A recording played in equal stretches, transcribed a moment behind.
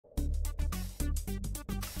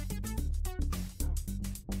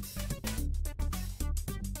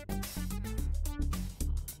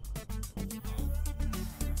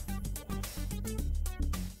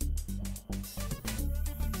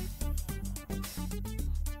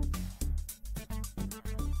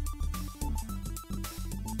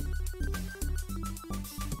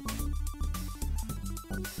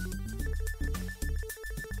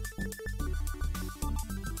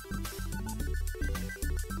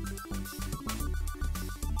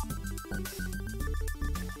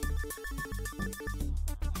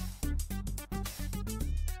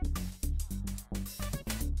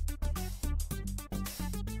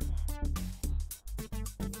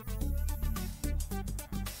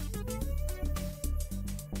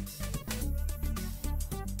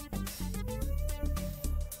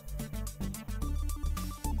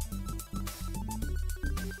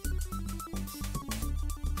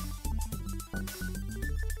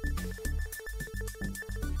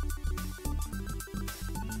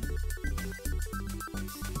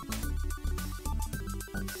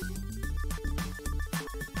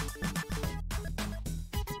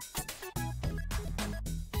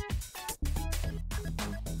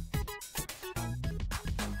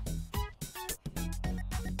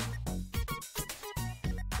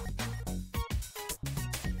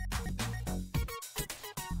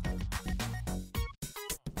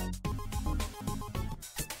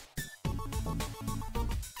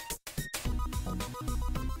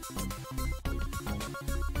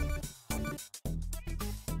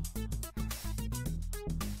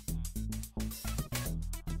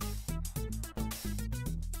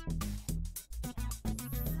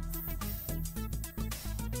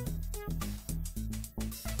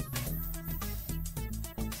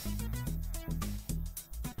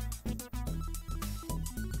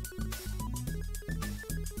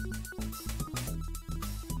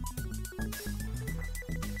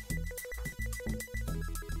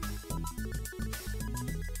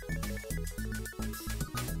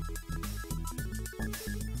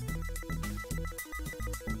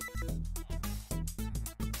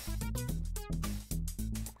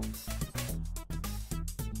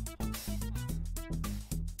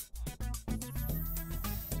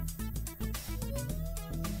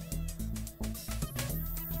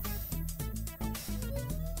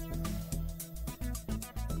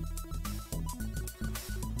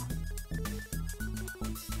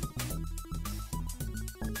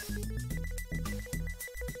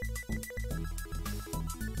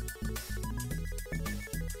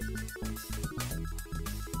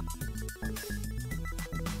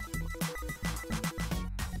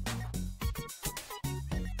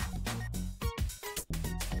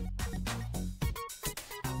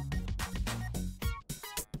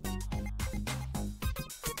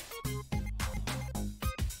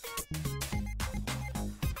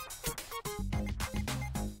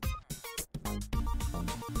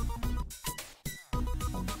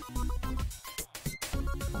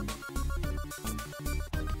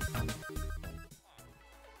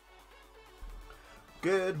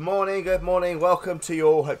Good morning, welcome to you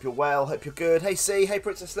all. Hope you're well, hope you're good. Hey C, hey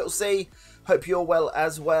Princess Little C, hope you're well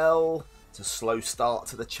as well. It's a slow start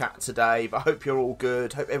to the chat today, but I hope you're all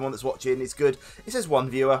good. Hope everyone that's watching is good. It says one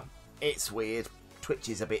viewer. It's weird. Twitch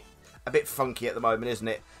is a bit funky at the moment, isn't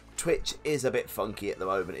it? Twitch is a bit funky at the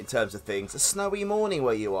moment in terms of things. A snowy morning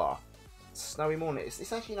where you are. Snowy morning.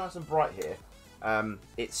 It's actually nice and bright here.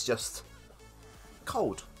 It's just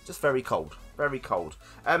cold. Just very cold. Very cold.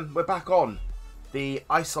 We're back on the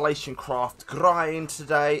IsolationCraft grind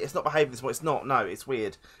today. It's not behaving this way. It's not. No, it's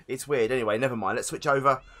weird. It's weird. Anyway, never mind. Let's switch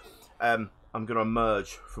over. I'm going to emerge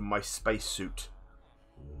from my spacesuit.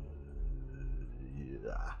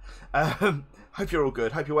 Hope you're all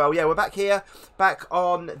good. Hope you're well. Yeah, we're back here. Back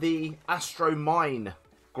on the Astro Mine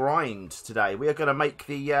grind today. We are going to make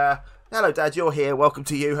the... Hello, Dad. You're here. Welcome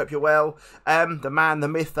to you. Hope you're well. The man, the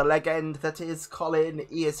myth, the legend that is Colin.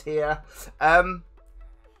 He is here.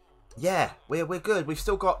 Yeah, we're good. We've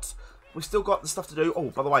still got the stuff to do. Oh,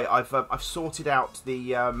 by the way, I've sorted out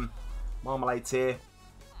the marmalades here.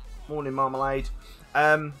 Morning marmalade.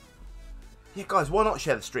 Yeah, guys, why not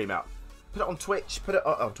share the stream out? Put it on Twitch. Put it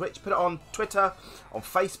on Twitch. Put it on Twitter, on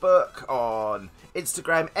Facebook, on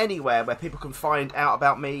Instagram, anywhere where people can find out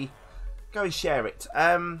about me. Go and share it.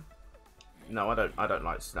 No, I don't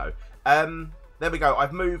like snow. There we go.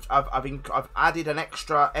 I've moved. I've added an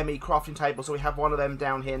extra ME crafting table, so we have one of them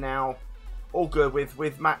down here now. All good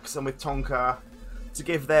with Max and with Tonka to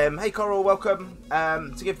give them. Hey Coral, welcome.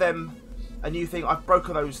 To give them a new thing. I've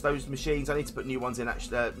broken those machines. I need to put new ones in.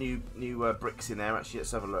 Actually, new bricks in there. Actually,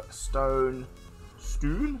 let's have a look. Stone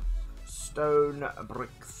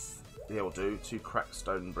bricks. They'll do. 2 cracked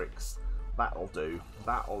stone bricks. That'll do.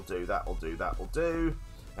 That'll do.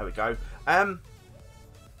 There we go.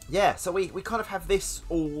 Yeah, so we kind of have this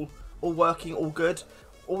all working, all good.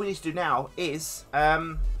 All we need to do now is,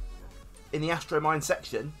 in the Astro Mine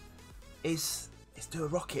section, is do a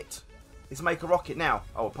rocket. Is make a rocket now.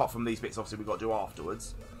 Oh, apart from these bits, obviously, we've got to do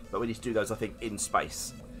afterwards. But we need to do those, I think, in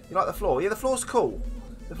space. You like the floor? Yeah, the floor's cool.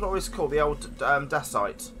 The floor is cool. The old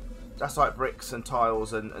dacite bricks and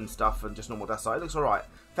tiles and stuff, and just normal dacite. It looks alright.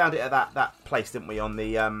 Found it at that place, didn't we, on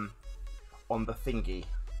the thingy.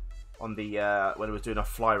 On the when we were doing a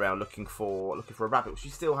fly round looking for a rabbit, which we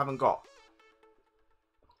still haven't got.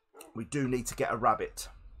 We do need to get a rabbit's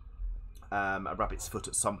foot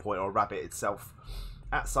at some point, or a rabbit itself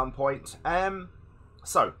at some point.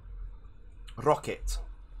 So rocket.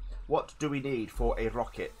 What do we need for a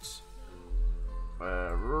rocket?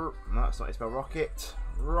 No, that's not how you spell rocket.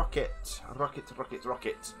 Rocket.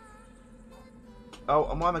 Oh,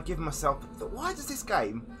 and why am I giving myself? Why does this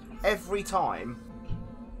game every time?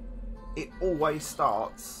 It always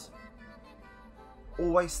starts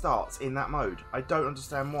in that mode. I don't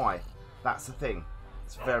understand why. That's the thing.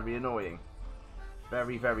 It's very annoying.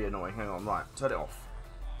 Very, very annoying. Hang on, right. Turn it off.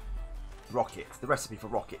 Rocket. The recipe for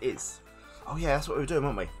rocket is... Oh yeah, that's what we were doing,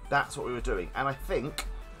 weren't we? That's what we were doing. And I think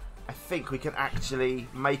we can actually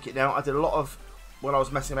make it now. I did a lot of... When I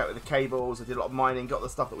was messing about with the cables, I did a lot of mining, got the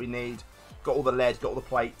stuff that we need, got all the lead, got all the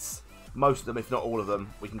plates. Most of them, if not all of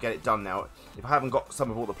them, we can get it done now. If I haven't got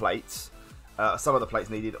some of all the plates, some of the plates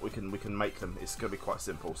needed, we can make them. It's going to be quite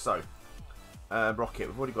simple. So, rocket,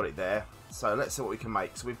 we've already got it there. So let's see what we can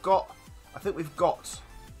make. So we've got, I think we've got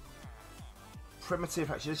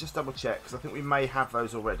primitive. Actually, let's just double check because I think we may have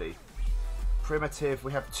those already. Primitive,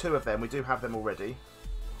 we have 2 of them. We do have them already.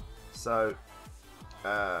 So,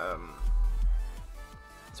 so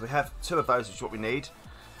we have 2 of those, which is what we need.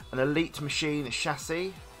 An elite machine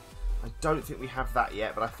chassis. I don't think we have that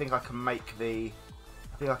yet, but I think I can make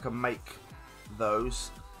those.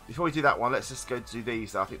 Before we do that one, let's just go do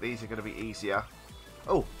these. I think these are going to be easier.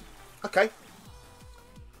 Oh, okay.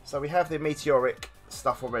 So we have the meteoric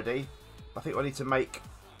stuff already. I think I need to make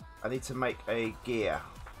a gear,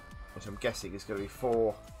 which I'm guessing is going to be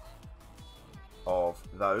 4 of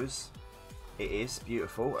those. It is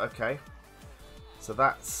beautiful. Okay, so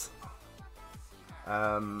that's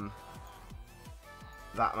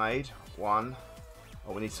that made 1.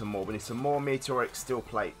 Oh, we need some more. We need some more meteoric steel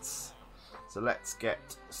plates. So let's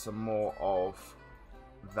get some more of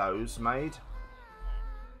those made.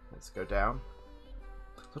 Let's go down.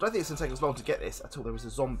 So I don't think it's going to take us long to get this at all. There is a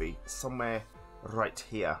zombie somewhere right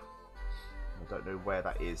here. I don't know where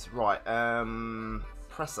that is. Right,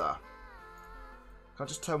 presser. Can I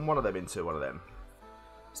just turn one of them into one of them?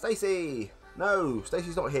 Stacy! No,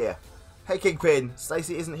 Stacy's not here. Hey Kingpin,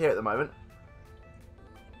 Stacy isn't here at the moment.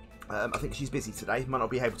 I think she's busy today. Might not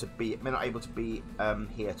be able to be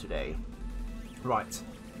here today. Right.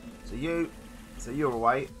 So you're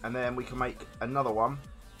away, and then we can make another one.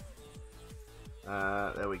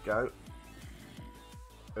 There we go.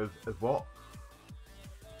 Of what?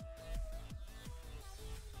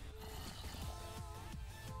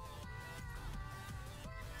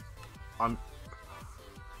 I'm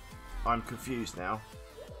confused now.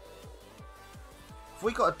 Have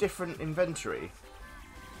we got a different inventory?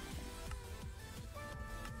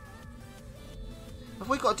 Have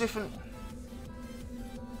we got a different?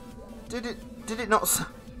 Did it not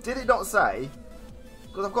say?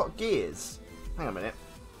 Because I've got gears. Hang on a minute.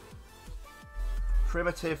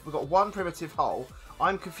 Primitive. We've got one primitive hull.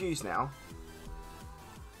 I'm confused now.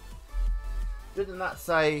 Didn't that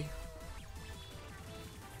say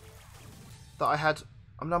that I had?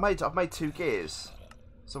 I mean, I've made 2 gears.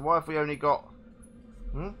 So why have we only got?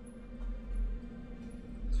 What?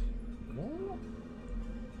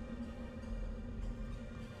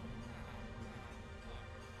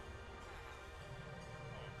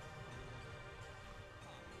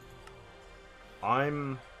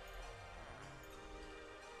 I'm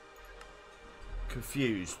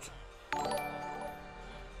confused.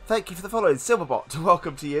 Thank you for the following, Silverbot.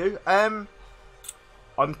 Welcome to you. I'm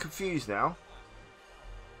confused now.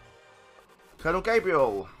 Colonel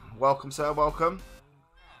Gabriel, welcome, sir. Welcome.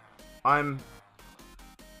 I'm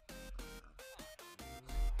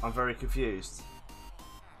very confused.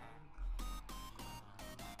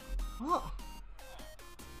 What?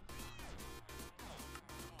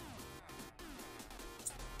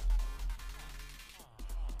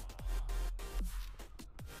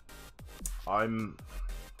 I'm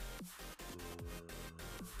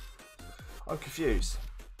confused.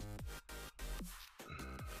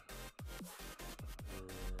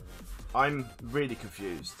 I'm really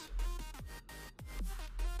confused.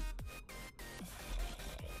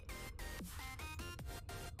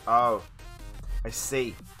 Oh, I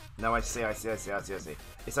see. No, I see.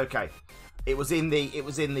 It's okay. It was in the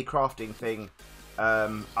crafting thing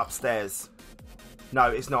upstairs. No,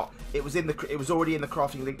 it's not. It was already in the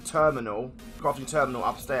crafting terminal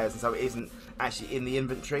upstairs, and so it isn't actually in the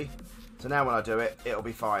inventory. So now when I do it, it'll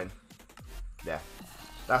be fine. Yeah,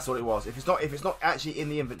 that's all it was. If it's not actually in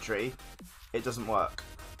the inventory, it doesn't work.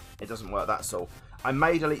 It doesn't work. That's all. I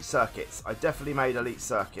made elite circuits. I definitely made elite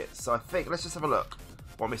circuits. So I think let's just have a look.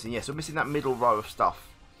 What I'm missing? Yes, we're missing that middle row of stuff.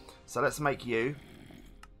 So let's make you.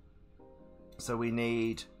 So we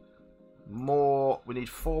need more. We need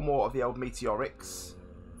 4 more of the old meteorics.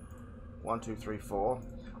 1, 2, 3, 4.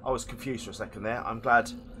 I was confused for a second there. I'm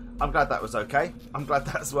glad that was okay. I'm glad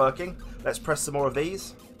that's working. Let's press some more of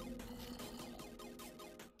these.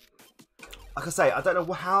 Like I say, I don't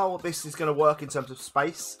know how this is going to work in terms of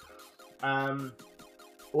space.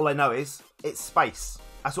 All I know is it's space.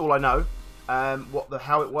 That's all I know.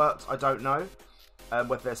 How it works, I don't know.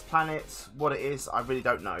 Whether there's planets, what it is, I really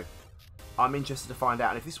don't know. I'm interested to find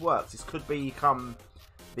out. And if this works, this could become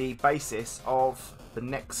the basis of the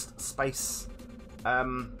next space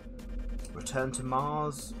return to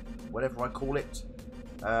Mars, whatever I call it.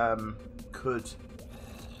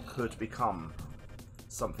 Could become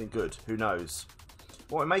something good. Who knows?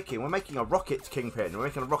 What we're making? We're making a rocket, Kingpin. We're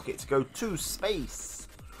making a rocket to go to space.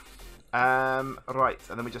 Right,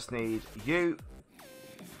 and then we just need you.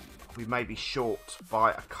 We may be short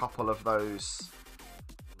by a couple of those.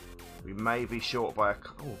 We may be short by a...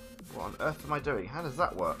 Oh, what on earth am I doing? How does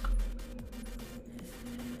that work?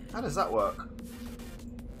 How does that work?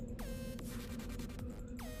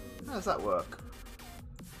 How does that work?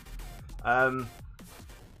 Are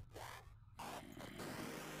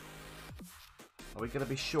we going to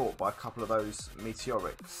be short by a couple of those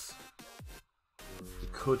meteorics? We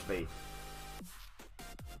could be.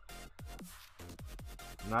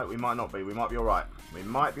 No, we might not be. We might be alright. We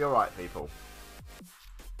might be alright, people.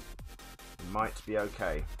 We might be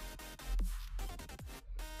okay.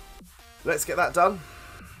 Let's get that done.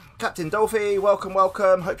 Captain Dolphy, welcome,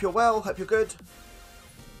 welcome. Hope you're well. Hope you're good.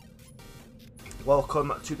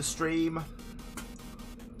 Welcome to the stream.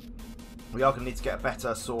 We are going to need to get a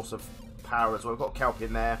better source of power as well. We've got kelp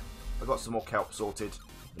in there. I've got some more kelp sorted.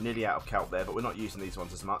 We're nearly out of kelp there, but we're not using these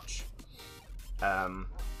ones as much. So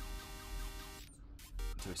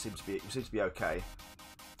we seem to be okay.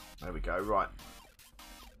 There we go. Right.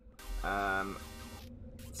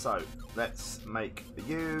 So let's make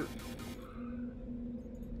you.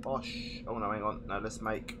 Bosh. Oh no, hang on. No, let's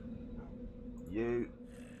make you.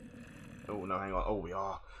 Oh no, hang on. Oh, we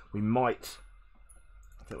are. We might.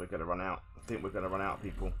 I think we're going to run out. I think we're going to run out,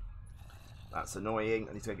 people. That's annoying.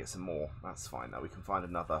 I need to go get some more. That's fine though. We can find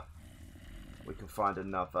another. We can find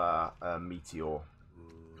another meteor,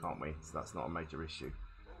 can't we? So that's not a major issue.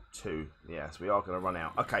 2. Yes, we are going to run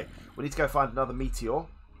out. Okay, we need to go find another meteor.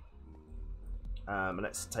 And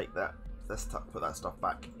let's take that. Let's put that stuff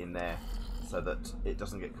back in there. so that it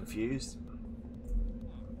doesn't get confused.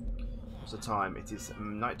 What's the time? It is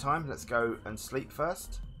night time. Let's go and sleep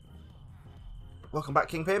first. Welcome back,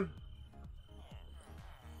 Kingpin.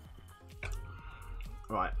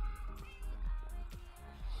 Right.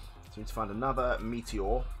 So we need to find another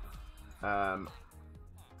meteor. There's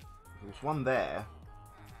one there.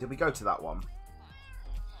 Did we go to that one?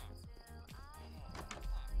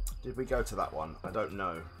 Did we go to that one? I don't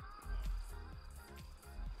know.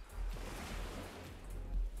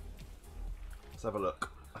 Let's have a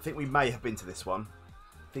look. I think we may have been to this one.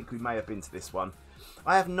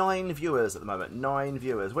 I have 9 viewers at the moment. 9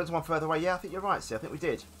 viewers. Went to one further away? Yeah, I think you're right, see. I think we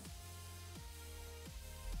did.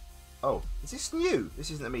 Oh, is this new? This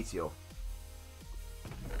isn't a meteor.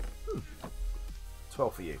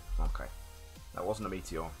 12 for you. Okay. That wasn't a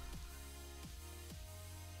meteor.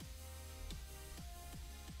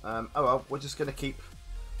 Oh well, we're just gonna keep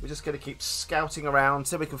scouting around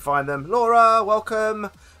till we can find them. Laura, welcome.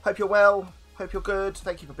 Hope you're well. Hope you're good.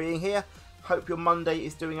 Thank you for being here. Hope your Monday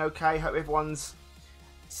is doing okay. Hope everyone's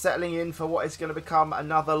settling in for what is going to become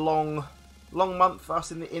another long month for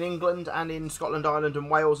us in England and in Scotland, Ireland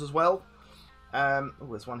and Wales as well. Oh,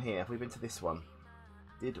 there's one here. Have we been to this one?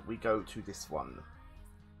 Did we go to this one?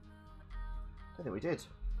 I don't think we did.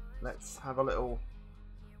 Let's have a little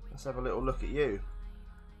look at you.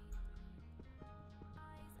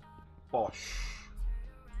 Bosh.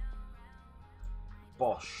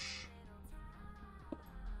 Bosh.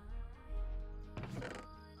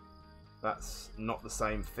 That's not the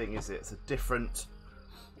same thing, is it? It's a different...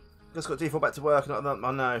 Just got to default back to work. I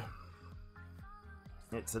know.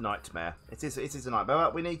 It's a nightmare. It is a nightmare.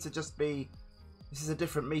 But we need to just be... This is a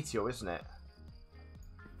different meteor, isn't it?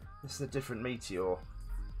 This is a different meteor,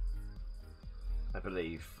 I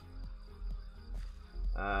believe.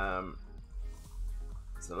 So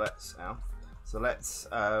let's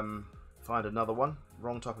find another one.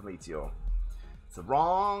 Wrong type of meteor. It's the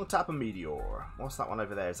wrong type of meteor. What's that one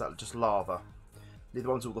over there? Is that just lava? The other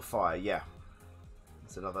one's all the fire. Yeah.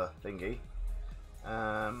 It's another thingy.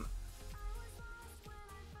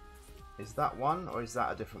 Is that one or is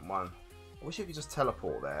that a different one? I wish you could just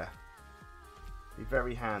teleport there. Be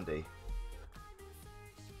very handy.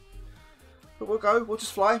 But we'll go. We'll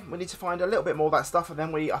just fly. We need to find a little bit more of that stuff, and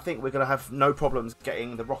then I think we're going to have no problems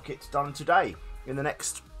getting the rocket done today. In the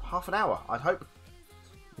next half an hour, I'd hope.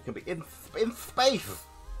 We can be in space.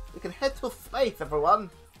 We can head to space, everyone.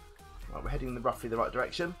 Right, we're heading in roughly the right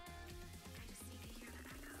direction.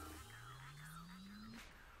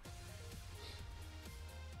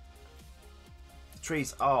 The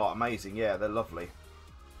trees are amazing. Yeah, they're lovely.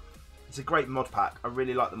 It's a great mod pack. I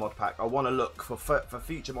really like the mod pack. I want to look for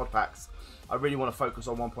future mod packs. I really want to focus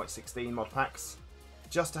on 1.16 mod packs,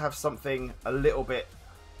 just to have something a little bit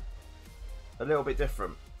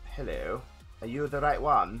different. Hello, are you the right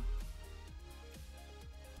one?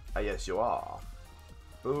 Oh, yes, you are.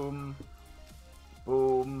 Boom,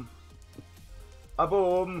 boom, a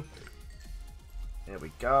boom. There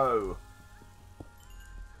we go.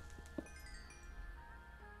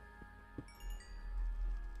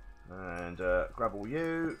 And grab all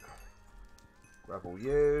you, grab all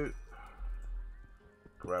you,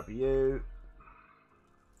 grab you,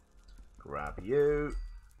 grab you,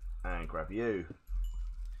 and grab you.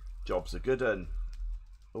 Job's a good un.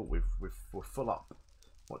 Oh, we're full up.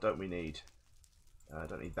 What don't we need?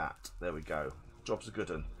 Don't need that. There we go. Job's a good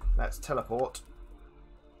un. Let's teleport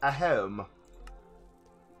home.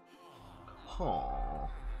 Aww.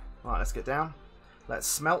 Right, let's get down. Let's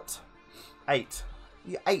smelt. 8.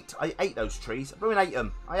 You ate. I ate those trees. I ate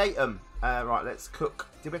them. I ate them. Right, let's cook.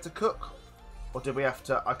 Did we have to cook? Or did we have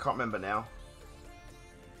to... I can't remember now.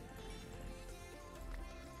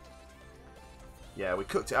 Yeah, we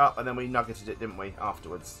cooked it up and then we nuggeted it, didn't we,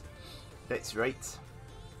 afterwards. That's right.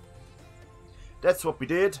 That's what we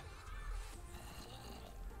did.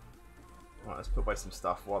 Right, let's put away some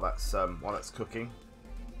stuff while that's cooking.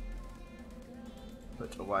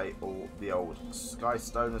 Put away all the old sky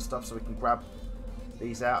stone and stuff so we can grab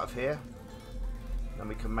these out of here. Then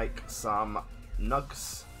we can make some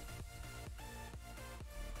nugs.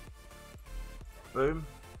 Boom.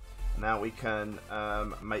 Now we can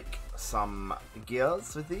make some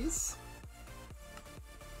gears with these.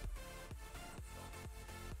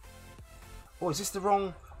 Oh, is this the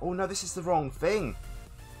wrong... Oh no, this is the wrong thing.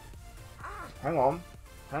 Hang on.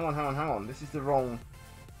 Hang on, hang on, hang on. This is the wrong...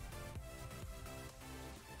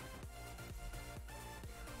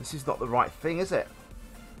 This is not the right thing, is it?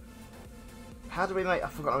 How do we make... I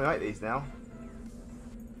forgot how we make these now.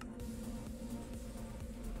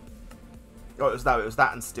 Oh, it was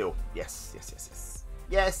that and steel. Yes, yes, yes, yes.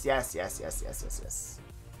 Yes, yes, yes, yes, yes, yes, yes.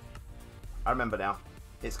 I remember now.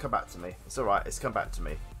 It's come back to me. It's alright, it's come back to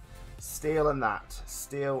me. Steel and that.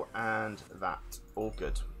 Steel and that. All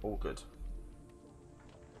good. All good.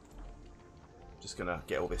 Just going to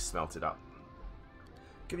get all this smelted up.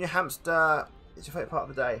 Give me a hamster. It's your favourite part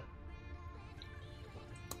of the day.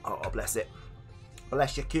 Oh, bless it.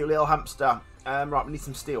 Bless your cute little hamster. Right, we need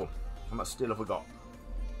some steel. How much steel have we got?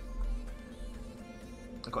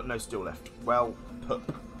 I've got no steel left. Well put.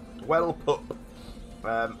 Well put.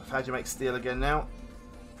 How do you make steel again now?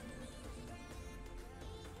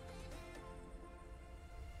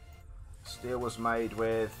 Steel was made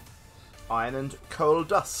with iron and coal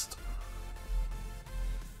dust.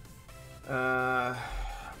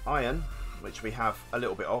 Iron, which we have a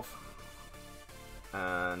little bit of,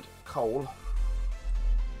 and coal,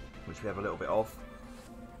 which we have a little bit of.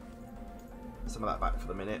 Some of that back for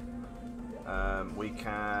the minute. We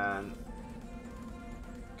can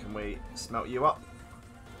we smelt you up?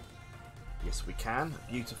 Yes, we can.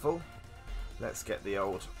 Beautiful. Let's get the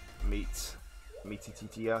old meaty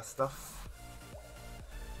stuff.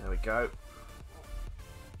 There we go.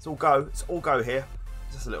 It's all go. It's all go here.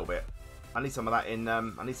 Just a little bit. I need some of that in. I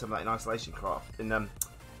need some of that in IsolationCraft.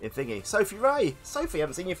 In thingy. Sophie Ray. Sophie,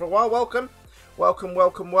 haven't seen you for a while. Welcome. Welcome.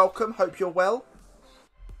 Welcome. Welcome. Hope you're well.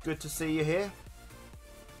 Good to see you here.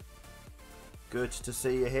 Good to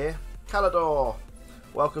see you here. Calador.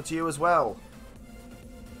 Welcome to you as well.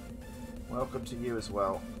 Welcome to you as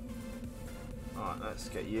well. Alright, let's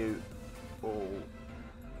get you all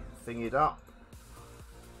thingied up.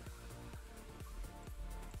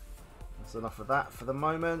 That's enough of that for the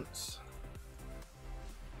moment.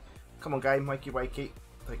 Come on, game. Wakey, wakey.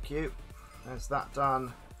 Thank you. There's that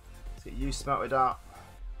done. Let's get you smelted up.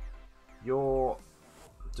 You're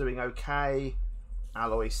doing okay.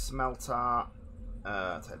 Alloy smelter.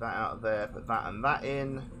 Take that out of there. Put that and that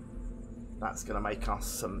in. That's going to make us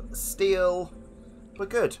some steel. We're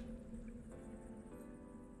good.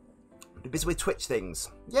 Been busy with Twitch things.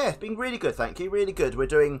 Yeah, it's been really good, thank you. Really good. We're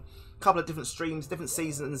doing a couple of different streams, different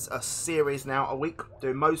seasons, a series now a week.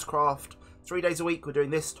 Doing Mosecraft 3 days a week. We're doing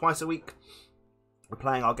this twice a week. We're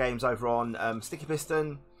playing our games over on Sticky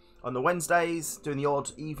Piston on the Wednesdays. Doing the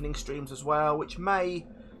odd evening streams as well, which may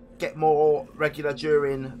get more regular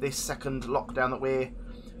during this second lockdown that we're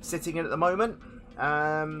sitting in at the moment.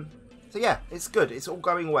 So yeah, it's good. It's all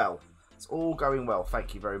going well. It's all going well.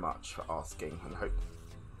 Thank you very much for asking, and I hope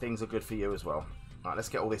things are good for you as well. Right, let's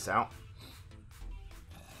get all this out.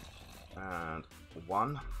 And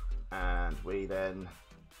one, and we then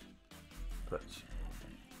put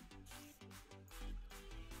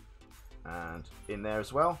and in there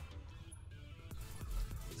as well.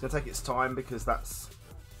 It's going to take its time because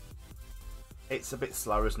it's a bit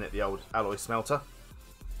slow, isn't it, the old alloy smelter.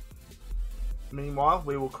 Meanwhile,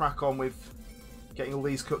 we will crack on with getting all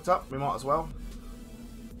these cooked up. We might as well.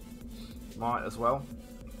 Might as well.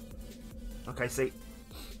 Okay, see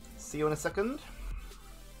you in a second.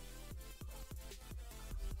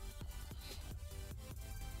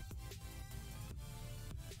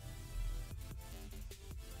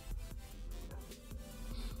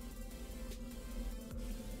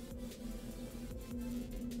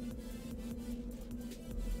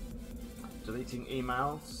 Deleting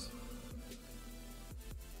emails.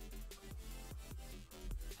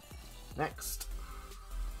 Next.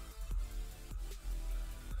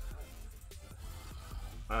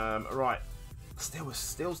 Right.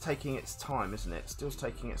 Still's taking its time, isn't it? Still's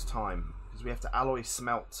taking its time because we have to alloy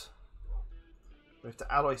smelt. We have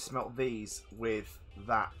to alloy smelt these with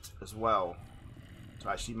that as well to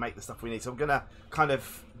actually make the stuff we need. So I'm gonna kind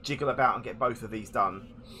of jiggle about and get both of these done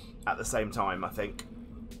at the same time, I think.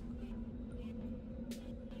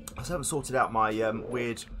 I still haven't sorted out my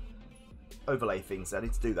weird overlay things. I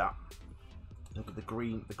need to do that. Look at the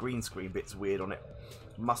green screen bit's weird on it.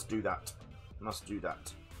 Must do that. Must do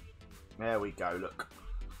that. There we go. Look,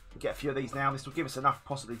 we get a few of these now. This will give us enough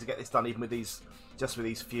possibly to get this done, even with these, just with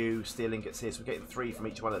these few steel ingots here. So we're getting 3 from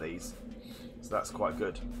each one of these. So that's quite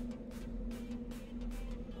good.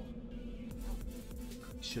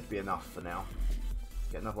 Should be enough for now.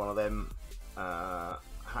 Let's get another one of them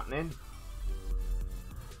happening.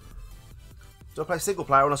 Do I play single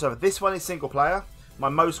player on a server? This one is single player. My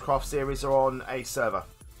Mosecraft series are on a server,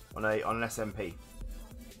 on an SMP.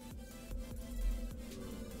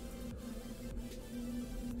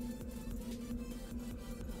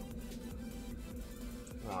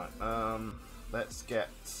 Right. Let's get.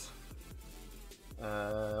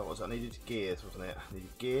 What was that? I needed gears, wasn't it? I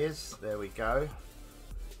needed gears. There we go.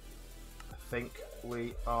 I think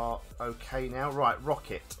we are okay now. Right,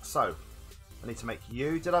 rocket. So. I need to make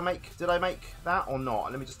you. Did I make that or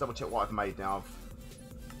not? Let me just double check what I've made now.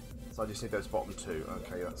 So I just need those bottom two.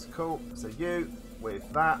 Okay, that's cool. So you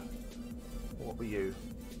with that. What were you?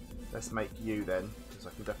 Let's make you then, because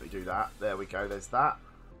I can definitely do that. There we go, there's that.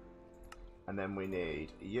 And then we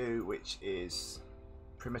need you, which is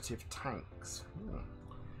primitive tanks.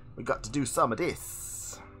 We got to do some of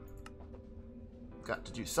this. Got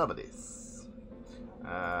to do some of this.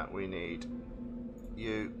 We need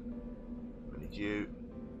you. We need you.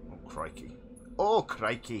 Oh crikey. Oh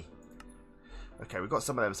crikey. Okay, we've got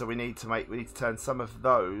some of them, so we need to turn some of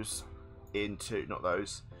those into, not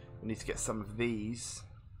those. We need to get some of these.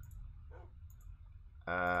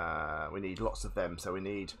 We need lots of them, so we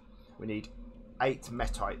need 8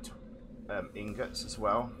 metite ingots as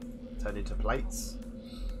well, turned into plates.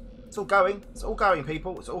 It's all going. It's all going,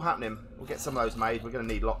 people. It's all happening. We'll get some of those made. We're going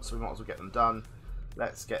to need lots, so we might as well get them done.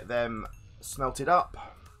 Let's get them smelted up.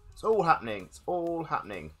 It's all happening. It's all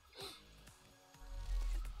happening.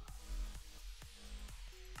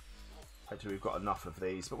 Hopefully we've got enough of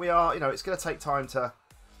these, but we are, you know, it's going to take time to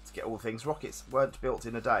get all the things. Rockets weren't built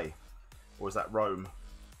in a day, or is that Rome?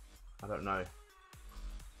 I don't know.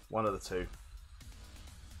 One of the two.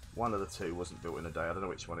 One of the two wasn't built in a day. I don't know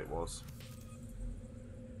which one it was.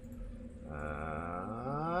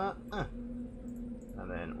 And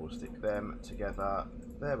then we'll stick them together.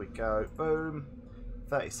 There we go. Boom.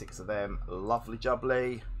 36 of them. Lovely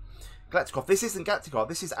jubbly. Galacticraft. This isn't Galacticraft.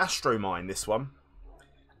 This is Astromine, this one.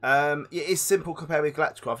 It is simple compared with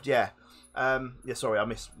Galacticraft, yeah. Yeah, sorry, I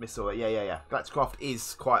missed all that. Yeah. Galacticraft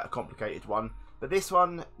is quite a complicated one. But this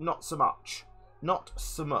one, not so much. Not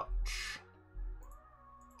so much.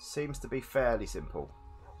 Seems to be fairly simple.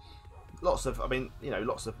 Lots of, I mean, you know,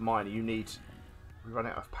 lots of mining. You need... We run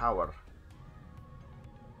out of power.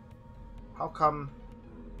 How come...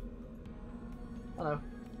 I don't know.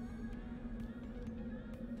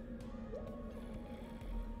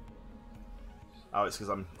 Oh, it's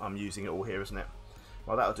because I'm using it all here, isn't it?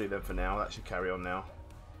 Well, that'll do then for now. That should carry on now.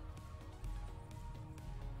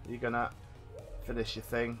 Are you gonna finish your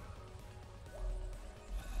thing?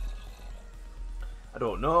 I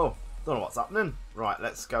don't know. Don't know what's happening. Right,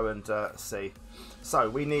 let's go and see. So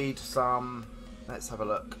we need some. Let's have a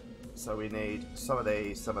look. So we need some of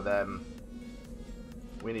these, some of them.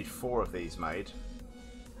 We need 4 of these made.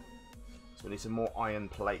 So we need some more iron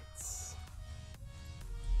plates.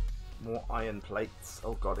 More iron plates.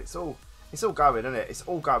 Oh god, it's all going, isn't it? It's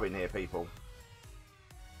all going here, people.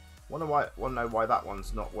 Wanna know why that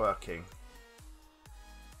one's not working?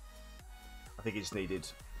 I think it just needed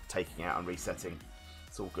taking out and resetting.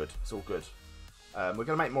 It's all good. It's all good. We're going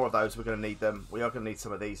to make more of those. We're going to need them. We are going to need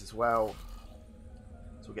some of these as well.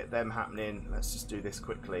 So we'll get them happening. Let's just do this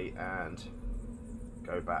quickly and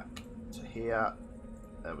go back to here.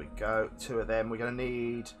 There we go. 2 of them. We're going to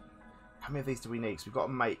need... How many of these do we need? So we've got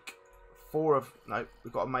to make 4 of... No,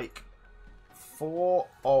 we've got to make 4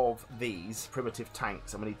 of these primitive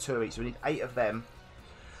tanks. And we need 2 of each. So we need 8 of them.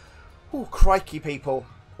 Oh, crikey, people.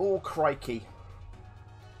 Oh, crikey.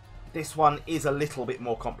 This one is a little bit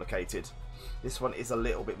more complicated. This one is a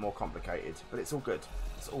little bit more complicated, but it's all good.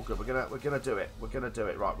 It's all good. We're gonna do it. We're gonna do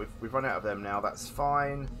it. Right, we've run out of them now. That's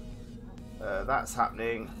fine. That's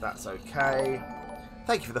happening. That's okay.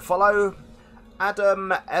 Thank you for the follow,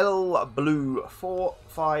 Adam L Blue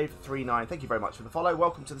 4539. Thank you very much for the follow.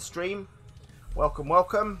 Welcome to the stream. Welcome,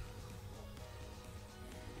 welcome.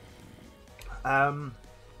 Right,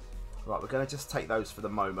 we're gonna just take those for the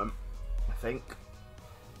moment. I think.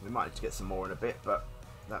 We might need to get some more in a bit, but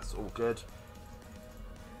that's all good.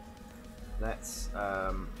 Let's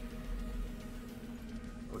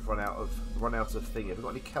we've run out of thing. Have we got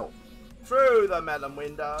any kelp? Through the melon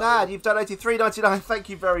window. Dad, you've donated $3.99. Thank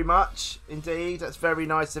you very much indeed. That's very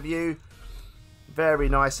nice of you. Very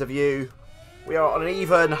nice of you. We are on an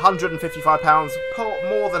even £155,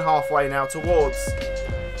 more than halfway now towards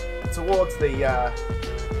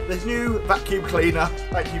the new vacuum cleaner.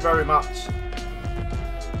 Thank you very much.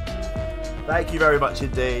 Thank you very much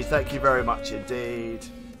indeed. Thank you very much indeed.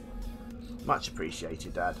 Much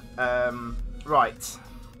appreciated, Dad. Right.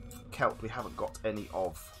 Kelp we haven't got any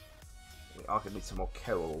of. We are going to need some more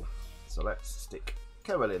coal. So let's stick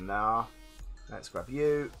coal in there. Let's grab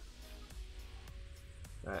you.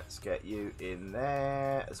 Let's get you in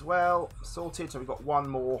there as well. Sorted. So we've got one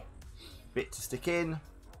more bit to stick in.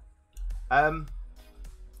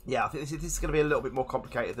 Yeah, I think this is going to be a little bit more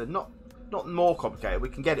complicated than not more complicated. We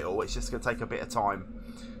can get it all. It's just going to take a bit of time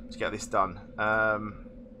to get this done.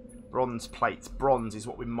 Bronze plates. Bronze is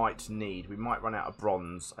what we might need. We might run out of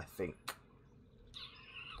bronze, I think.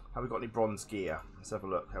 Have we got any bronze gear? Let's have a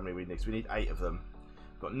look how many we need. So we need 8 of them.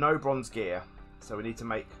 We've got no bronze gear, so we need to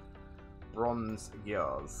make bronze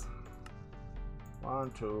gears.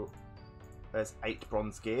 1, 2, There's 8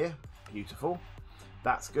 bronze gear. Beautiful.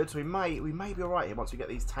 That's good. So we may be alright here once we get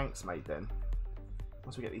these tanks made then.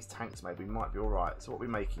 Once we get these tanks made, we might be alright. So what are we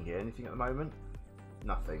making here? Anything at the moment?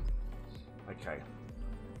 Nothing. Okay.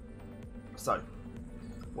 So,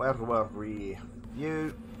 where were we?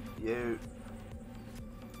 You.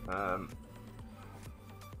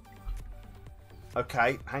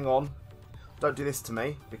 Okay, hang on. Don't do this to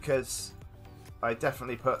me, because I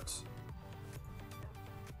definitely put...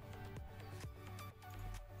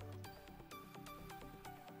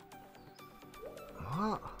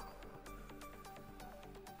 What?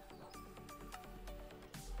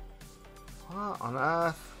 What on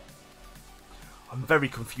earth? I'm very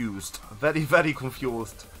confused. Very, very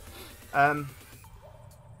confused.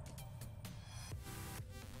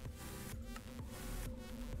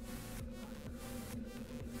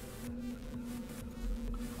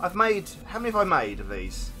 I've made... How many have I made of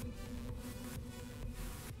these?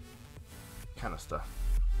 Canister.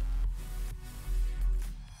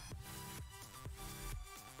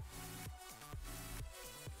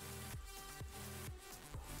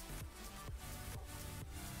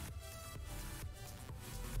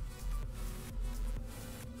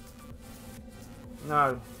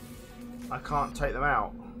 No. I can't take them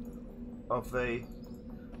out of the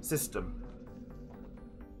system.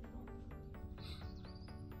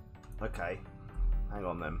 Okay, hang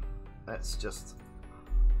on then. Let's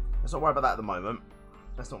not worry about that at the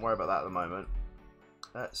moment.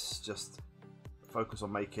 Let's just focus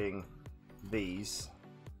on making these.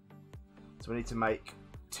 So we need to make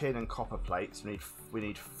tin and copper plates. We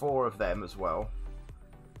need 4 of them as well.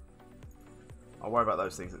 I'll worry about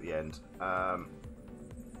those things at the end.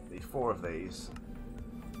 Need 4 of these.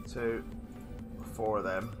 2, 4 of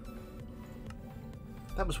them.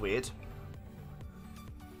 That was weird.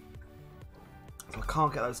 I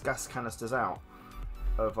can't get those gas canisters out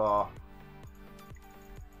of our...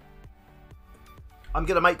 I'm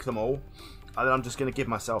going to make them all, and then I'm just going to give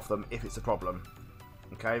myself them if it's a problem.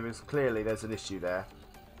 Okay, because clearly there's an issue there.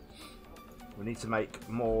 We need to make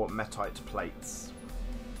more metite plates.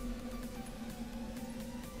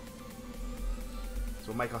 So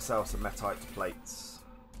we'll make ourselves some metite plates.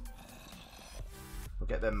 We'll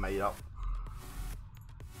get them made up.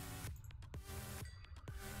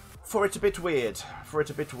 For it a bit weird.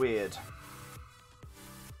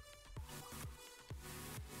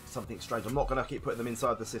 Something strange. I'm not going to keep putting them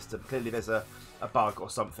inside the system. Clearly there's a bug or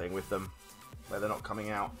something with them where they're not coming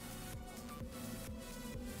out.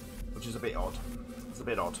 Which is a bit odd. It's a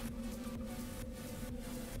bit odd.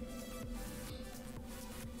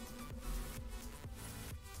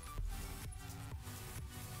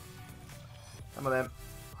 Some of them.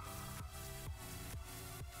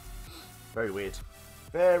 Very weird.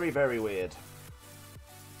 Very, very weird.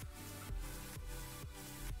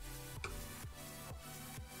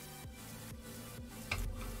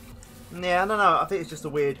 Yeah, I don't know. I think it's just a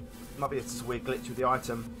weird... Might be just a weird glitch with the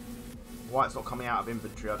item. Why it's not coming out of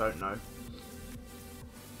inventory, I don't know.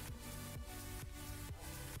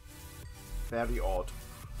 Very odd.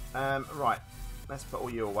 Right. Let's put all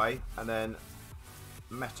you away. And then...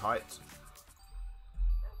 Metite.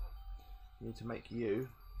 You need to make you.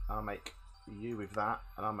 I'll make... you with that,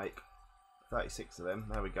 and I'll make 36 of them.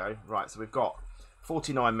 There we go. Right, so we've got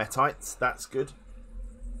 49 metites. That's good.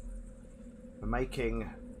 We're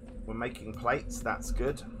making plates. That's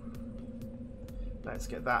good. Let's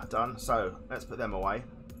get that done. So let's put them away.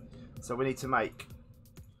 So we need to make...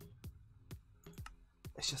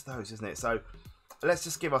 It's just those, isn't it? So let's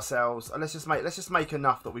just give ourselves... Let's just make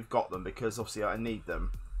enough that we've got them, because obviously I need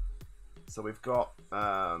them. So we've got...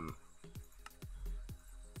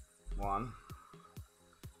 1.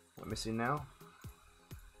 We're missing now.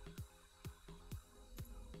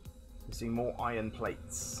 Missing more iron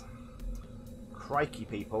plates. Crikey,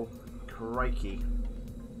 people. Crikey.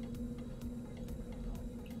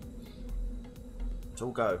 Let's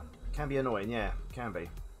all go. Can be annoying, yeah. Can be.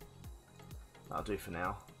 That'll do for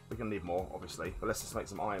now. We're going to need more, obviously. But let's just make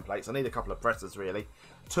some iron plates. I need a couple of pressers, really.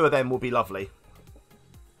 2 of them will be lovely.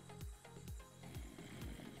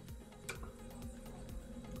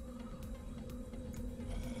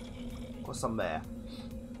 Some there.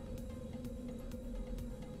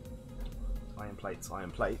 Iron plates, iron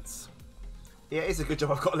plates. Yeah, it's a good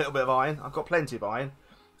job I've got a little bit of iron. I've got plenty of iron.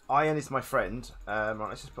 Iron is my friend. Right,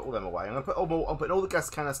 let's just put all them away. I'm putting all the gas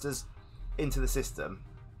canisters into the system.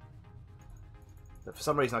 But for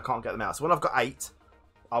some reason I can't get them out. So when I've got 8,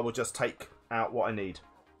 I will just take out what I need.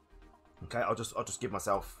 Okay, I'll just give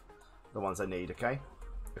myself the ones I need, okay?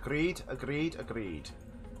 Agreed, agreed, agreed.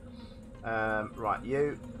 Right,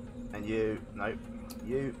 you and you, no,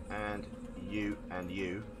 you and you and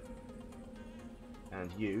you. and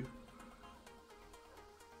you.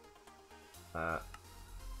 Right,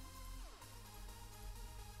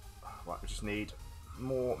 we just need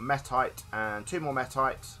more metite and 2 more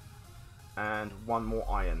metite and 1 more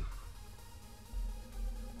iron.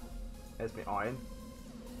 There's my iron.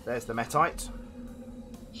 There's the metite.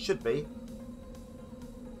 Should be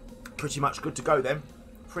pretty much good to go then.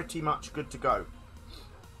 Pretty much good to go.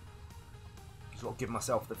 Just got to give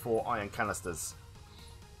myself the 4 iron canisters.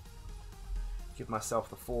 Give myself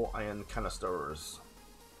the 4 iron canisters.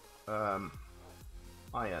 Iron.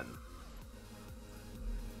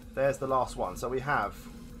 There's the last one. So we have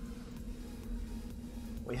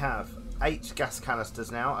 8 gas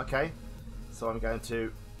canisters now. Okay, so I'm going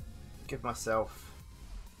to give myself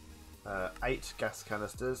 8 gas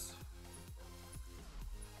canisters.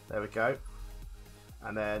 There we go.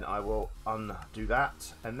 And then I will undo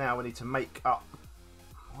that. And now we need to make up.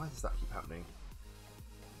 Why does that keep happening?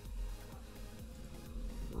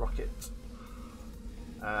 Rocket.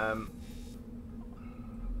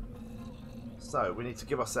 So we need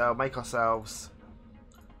to make ourselves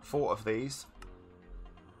 4 of these.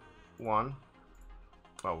 1.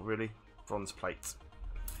 Oh, really? Bronze plates.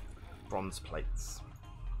 Bronze plates.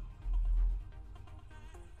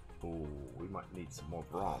 Oh, we might need some more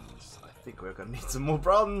bronze. I think we're going to need some more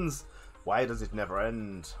bronze. Why does it never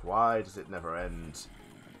end? Why does it never end?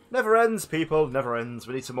 Never ends, people. Never ends.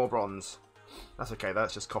 We need some more bronze. That's okay.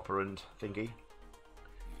 That's just copper and thingy.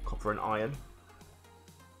 Copper and iron.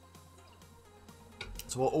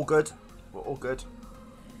 So we're all good. We're all good.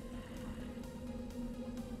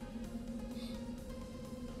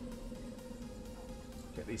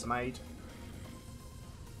 Get these made.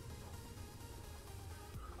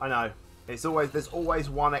 I know. There's always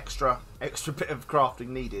one extra bit of crafting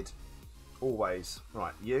needed. Always.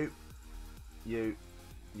 Right, you.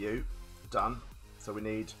 Done. So we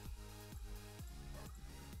need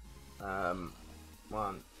 1,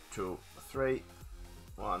 2, 3.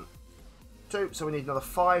 1, 2. So we need another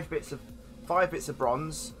 5 bits of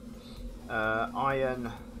bronze,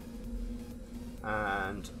 iron,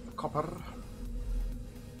 and copper.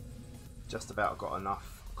 Just about got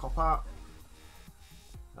enough copper.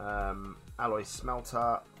 Alloy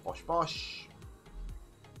smelter, bosh bosh.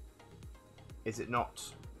 Is it not?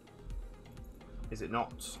 Is it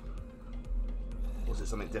not? Was it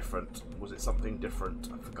something different? Was it something different?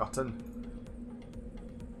 I've forgotten.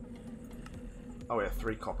 Oh yeah,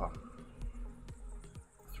 3 copper.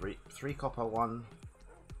 3 copper, 1.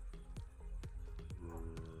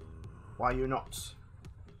 Why are you not?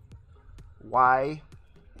 Why?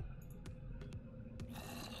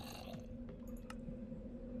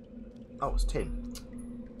 Oh, it's tin.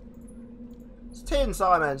 It's tin,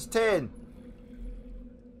 Simon. It's tin.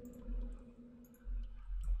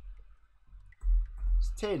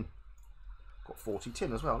 It's tin. Got 40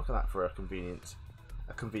 tin as well. Look at that for a convenience.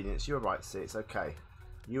 A convenience. You were right. See, it's okay.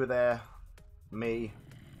 You were there. Me,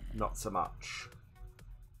 not so much.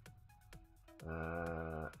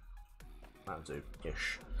 That'll do.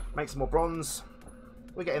 Ish. Make some more bronze.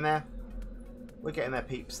 We're getting there. We're getting there,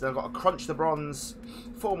 peeps. Then I've got to crunch the bronze.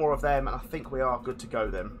 4 more of them, and I think we are good to go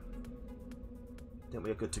then. I think we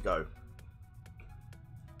are good to go.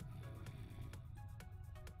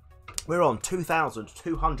 We're on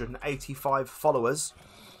 2,285 followers.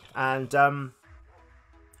 And,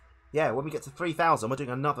 yeah, when we get to 3,000, we're doing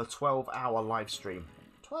another 12-hour live stream.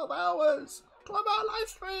 12 hours! 12-hour live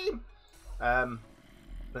stream!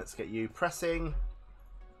 Let's get you pressing.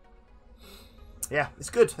 Yeah, it's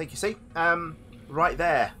good. Thank you. See, right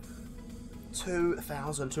there,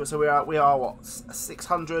 2,000. So we are what,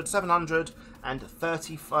 600,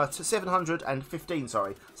 730, 715.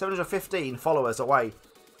 Sorry, 715 followers away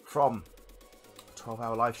from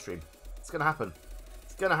 12-hour live stream. It's gonna happen.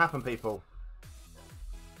 It's gonna happen, people.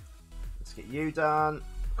 Let's get you done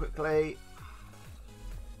quickly.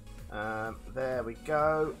 There we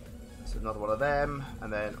go. That's another one of them,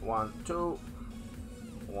 and then 1, 2,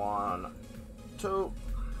 1, 2.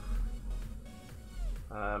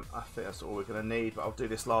 I think that's all we're going to need, but I'll do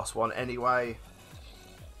this last one anyway.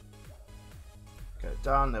 Get it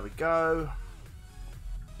done. There we go.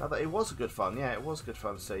 It was good fun. Yeah, it was good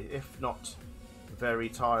fun to see. If not very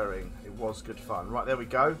tiring, it was good fun. Right, there we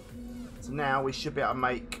go. So now we should be able to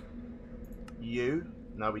make you.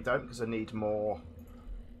 No, we don't, because I need more.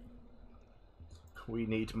 We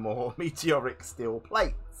need more meteoric steel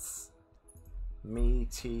plates.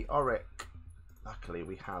 Meteoric. Luckily,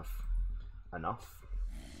 we have enough.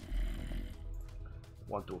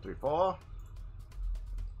 1, 2, 3, 4.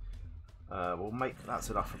 We'll make that's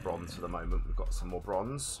enough for bronze for the moment. We've got some more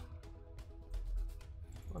bronze.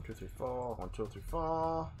 1, 2, 3, 4. 1, 2, 3,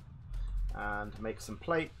 4. And make some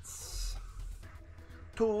plates.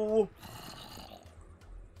 Two.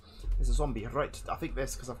 There's a zombie right. I think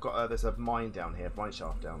this because I've got there's a mine down here, mine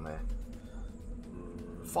shaft down there.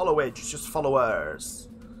 Follow it, just followers,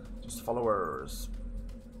 just followers.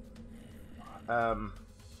 1,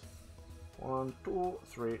 2,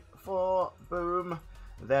 3, 4. Boom.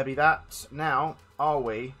 There be that. Now, are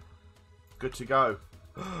we good to go?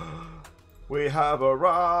 We have a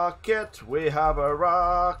rocket. We have a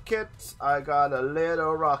rocket. I got a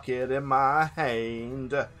little rocket in my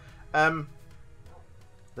hand.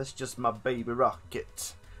 That's just my baby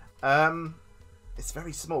rocket. It's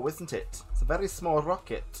very small, isn't it? It's a very small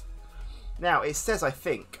rocket. Now, it says, I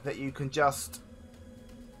think, that you can just...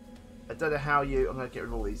 I don't know how you... I'm going to get rid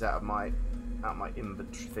of all these out of my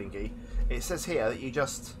inventory thingy. It says here that you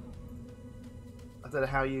just... I don't know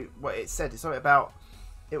how you... What it said, it's something about...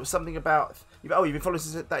 It was something about... Oh, you've been following...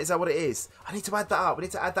 Is that what it is? I need to add that up. We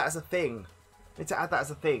need to add that as a thing. I need to add that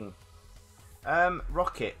as a thing.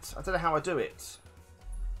 Rocket. I don't know how I do it.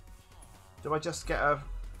 Do I just get a...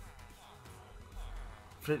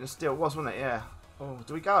 Flint and steel? It was, wasn't it? Yeah. Oh,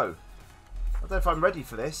 do we go? I don't know if I'm ready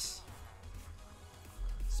for this.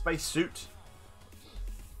 Space suit.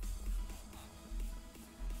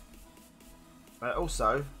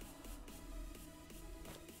 Also...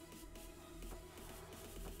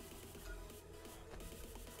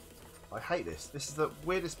 I hate this. This is the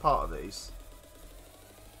weirdest part of these.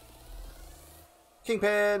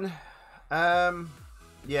 Kingpin!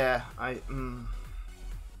 Yeah, I'm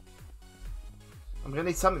going to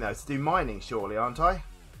need something though to do mining, surely, aren't I?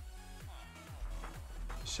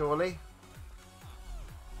 Surely?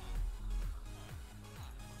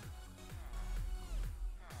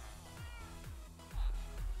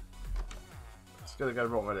 It's going to go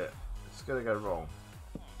wrong, isn't it? It's going to go wrong.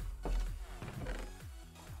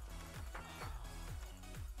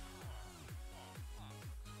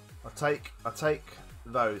 I'll take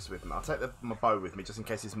those with me. I'll take my bow with me just in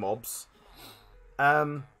case it's mobs.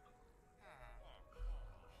 Take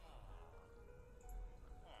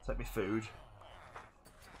me food.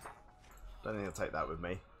 Don't think I'll take that with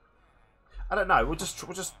me. I don't know. We'll just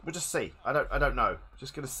see. I don't know.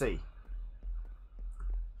 Just gonna see.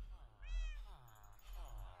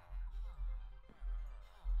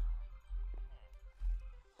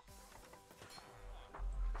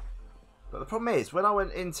 But the problem is when I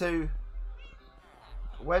went into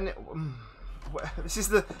this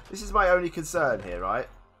is my only concern here, right?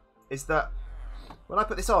 Is that when I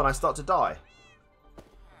put this on, I start to die.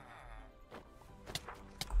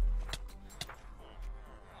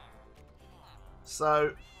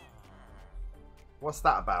 So, what's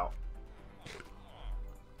that about?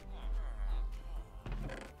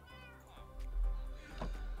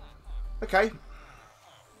 Okay.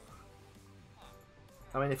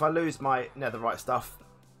 I mean, if I lose my netherite stuff,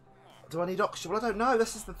 do I need oxygen? Well, I don't know.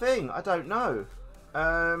 This is the thing. I don't know.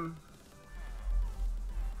 I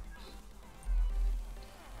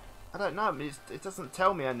don't know. I mean, it doesn't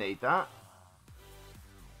tell me I need that.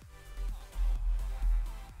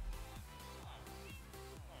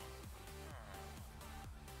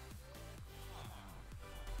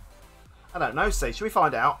 I don't know, see. Should we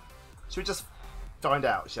find out? Should we just find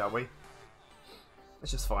out, shall we?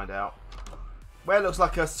 Let's just find out. Where looks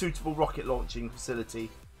like a suitable rocket launching facility.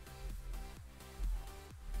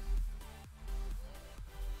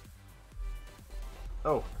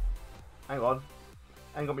 Oh. Hang on.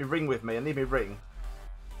 I ain't got my ring with me. I need my ring.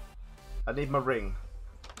 I need my ring.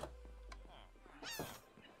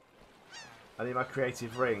 I need my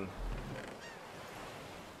creative ring.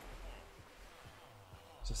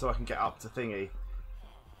 Just so I can get up to thingy.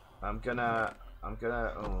 I'm gonna, oh,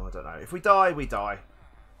 I don't know. If we die, we die.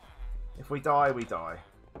 If we die, we die.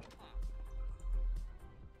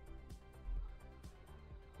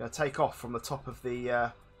 Gonna take off from the top of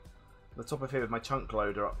here with my chunk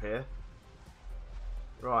loader up here.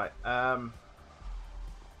 Right,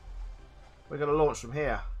 we're gonna launch from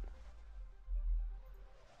here.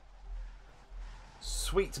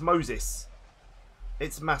 Sweet Moses.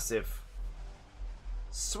 It's massive.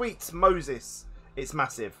 Sweet Moses. It's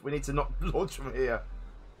massive. We need to not launch from here.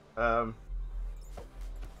 Oh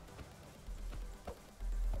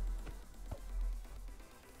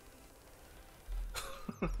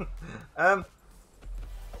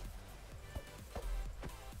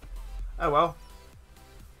well.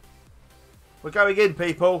 We're going in,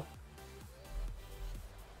 people.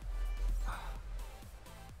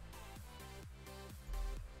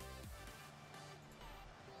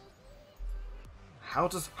 How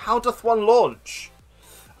doth one launch?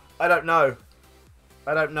 I don't know.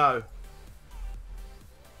 I don't know.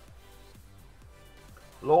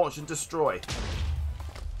 Launch launch and destroy.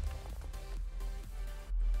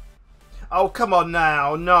 Oh, come on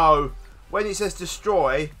now. No. When it says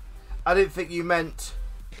destroy, I didn't think you meant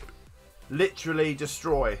literally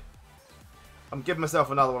destroy. I'm giving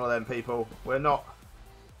myself another one of them, people. We're not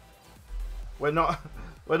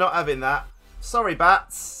having that. Sorry,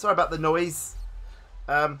 bats. Sorry about the noise.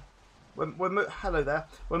 Hello there.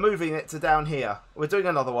 We're moving it to down here. We're doing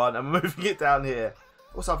another one, and we're moving it down here.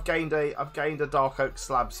 Also, I've gained a dark oak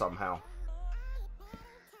slab somehow.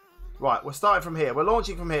 Right, we're starting from here. We're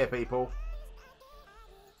launching from here, people.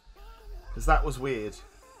 Because that was weird.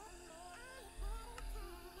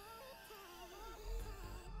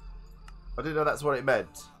 I didn't know that's what it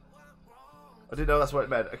meant. I didn't know that's what it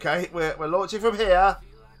meant. Okay, we're launching from here.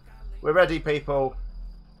 We're ready, people.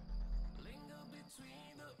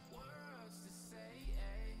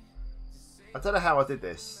 I don't know how I did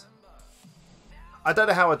this. I don't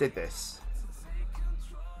know how I did this.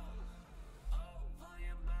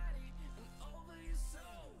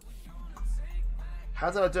 How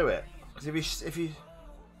did I do it? Because if you...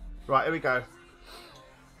 Right, here we go.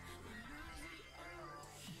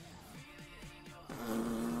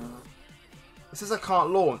 It says I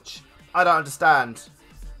can't launch. I don't understand.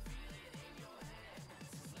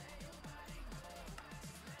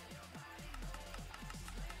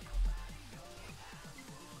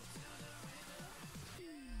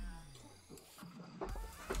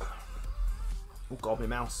 Oh god, my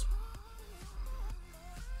mouse.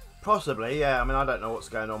 Possibly, yeah. I mean, I don't know what's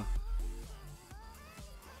going on.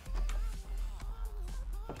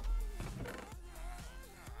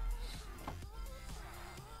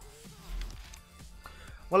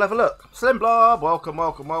 We'll have a look. Slim Blob, welcome,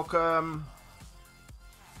 welcome, welcome.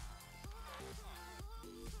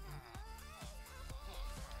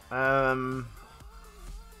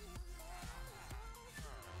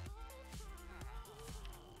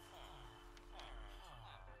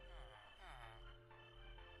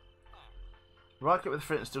 Right click with the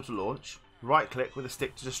flint and steel to launch. Right click with a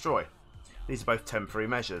stick to destroy. These are both temporary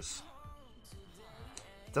measures.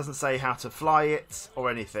 It doesn't say how to fly it or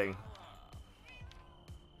anything.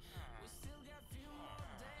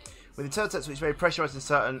 With internal sets which may pressurize in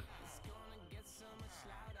certain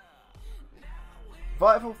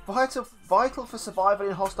vital for survival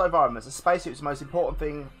in hostile environments, a spacesuit is the most important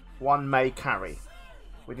thing one may carry.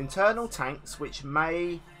 With internal tanks which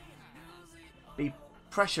may be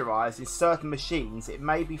pressurized in certain machines, it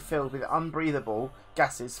may be filled with unbreathable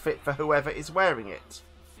gases fit for whoever is wearing it.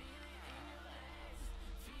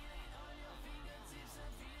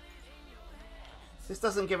 This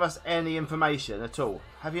doesn't give us any information at all.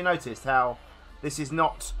 Have you noticed how this is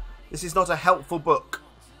not a helpful book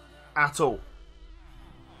at all?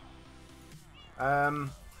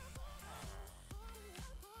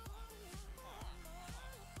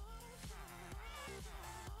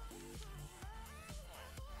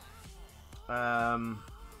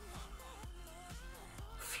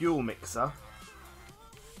 Fuel mixer.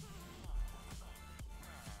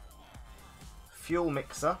 Fuel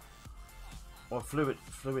mixer. Or fluid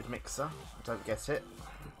mixer. I don't get it.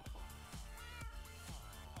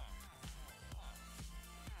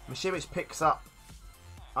 Machine which picks up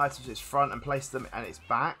items its front and places them and its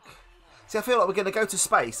back. See, I feel like we're going to go to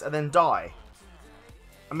space and then die.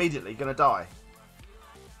 Immediately going to die.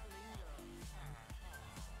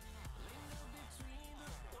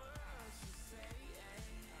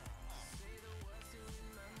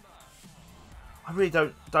 I really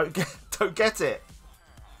don't get it.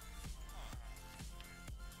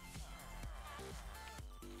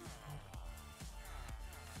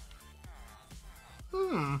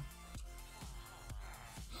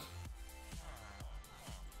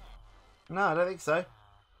 No, I don't think so.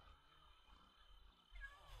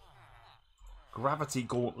 Gravity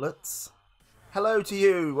gauntlets. Hello to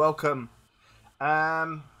you. Welcome.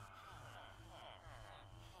 Gauntlets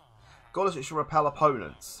which will repel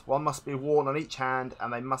opponents. One must be worn on each hand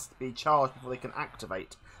and they must be charged before they can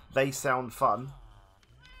activate. They sound fun.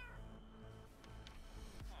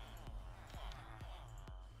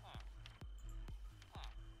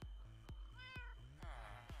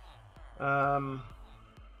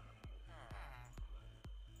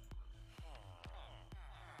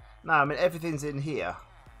 No, I mean everything's in here.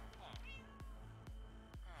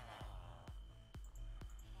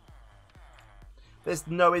 There's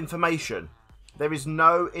no information. There is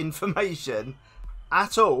no information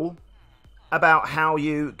at all about how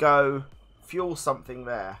you go fuel something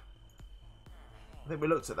there. I think we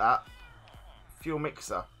looked at that. Fuel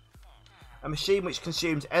mixer. A machine which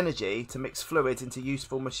consumes energy to mix fluids into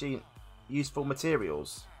useful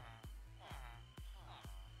materials.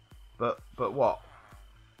 But what?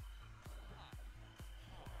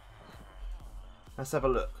 Let's have a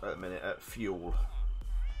look at a minute at fuel.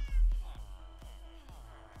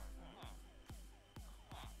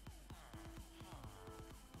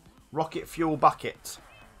 Rocket fuel bucket.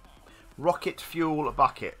 Rocket fuel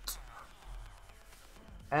bucket.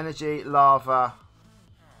 Energy, lava,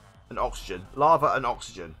 and oxygen. Lava and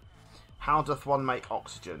oxygen. How doth one make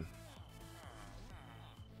oxygen?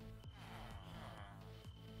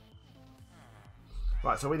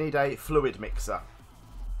 Right, so we need a fluid mixer.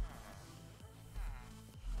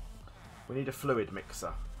 We need a fluid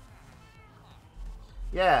mixer.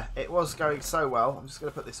 Yeah, it was going so well. I'm just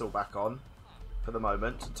going to put this all back on for the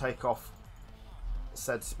moment and take off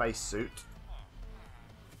said spacesuit.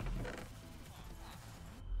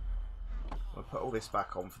 I'll put all this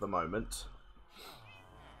back on for the moment.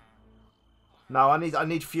 No, I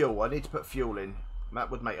need fuel. I need to put fuel in. That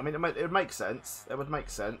would make. I mean, it would make sense. It would make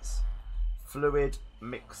sense. Fluid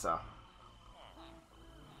mixer.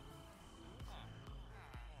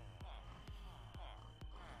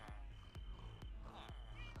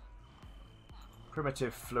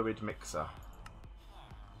 Primitive fluid mixer.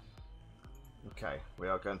 Okay, we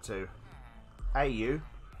are going to AU,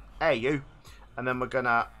 and then we're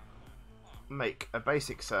gonna make a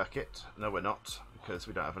basic circuit. No, we're not, because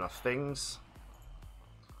we don't have enough things.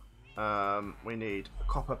 We need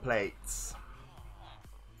copper plates.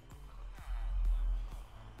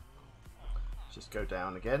 Just go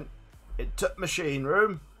down again into machine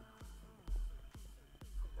room.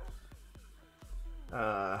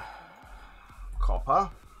 Copper.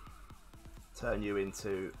 Turn you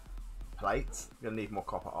into plates. We're gonna need more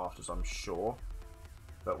copper afterwards, I'm sure,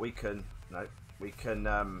 but we can. No, we can.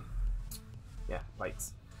 Yeah,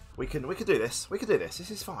 plates. We can do this. We can do this. This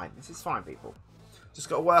is fine. This is fine, people. Just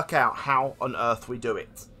got to work out how on earth we do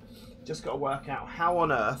it. Just got to work out how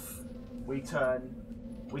on earth we turn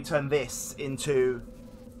this into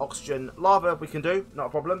oxygen. Lava we can do, not a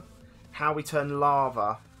problem. How we turn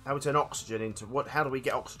lava, how we turn oxygen into what? How do we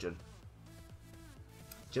get oxygen?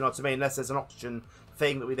 Do you know what I mean? Unless there's an oxygen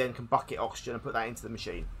thing that we then can bucket oxygen and put that into the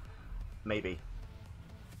machine. Maybe.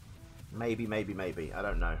 Maybe. I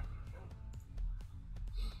don't know.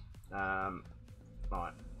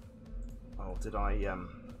 Right. Oh, did I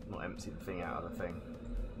not empty the thing out of the thing?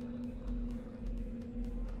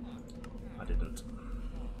 I didn't.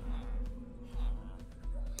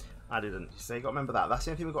 You see, you got to remember that. That's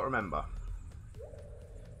the only thing we've got to remember.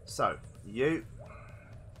 So, you.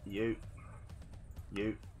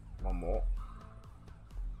 One more.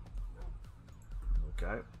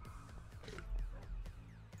 Okay.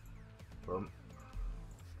 Boom.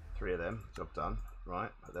 3 of them. Job done. Right,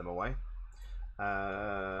 put them away.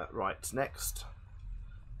 Right, next.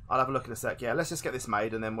 I'll have a look in a sec. Yeah, let's just get this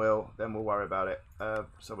made and then we'll worry about it.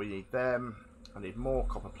 So we need them. I need more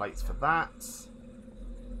copper plates for that.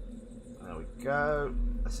 There we go.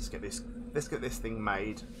 Let's just get this. Let's get this thing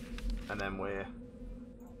made, and then we're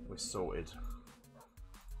sorted.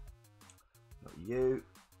 Not you,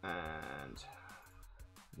 and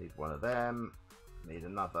need one of them. Need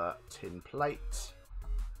another tin plate.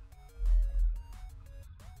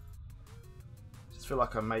 Just feel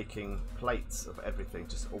like I'm making plates of everything.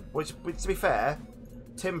 Which to be fair,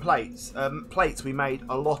 tin plates, plates we made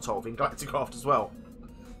a lot of in GalacticCraft as well,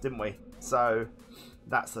 didn't we? So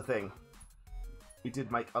that's the thing. We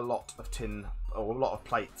did make a lot of tin, or a lot of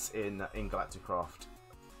plates in GalacticCraft.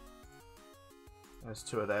 There's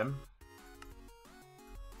 2 of them.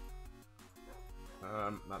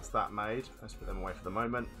 That's that made. Let's put them away for the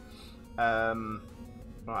moment.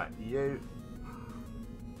 Right, you.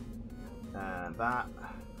 And that.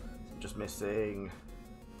 So I'm just missing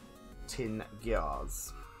tin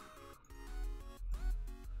gears.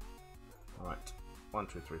 Alright. 1,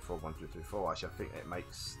 2, 3, 4, 1, 2, 3, 4. Actually, I think it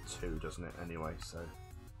makes 2, doesn't it? Anyway, so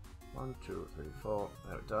 1, 2, 3, 4.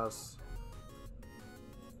 There it does.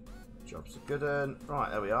 Job's a good one. Right,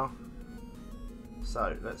 there we are.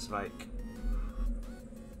 So let's make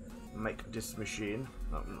this machine.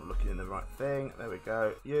 Oh, I'm not looking in the right thing. There we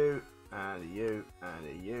go. You and you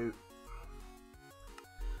and you.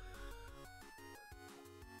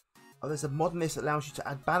 Oh, there's a mod in this that allows you to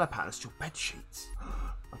add banner patterns to your bed sheets.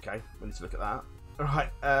 Okay, we need to look at that.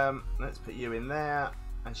 Right, let's put you in there,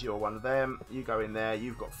 as you're one of them. You go in there,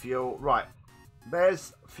 you've got fuel. Right,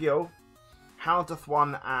 there's fuel. How doth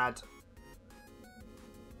one add...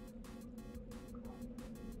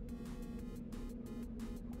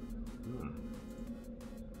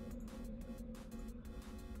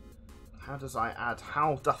 How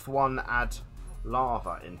doth one add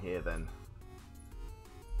lava in here then?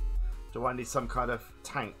 Do I need some kind of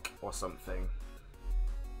tank or something?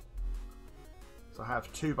 So I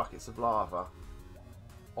have 2 buckets of lava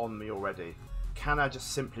on me already. Can I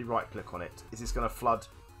just simply right-click on it? Is this going to flood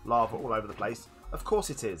lava all over the place? Of course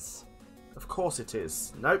it is. Of course it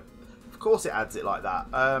is. Nope. Of course it adds it like that.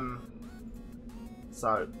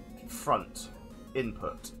 So, front.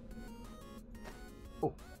 Input.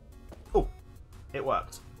 Oh. Oh. It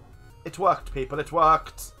worked. It worked, people. It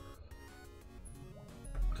worked.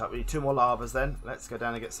 Okay, we need 2 more lavas then. Let's go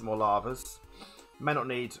down and get some more lavas. We may not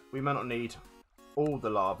need all the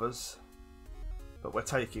lavas, but we're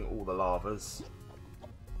taking all the lavas.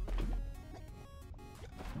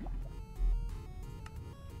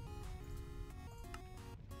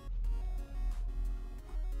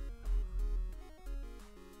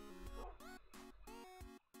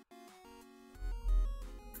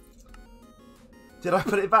 Did I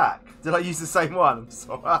put it back? Did I use the same one? I'm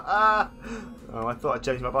sorry. Oh, I thought I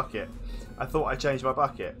changed my bucket. I thought I changed my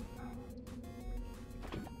bucket.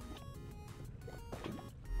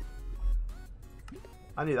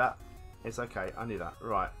 I knew that. It's okay. I knew that.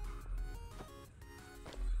 Right.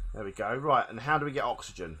 There we go. Right, and how do we get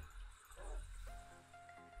oxygen?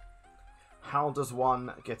 How does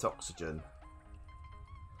one get oxygen?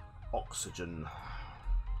 Oxygen.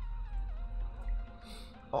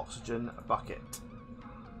 Oxygen bucket.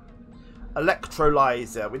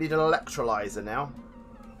 Electrolyzer. We need an electrolyzer now.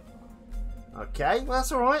 Okay, well,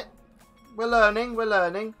 that's alright. We're learning. We're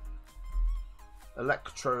learning.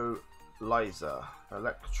 Electrolyzer.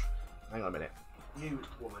 Hang on a minute. You,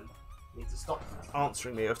 woman, need to stop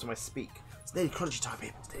answering me after I speak. It's nearly crunchy time,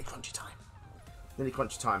 people. It's nearly crunchy time. Nearly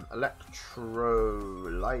crunchy time.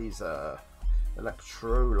 Electrolyzer.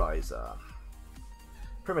 Electrolyzer.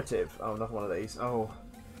 Primitive. Oh, another one of these. Oh.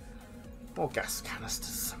 More gas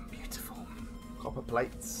canisters. Beautiful. Copper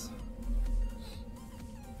plates.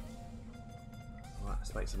 Right,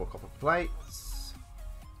 let's make some more copper plates.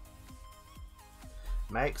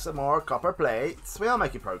 Make some more copper plates. We are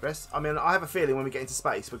making progress. I mean, I have a feeling when we get into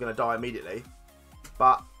space, we're going to die immediately.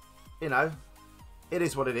 But, you know, it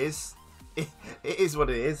is what it is. It is what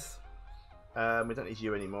it is. We don't need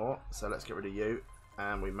you anymore, so let's get rid of you.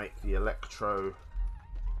 And we make the electrolyzer.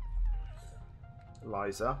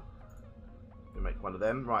 We make one of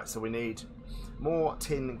them. Right, so we need more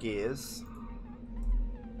tin gears.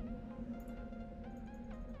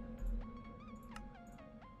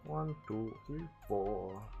 One, two, three,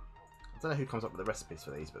 four. I don't know who comes up with the recipes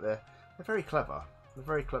for these, but they're very clever. They're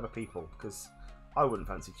very clever people, because I wouldn't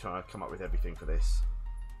fancy trying to come up with everything for this.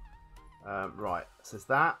 Right, so there's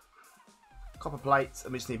that. Copper plates,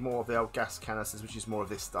 and we just need more of the old gas canisters, which is more of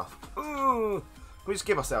this stuff. Ooh, we just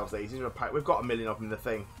give ourselves these. These are a pack. We've got 1 million of them in the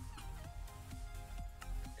thing.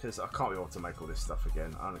 Because I can't be able to make all this stuff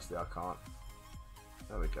again. Honestly, I can't.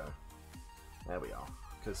 There we go. There we are.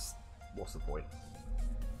 Because what's the point?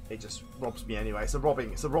 It just robs me anyway. It's a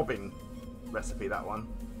robbing recipe, that one.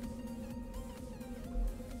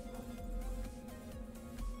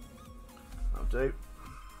 That'll do.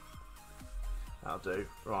 That'll do.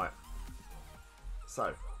 Right.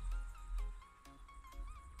 So.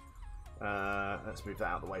 Let's move that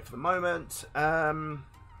out of the way for the moment.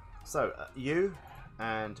 You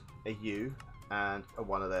and a U and a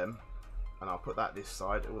one of them, and I'll put that this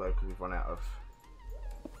side, although because we've run out of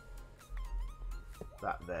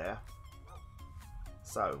that there.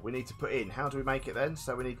 So we need to put in, how do we make it then?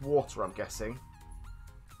 So we need water, I'm guessing.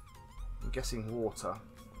 I'm guessing water.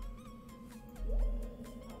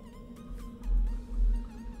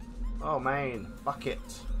 Oh man, bucket.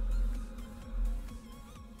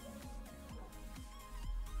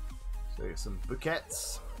 So here's some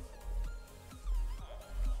buckets.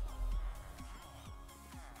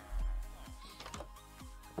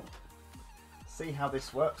 See how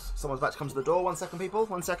this works. Someone's about to come to the door. 1 second, people.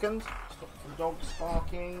 1 second. Stop some dogs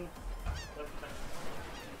barking.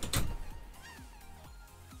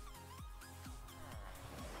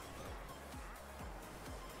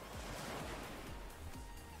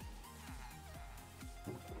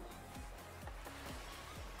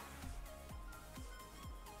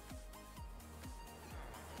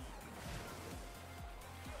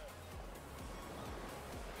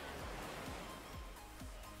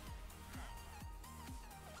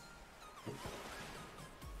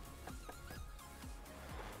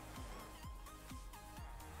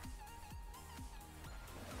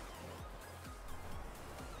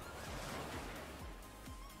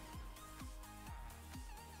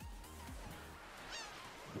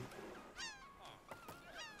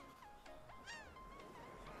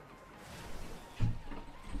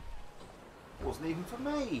 Wasn't even for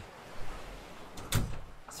me.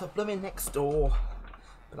 So blooming next door.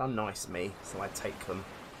 But I'm nice, me, so I take them.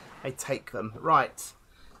 I take them. Right.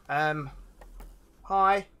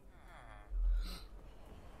 Hi.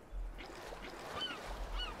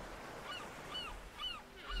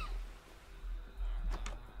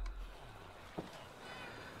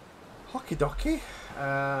 dokie.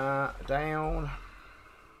 Down.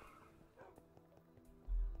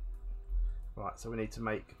 Right, so we need to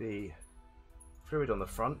make the fluid on the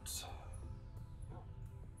front.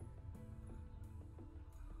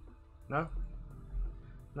 No?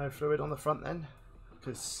 No fluid on the front then?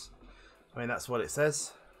 Because, I mean, that's what it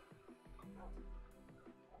says.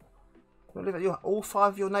 All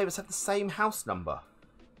 5 of your neighbours have the same house number.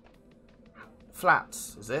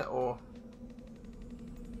 Flats, is it? Or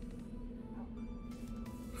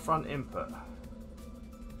front input?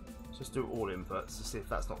 Just do all inputs to see if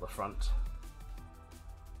that's not the front.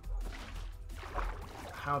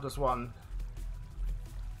 How does one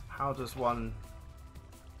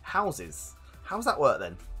houses? How does that work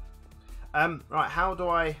then? Right, how do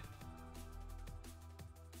I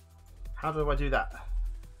do that?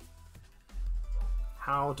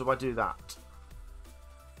 How do I do that?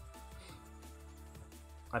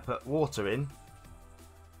 I put water in.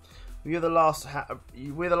 We're the last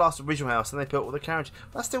original house, and they put all the carriage.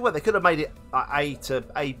 That's still weird. They could have made it A to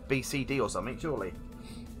A, B, C, D or something, surely.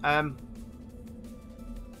 Right.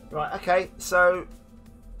 Okay. So,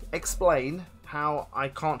 explain how I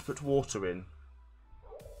can't put water in.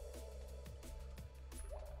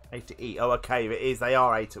 A to E. Oh, okay. It is. They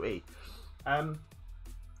are A to E.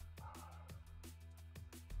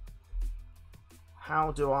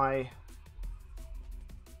 How do I?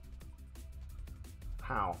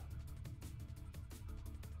 How?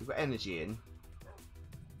 We've got energy in.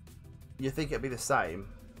 You think it'd be the same?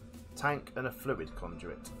 Tank and a fluid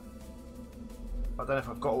conduit. I don't know if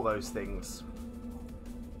I've got all those things.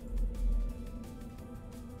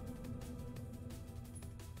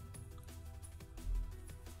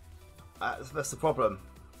 That's the problem.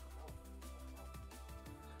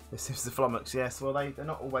 This is the flummox, yes. Well, they're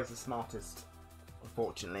not always the smartest,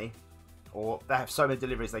 unfortunately. Or they have so many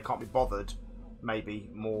deliveries they can't be bothered. Maybe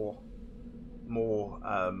more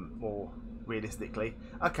realistically.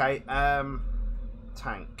 Okay,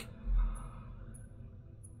 tank.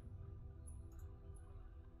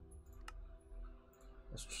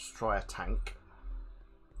 Let's just try a tank.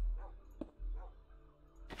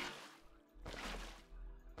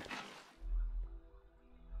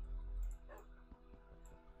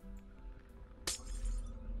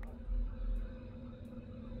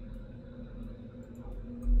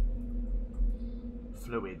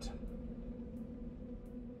 Fluid.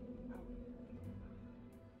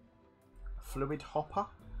 Fluid hopper?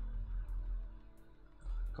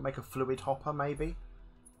 Can make a fluid hopper maybe?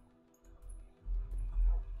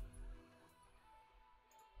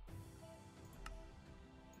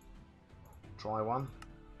 Try one.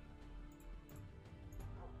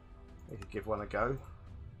 We could give one a go.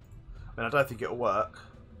 I mean, I don't think it'll work.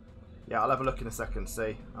 Yeah, I'll have a look in a second,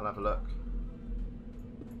 see. I'll have a look.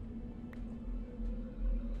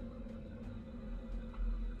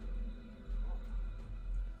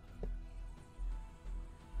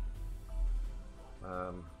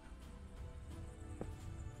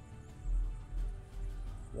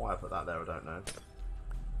 Why I put that there, I don't know.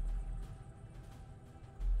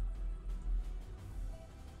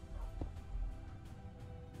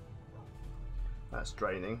 That's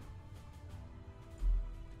draining.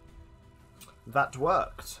 That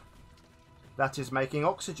worked. That is making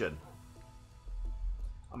oxygen.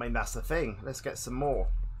 I mean, that's the thing. Let's get some more.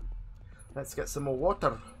 Let's get some more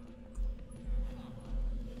water.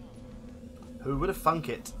 Who would have thunk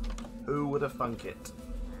it? Who would have thunk it?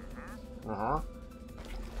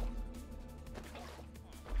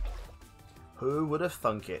 Who would have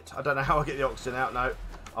thunk it? I don't know how I get the oxygen out. No,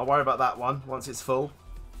 I'll worry about that one once it's full.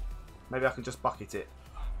 Maybe I can just bucket it.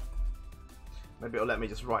 Maybe it'll let me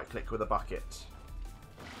just right click with a bucket.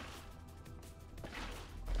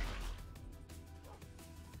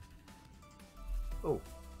 Oh,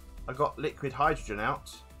 I got liquid hydrogen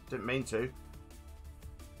out. Didn't mean to.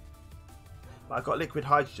 But I got liquid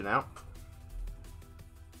hydrogen out.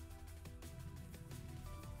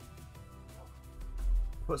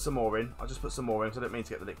 Put some more in. I'll just put some more in because I didn't mean to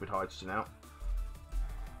get the liquid hydrogen out.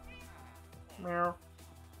 Meow.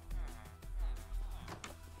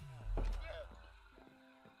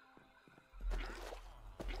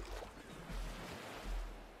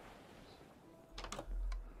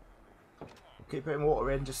 Keep putting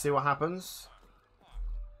water in, just see what happens.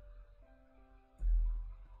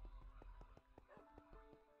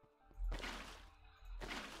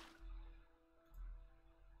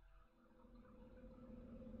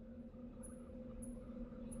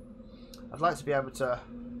 I'd like to be able to,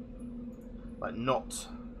 like, not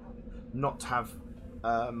have.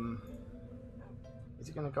 Is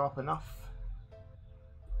it going to go up enough?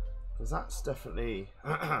 Because that's definitely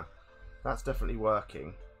that's definitely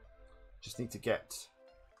working. Just need to get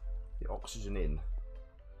the oxygen in.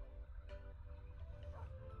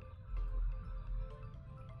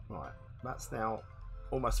 Right, that's now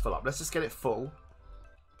almost full up. Let's just get it full.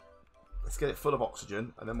 Let's get it full of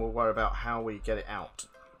oxygen, and then we'll worry about how we get it out.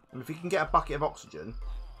 And if you can get a bucket of oxygen,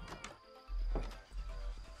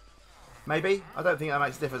 maybe? I don't think that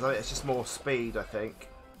makes a difference. I think it's just more speed, I think.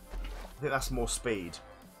 I think that's more speed.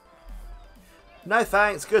 No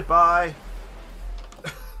thanks, goodbye.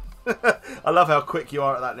 I love how quick you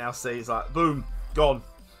are at that now, see? It's like, boom, gone.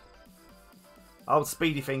 Old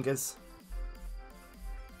speedy fingers.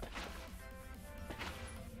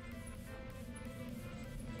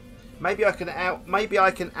 Maybe I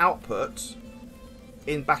can output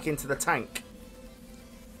in back into the tank.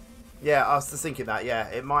 Yeah, I was just thinking that, yeah,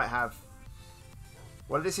 it might have.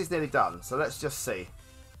 Well, this is nearly done, so let's just see.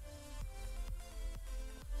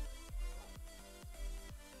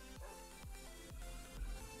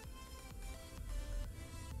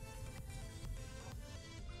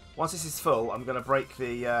 Once this is full, I'm going to break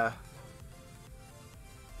the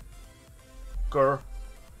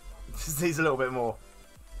Just needs a little bit more.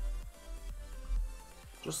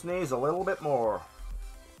 Just needs a little bit more.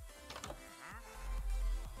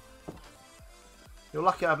 You're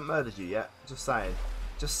lucky I haven't murdered you yet. Just saying.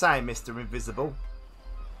 Just saying, Mr. Invisible.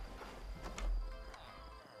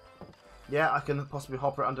 Yeah, I can possibly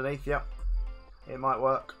hopper it underneath. Yep. It might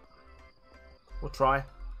work. We'll try.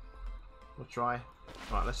 We'll try.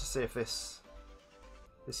 Right, let's just see if this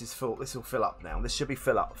is full. This will fill up now. This should be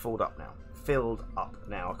filled up now. Filled up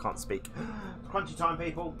now. I can't speak. Crunchy time,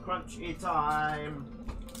 people. Crunchy time.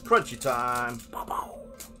 Crunchy time.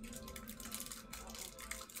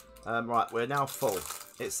 Right, we're now full.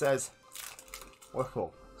 It says we're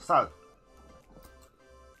full. So,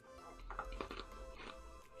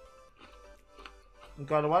 you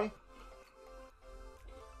going away?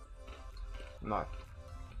 No.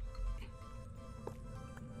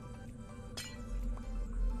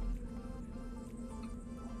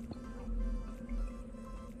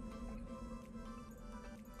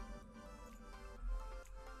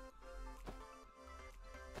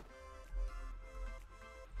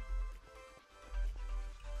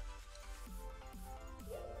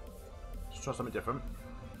 Try something different.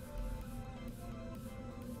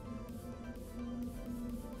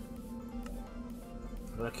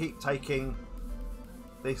 I'm going to keep taking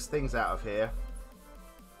these things out of here.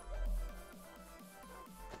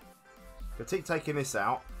 I'm going to keep taking this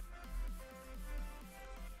out.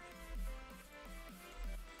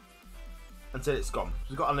 Until it's gone.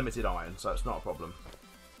 We've got unlimited iron, so it's not a problem.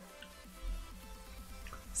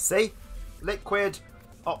 See? Liquid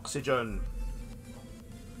oxygen.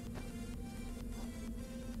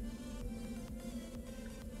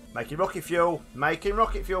 Making rocket fuel. Making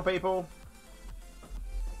rocket fuel, people.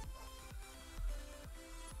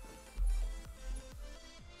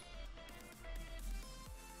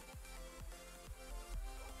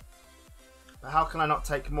 But how can I not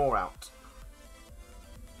take more out?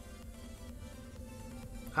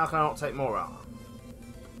 How can I not take more out?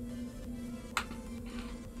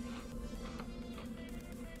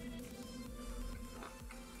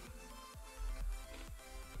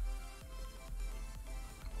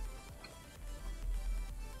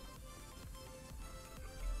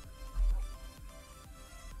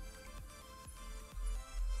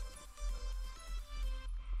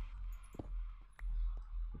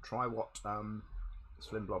 Try what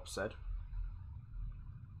Slim Blob said.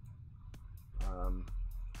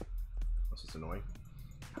 This is annoying.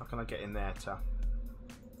 How can I get in there to...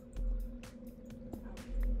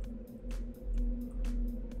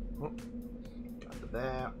 Oh, get under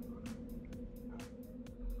there.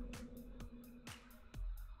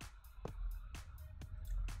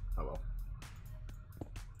 Oh well.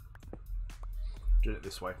 Doing it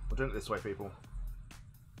this way. We're doing it this way, people.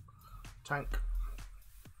 Tank.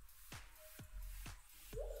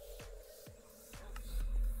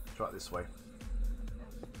 Try it this way.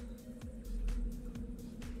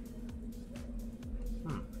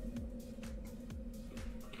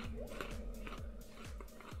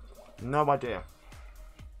 No idea.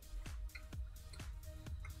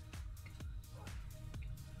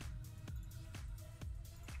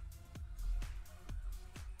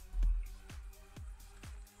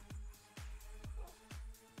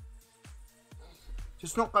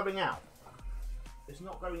 It's not going out. It's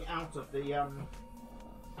not going out of the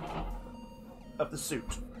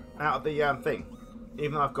suit, out of the thing.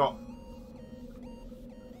 Even though I've got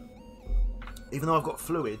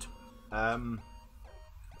fluid.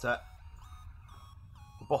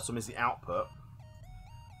 The bottom is the output.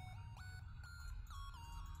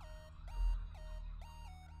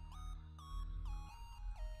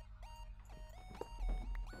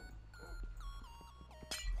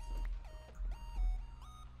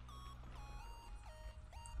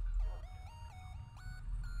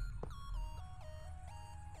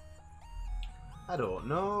 I don't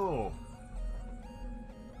know.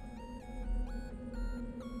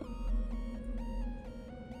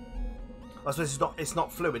 I suppose it's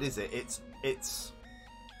not fluid, is it? It's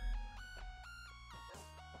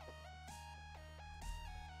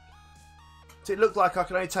so it looks like I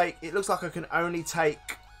can only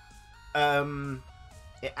take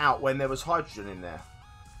it out when there was hydrogen in there.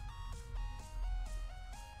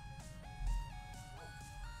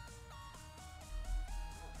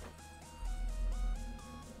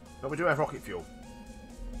 But we do have rocket fuel.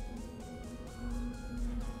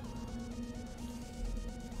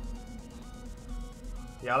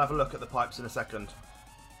 Yeah, I'll have a look at the pipes in a second.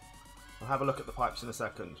 I'll have a look at the pipes in a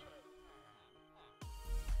second.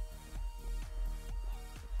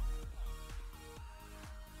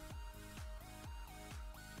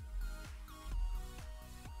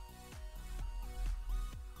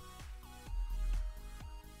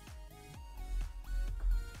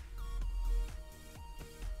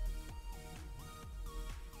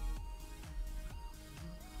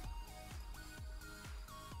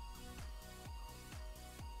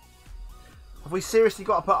 Have we seriously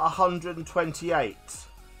got to put 128?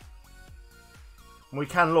 We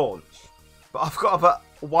can launch. But I've got to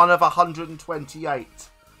put one of 128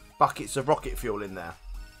 buckets of rocket fuel in there.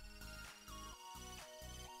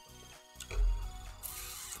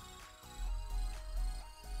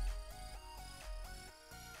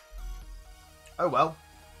 Oh well.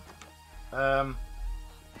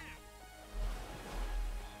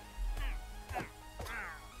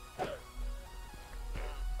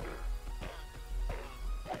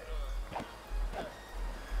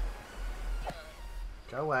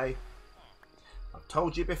 Go away. I've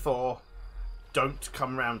told you before, don't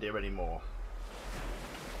come round here anymore.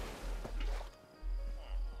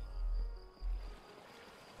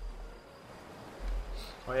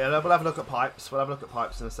 Oh yeah, we'll have a look at pipes. We'll have a look at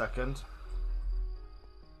pipes in a second.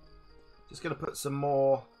 Just going to put some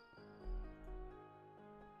more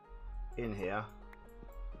in here.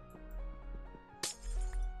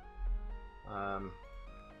 Oh.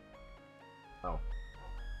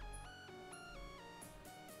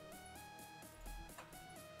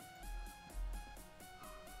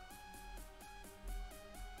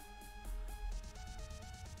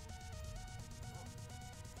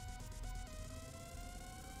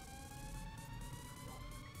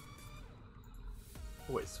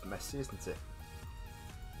 Oh, it's messy, isn't it?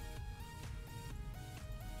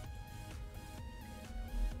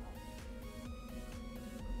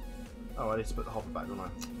 Oh, I need to put the hopper back, don't I?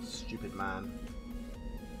 Stupid man.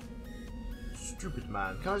 Stupid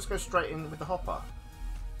man. Can I just go straight in with the hopper?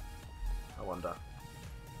 I wonder.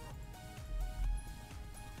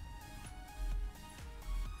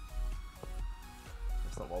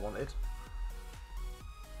 That's not what I wanted.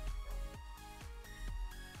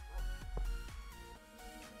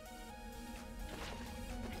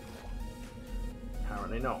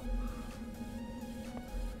 Apparently not.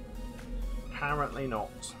 Apparently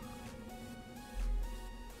not.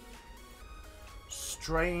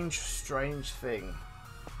 Strange, strange thing.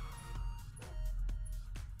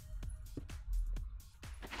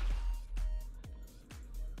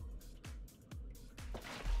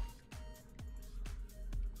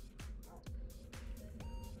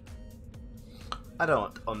 I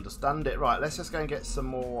don't understand it. Right, let's just go and get some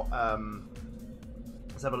more.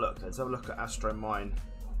 Let's have a look. Let's have a look at Astromine.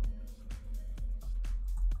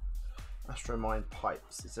 Astromine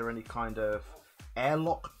pipes. Is there any kind of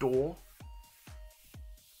airlock door?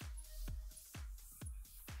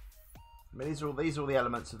 I mean, these are all the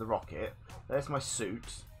elements of the rocket. There's my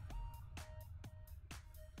suit.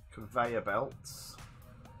 Conveyor belts.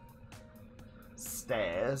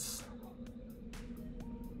 Stairs.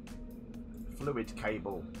 Fluid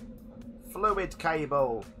cable. Fluid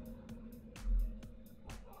cable.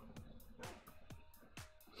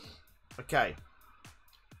 Okay.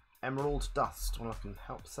 Emerald dust. Well, I can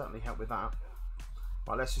certainly help with that.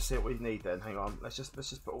 Right, let's just see what we need then. Hang on. Let's just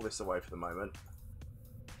put all this away for the moment.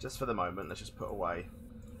 Just for the moment, let's just put away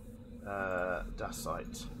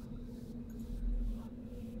dacite.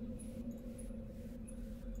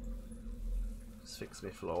 Just fix my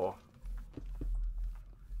floor.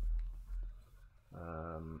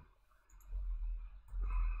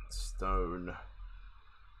 Stone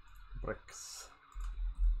bricks.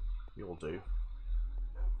 You'll do.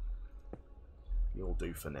 You'll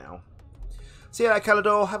do for now. See you later,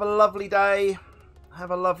 Calador. Have a lovely day. Have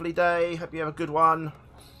a lovely day. Hope you have a good one.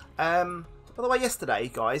 By the way,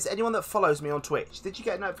 yesterday, guys, anyone that follows me on Twitch, did you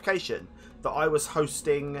get a notification that I was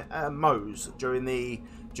hosting Moe's during the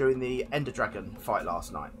Ender Dragon fight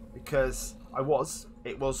last night? Because I was.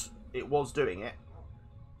 It was doing it.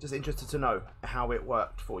 Just interested to know how it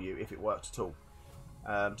worked for you, if it worked at all.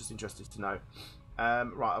 Just interested to know.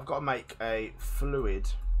 Right, I've got to make a fluid.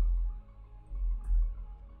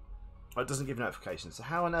 Oh, it doesn't give notifications. So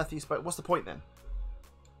how on earth are you supposed... What's the point then?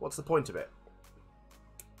 What's the point of it?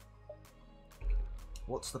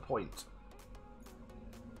 What's the point?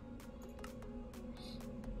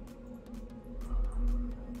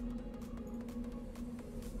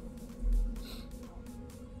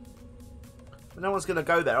 No one's going to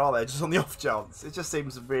go there, are they? Just on the off chance. It just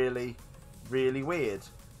seems really, really weird.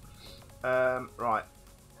 Right.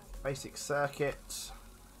 Basic circuit.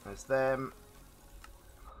 There's them.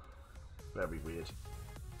 Very weird.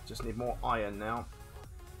 Just need more iron now.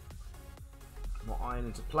 More iron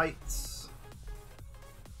into plates.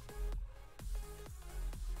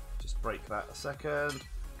 Just break that a second.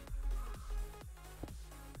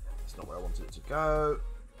 It's not where I wanted it to go.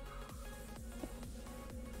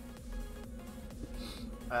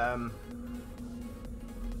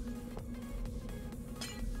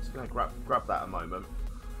 Just going to grab that a moment.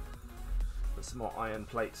 Put some more iron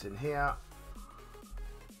plates in here.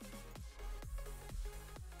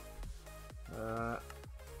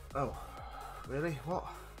 Oh, really? What?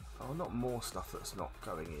 Oh, not more stuff that's not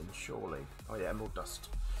going in, surely. Oh yeah, emerald dust.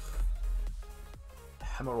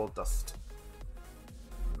 Emerald dust.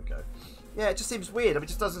 There we go. Yeah, it just seems weird. I mean, it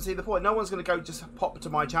just doesn't see the point. No one's going to go just pop to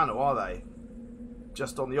my channel, are they?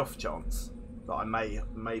 Just on the off chance that I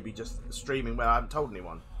may be just streaming where I haven't told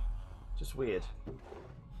anyone. Just weird.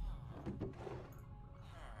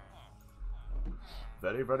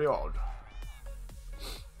 Very, very odd.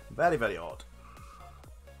 Very, very odd.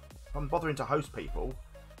 If I'm bothering to host people,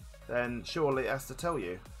 then surely it has to tell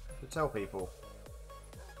you. To tell people.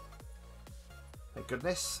 Thank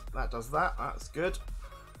goodness. That does that. That's good.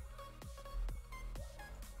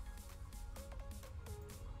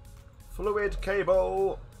 Fluid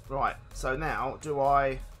cable. Right, so now do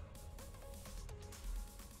I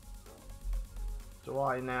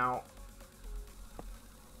now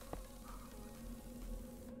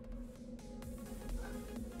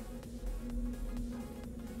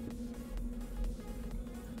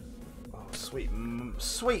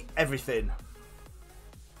sweet everything.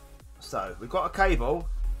 So we've got a cable.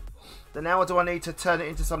 Then now do I need to turn it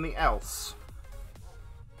into something else?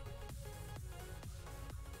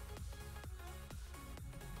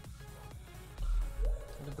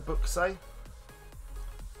 What did the book say?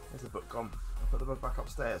 Where's the book gone? I put the book back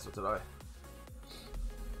upstairs, or did I?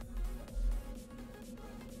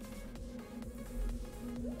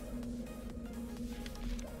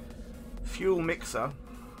 Fuel mixer,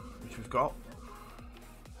 which we've got.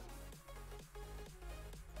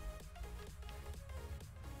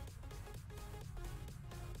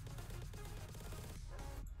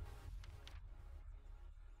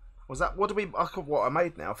 Was that, what do we, what I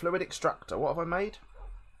made now? Fluid extractor, what have I made?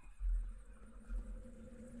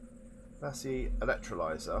 That's the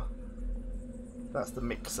electrolyzer. That's the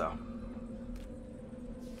mixer.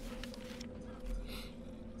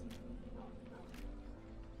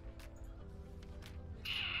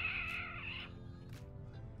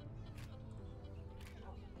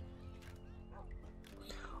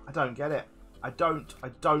 I don't get it. I don't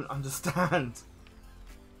understand.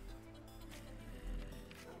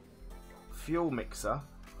 Fuel mixer.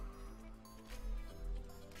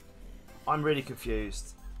 I'm really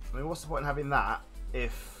confused. I mean, what's the point in having that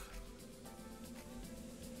if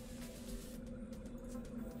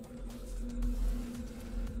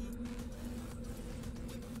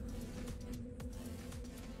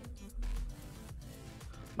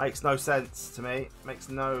makes no sense to me. Makes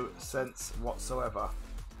no sense whatsoever.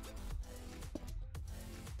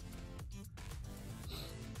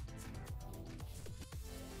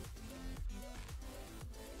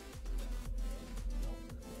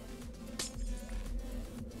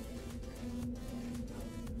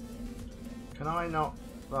 Can I not,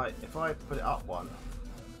 like, if I put it up one,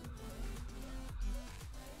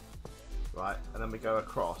 right, and then we go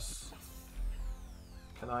across,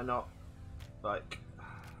 can I not, like,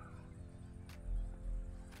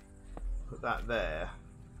 put that there,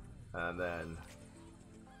 and then,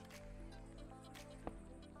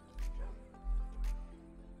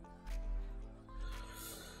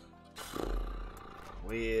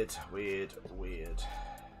 weird.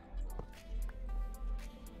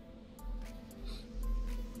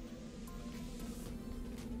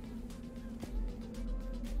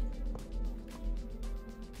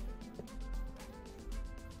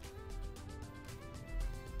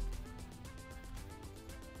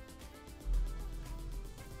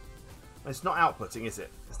 It's not outputting, is it?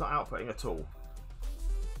 It's not outputting at all.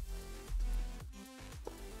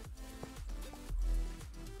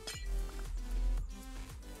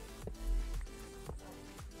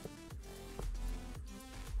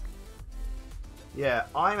 Yeah,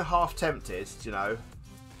 I'm half tempted, you know,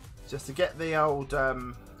 just to get the old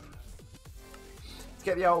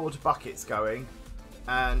buckets going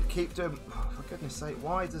and keep doing. Oh, for goodness sake,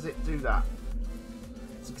 why does it do that?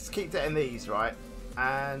 So just keep getting these right,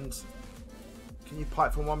 and can you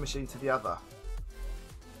pipe from one machine to the other?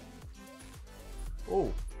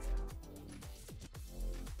 Oh,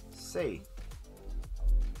 see.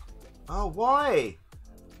 Oh, why?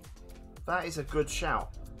 That is a good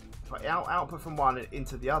shout. If I output from one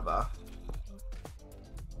into the other.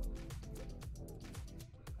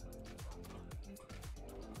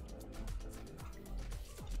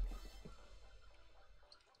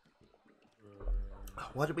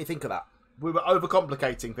 Why did we think of that? We were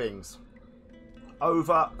overcomplicating things.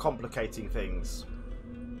 Overcomplicating things.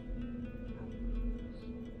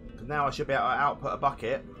 Because now I should be able to output a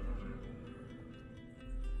bucket.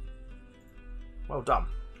 Well done.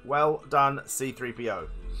 Well done, C3PO.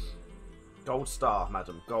 Gold star,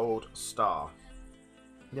 madam. Gold star.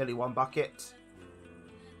 Nearly one bucket.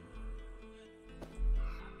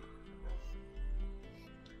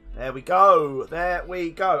 There we go. There we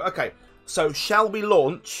go. Okay. So shall we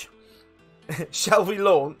launch? Shall we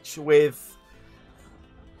launch with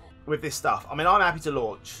this stuff? I mean, I'm happy to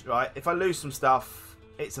launch, right? If I lose some stuff,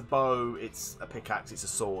 it's a bow, it's a pickaxe, it's a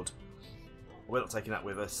sword. We're not taking that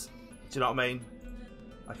with us. Do you know what I mean?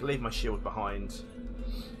 I can leave my shield behind.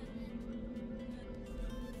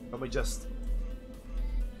 And we just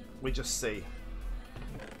see. Do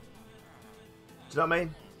you know what I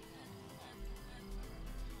mean?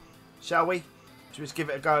 Shall we? Should we just give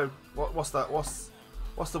it a go? What's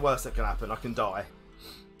the worst that can happen? I can die.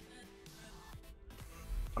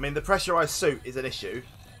 I mean, the pressurized suit is an issue,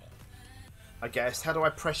 I guess. How do I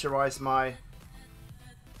pressurize my...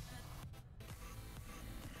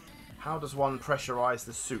 How does one pressurize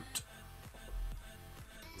the suit?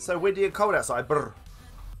 So windy and cold outside. Brr.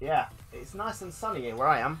 Yeah, it's nice and sunny here where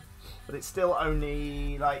I am, but it's still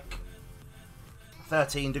only like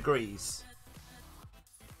 13 degrees.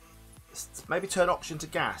 Maybe turn option to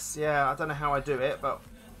gas. Yeah, I don't know how I do it, but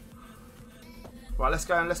right. Let's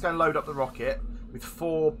go and load up the rocket with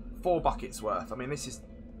four buckets worth. I mean, this is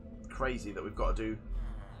crazy that we've got to do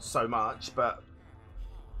so much, but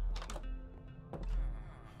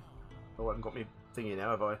oh, I haven't got my thingy now,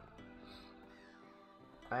 have I?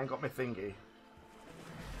 I ain't got my thingy.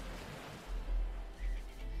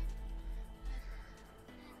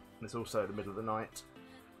 And it's also the middle of the night.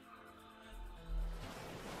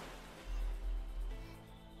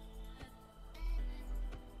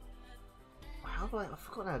 How do I've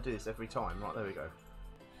forgotten how to do this every time. Right, there we go.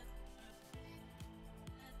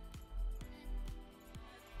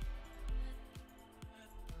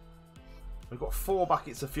 We've got 4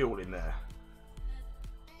 buckets of fuel in there.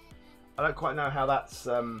 I don't quite know how that's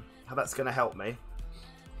going to help me,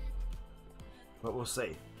 but we'll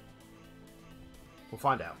see. We'll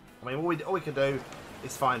find out. I mean, all we can do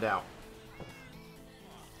is find out.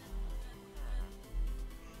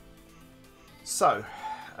 So,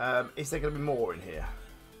 is there going to be more in here?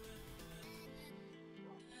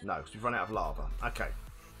 No, because we've run out of lava. Okay.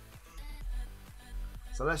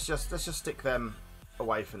 So let's just stick them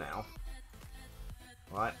away for now.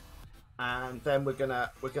 Right, and then we're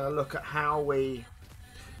gonna look at how we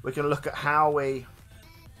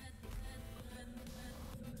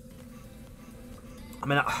I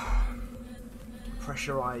mean,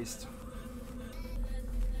 pressurized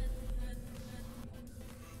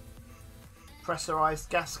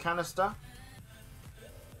gas canister.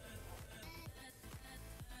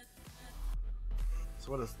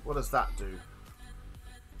 So what does that do?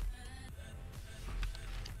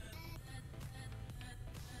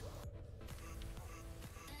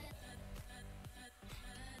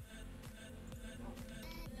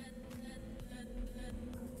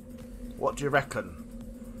 What do you reckon?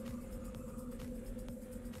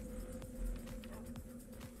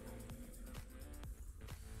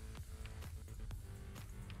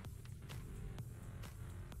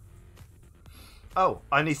 Oh,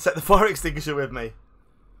 I need to set the fire extinguisher with me.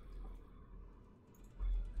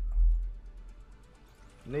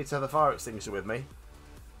 Need to have the fire extinguisher with me.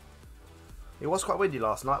 It was quite windy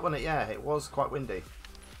last night, wasn't it? Yeah, it was quite windy.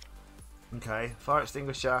 Okay, fire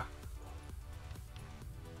extinguisher.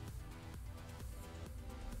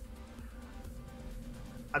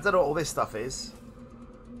 I don't know what all this stuff is,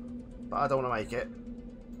 but I don't want to make it.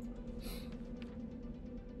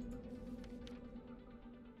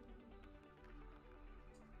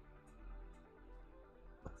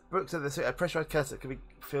 Brooke said this a pressurized canister can be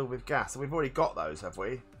filled with gas. So we've already got those, have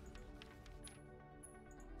we?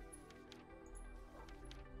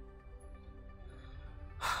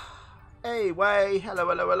 Hey, Way. Hello,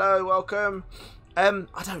 hello, hello. Welcome. I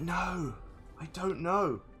don't know. I don't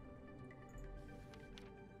know.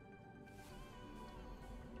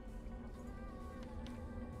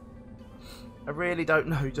 I really don't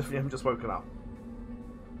know. You haven't just woken up.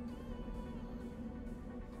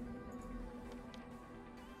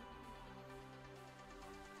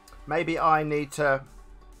 Maybe I need to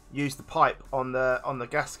use the pipe on the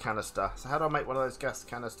gas canister. So how do I make one of those gas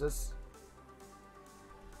canisters?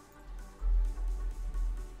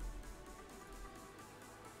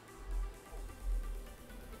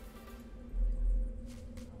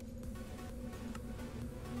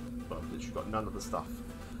 Well, I've literally got none of the stuff.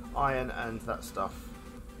 Iron and that stuff.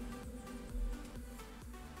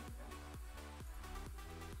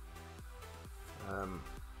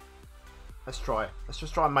 Let's try. Let's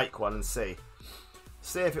just try and make one and see.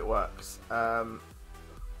 See if it works. Oh,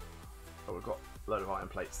 we've got a load of iron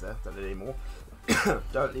plates there. Don't need any more.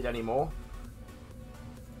 Don't need any more.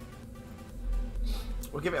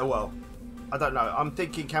 We'll give it a whirl. I don't know. I'm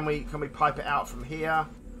thinking, can we pipe it out from here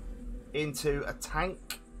into a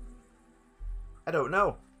tank? I don't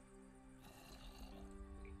know.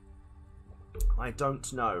 I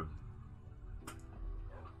don't know.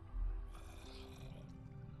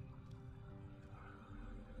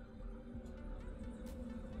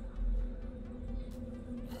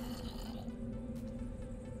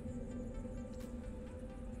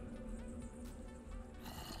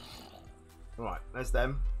 Right, there's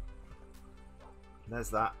them. There's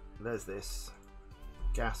that. There's this.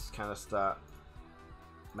 Gas canister.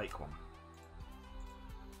 Make one.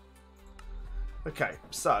 Okay,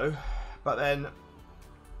 so, but then,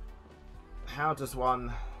 how does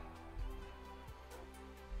one...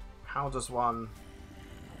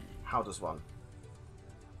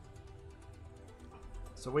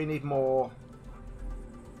 So we need more...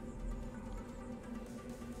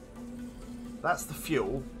 That's the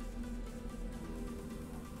fuel.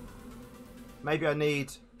 Maybe I need...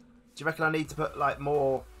 Do you reckon I need to put, like,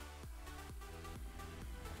 more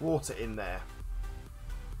water in there?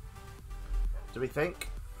 Do we think?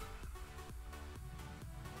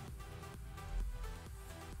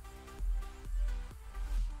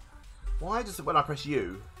 Why does it, when I press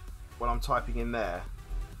U, when I'm typing in there,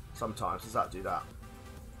 sometimes, does that do that?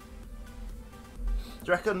 Do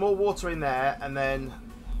you reckon more water in there, and then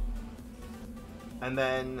I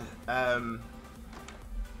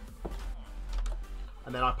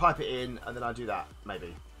pipe it in, and then I do that,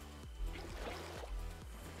 maybe.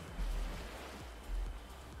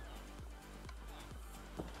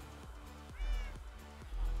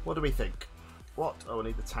 What do we think? What? Oh, I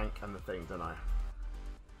need the tank and the thing, don't I?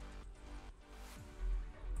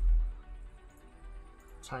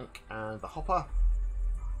 Tank and the hopper.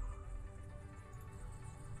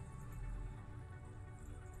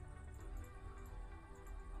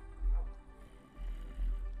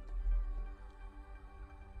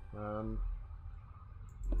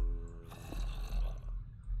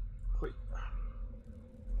 Quick.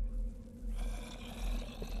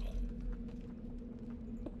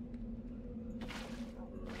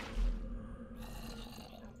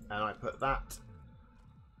 And I put that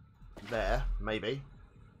there, maybe.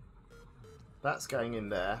 That's going in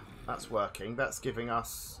there. That's working. That's giving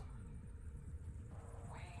us...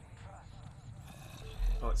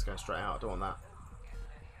 Oh, it's going straight out. I don't want that.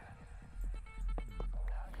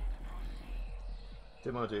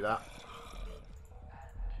 Didn't want to do that.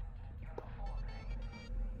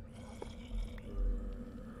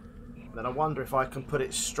 Then I wonder if I can put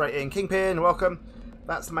it straight in. Kingpin, welcome.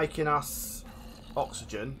 That's making us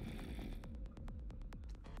oxygen.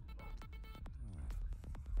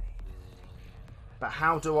 But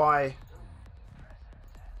how do I...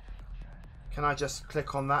 Can I just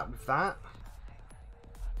click on that with that?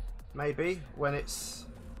 Maybe when it's...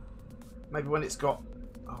 Maybe when it's got...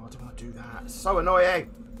 Oh, I don't want to do that. It's so annoying.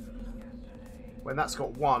 When that's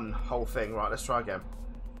got one whole thing. Right, let's try again.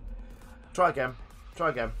 Try again. Try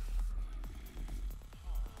again.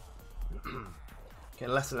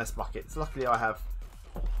 Getting less and less buckets. Luckily I have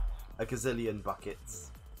a gazillion buckets.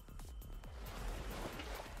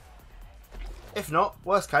 If not,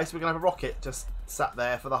 worst case, we're going to have a rocket just sat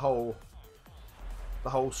there for the whole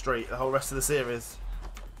street, the whole rest of the series.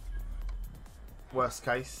 Worst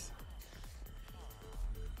case.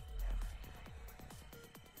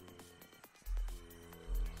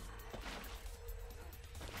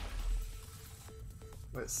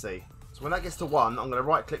 Let's see. So when that gets to 1, I'm going to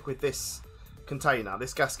right click with this container,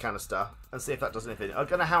 this gas canister, and see if that does anything. I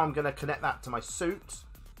don't know how I'm going to connect that to my suit.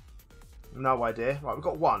 No idea. Right, we've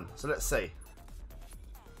got 1, so let's see.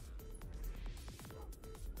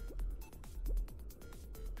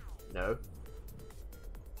 No.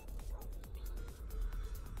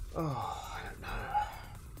 Oh, I don't know.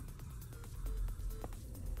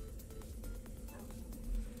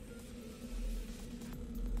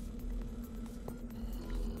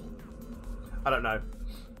 I don't know.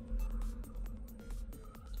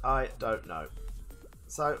 I don't know.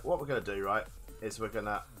 So what we're gonna do, right, is we're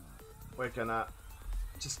gonna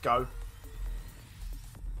just go.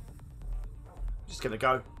 Just gonna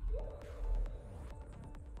go.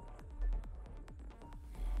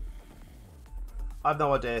 I've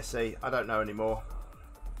no idea, see. I don't know anymore.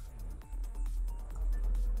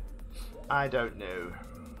 I don't know.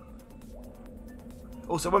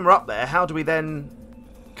 Also, when we're up there, how do we then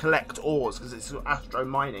collect ores? Because it's astro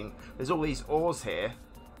mining. There's all these ores here.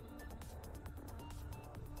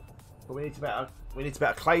 But we need to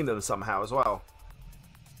better claim them somehow as well.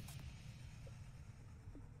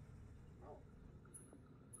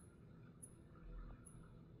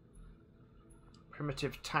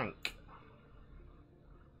 Primitive tank.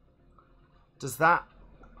 Does that...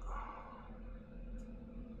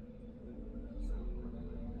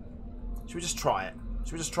 Should we just try it?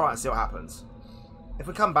 Should we just try it and see what happens? If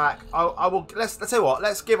we come back, I will. Let's tell you what.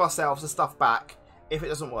 Let's give ourselves the stuff back. If it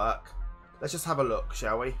doesn't work, let's just have a look,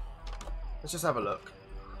 shall we? Let's just have a look.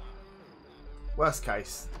 Worst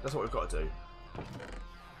case, that's what we've got to do.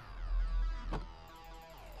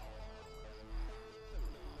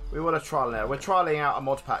 We want to trial now. We're trialing out a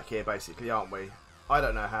mod pack here, basically, aren't we? I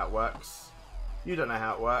don't know how it works. You don't know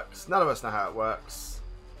how it works. None of us know how it works.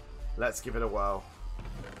 Let's give it a whirl.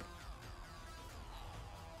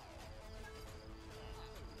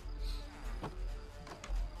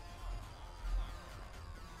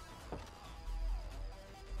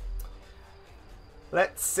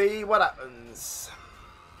 Let's see what happens.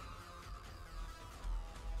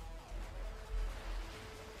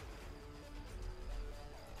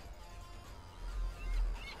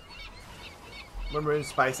 When we're in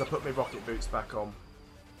space, I put my rocket boots back on.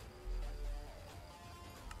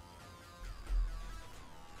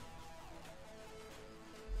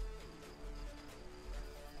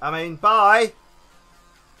 I mean, bye.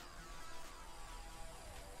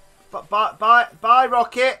 Bye,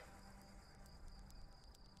 rocket.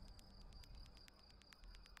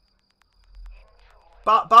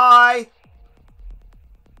 Bye.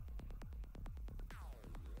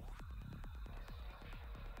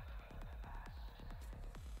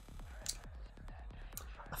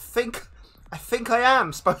 I think I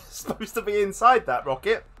am supposed to be inside that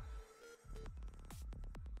rocket.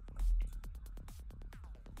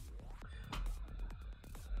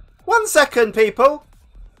 One second, people.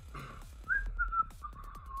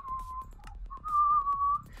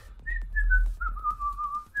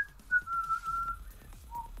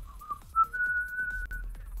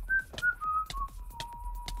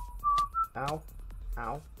 Ow.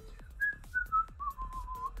 Ow.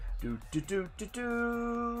 Do do do do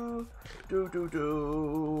do do do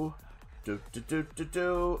do do do do do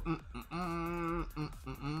do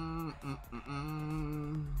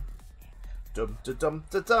dum da dum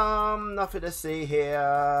da dum, nothing to see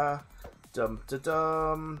here. Dum da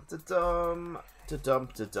dum da dum da dum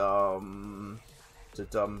da dum da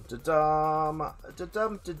dum da dum da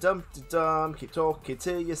dum da dum da dum. Keep talking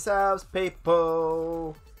to yourselves,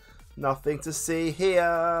 people. Nothing to see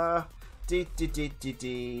here. Dee dee dee dee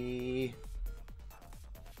dee.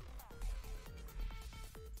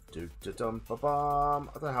 Do da dum ba bum.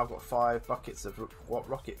 I don't know how I've got 5 buckets of what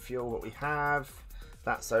rocket fuel, but we have.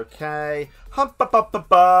 That's okay. Hum ba ba ba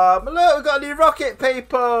bum. Look, we've got a new rocket,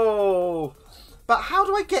 people. But how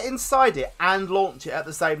do I get inside it and launch it at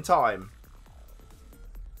the same time?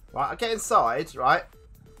 Right, I get inside, right,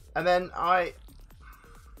 and then I'm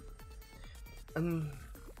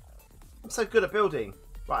so good at building.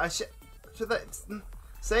 Right,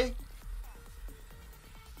 see?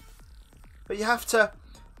 But you have to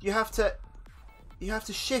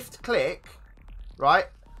shift click, right,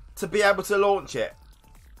 to be able to launch it.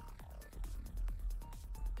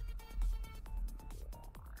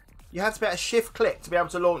 You have to be able to shift click to be able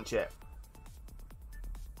to launch it.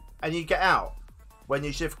 And you get out when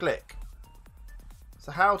you shift click.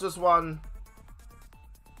 So how does one...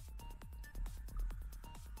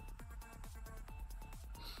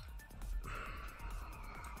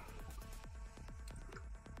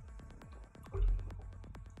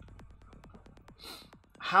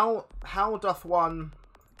 How doth one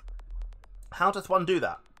do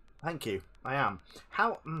that? Thank you. I am.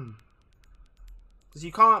 How? Because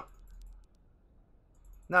you can't.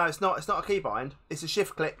 No, it's not. It's not a keybind. It's a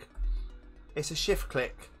shift click. It's a shift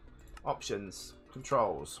click. Options,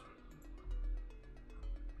 controls.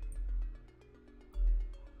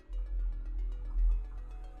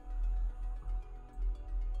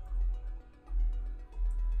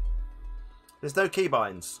 There's no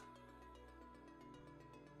keybinds.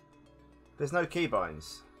 There's no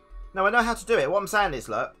keybinds. No, I know how to do it. What I'm saying is,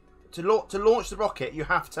 look, to launch the rocket, you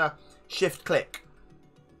have to shift click.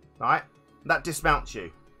 Right? That dismounts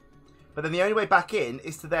you. But then the only way back in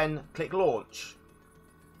is to then click launch.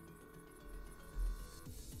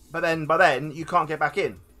 But then you can't get back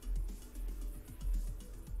in.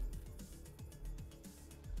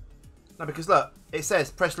 No, because look, it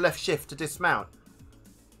says press left shift to dismount.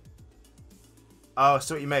 Oh, I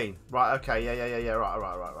see what you mean. Right, okay, yeah.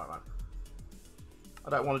 Right. I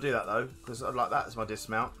don't want to do that though, because I'd like that as my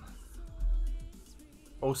dismount.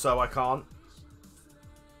 Also, I can't.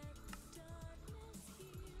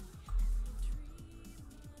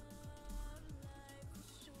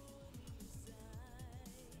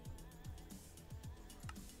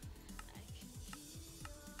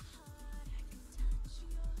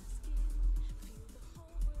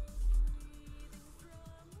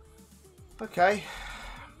 Okay.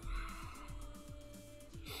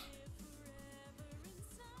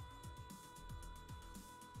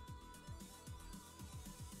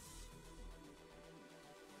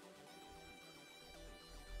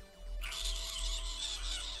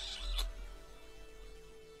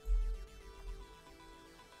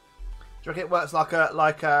 Do you reckon it works like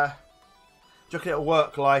a do you reckon it'll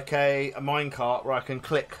work like a minecart where I can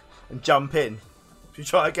click and jump in? Should we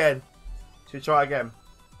try again? Should we try again?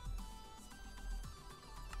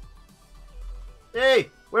 Hey,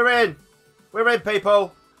 we're in! We're in,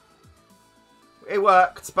 people! It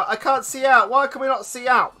worked, but I can't see out. Why can we not see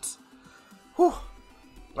out? Whew.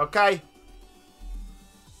 Okay.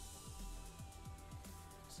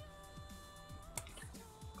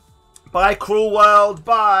 Bye, cruel world.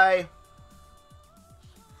 Bye.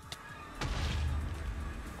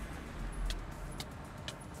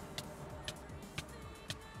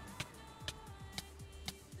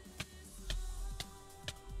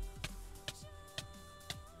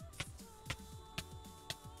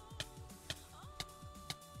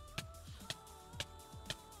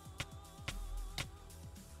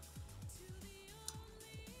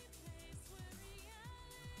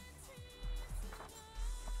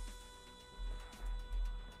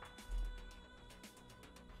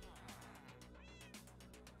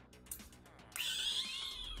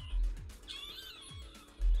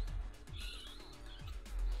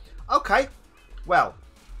 Okay, well,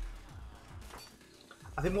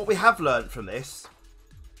 I think what we have learnt from this,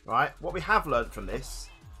 right, what we have learnt from this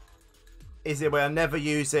is that we're never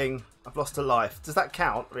using, I've lost a life. Does that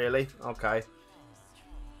count, really? Okay.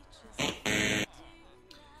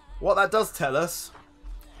 What that does tell us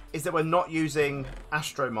is that we're not using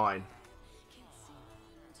Astromine.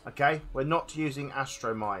 Okay, we're not using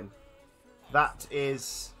Astromine. That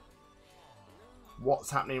is what's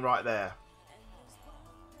happening right there.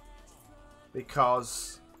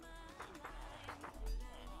 Because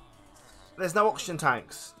there's no oxygen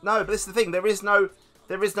tanks. No, but this is the thing. There is no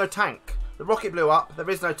tank. The rocket blew up. There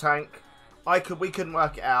is no tank. We couldn't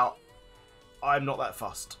work it out. I'm not that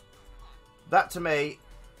fussed. That to me,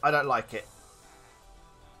 I don't like it.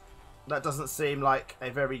 That doesn't seem like a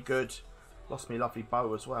very good. Lost me lovely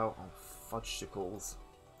bow as well. Oh, fudgesicles.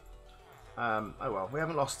 Oh well, we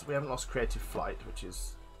haven't lost creative flight, which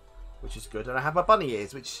is good. And I have my bunny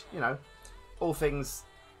ears, which, you know, all things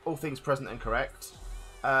present and correct.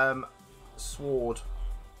 Sword.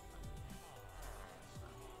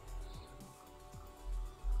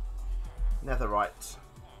 Netherite.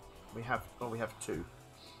 We have two.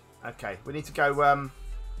 Okay, we need to go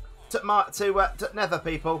to Nether,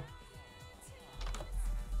 people.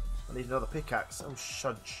 I need another pickaxe. Oh,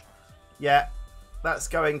 shudge. Yeah, that's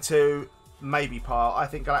going to maybe par. I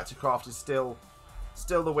think GalacticCraft is still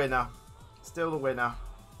the winner. Still the winner.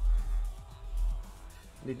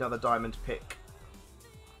 Need another diamond pick.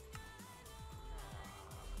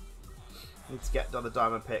 Need to get another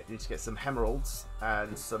diamond pick. Need to get some emeralds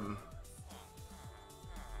and some.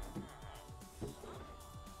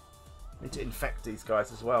 Need to infect these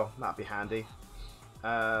guys as well. That'd be handy.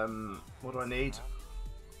 What do I need?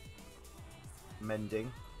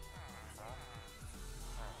 Mending.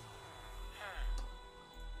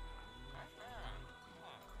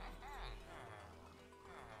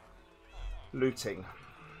 Looting.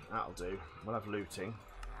 That'll do. We'll have looting.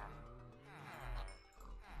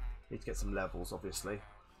 Need to get some levels, obviously.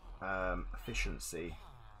 Efficiency,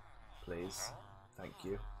 please. Thank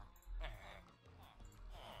you.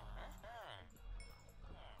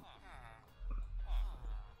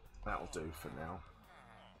 That'll do for now.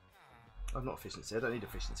 I'm not efficiency. I don't need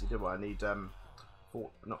efficiency, do I? I need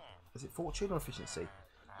is it fortune or efficiency?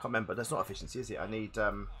 Can't remember. That's not efficiency, is it? I need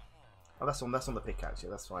Oh, that's on the pickaxe.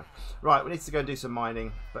 Yeah, that's fine. Right, we need to go and do some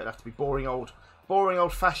mining, but it'll have to be boring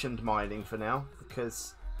old-fashioned mining for now,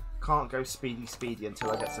 because can't go speedy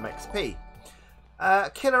until I get some XP.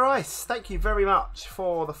 Killer Ice, thank you very much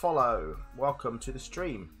for the follow. Welcome to the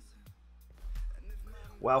stream.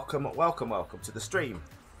 Welcome to the stream.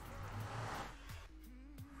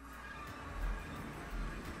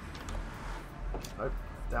 Oh,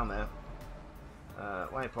 down there.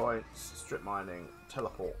 Waypoints, strip mining,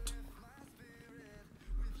 teleport.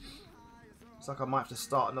 Looks like I might have to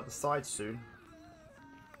start another side soon.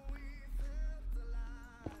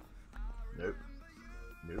 Nope.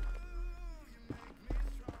 Nope.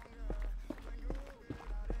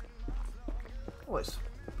 Oh, it's...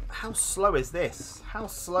 How slow is this? How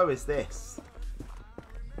slow is this?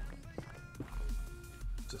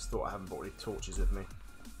 Just thought I haven't brought any torches with me.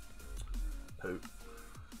 Poop.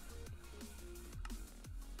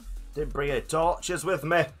 Didn't bring any torches with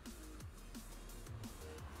me.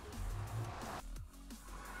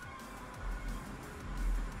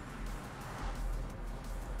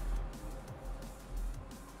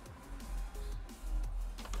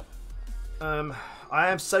 I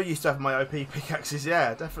am so used to having my OP pickaxes,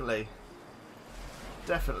 yeah, definitely.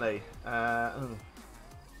 Definitely. Not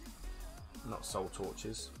soul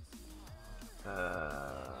torches.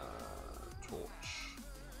 Torch.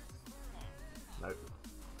 Nope.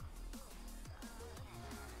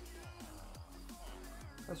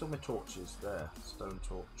 Where's all my torches? There. Stone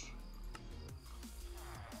torch.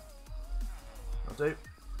 That'll do.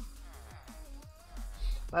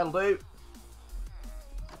 That'll do.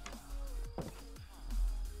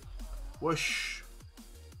 Whoosh.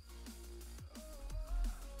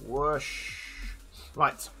 Whoosh.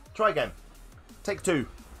 Right. Try again. Take two.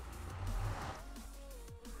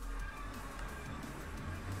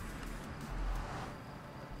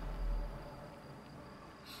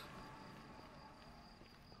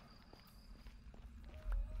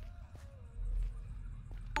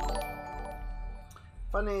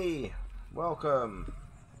 Funny. Welcome.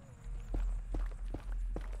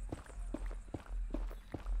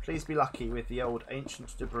 Please be lucky with the old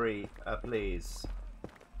ancient debris, please.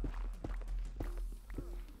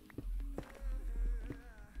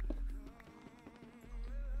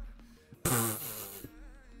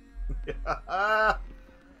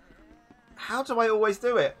 How do I always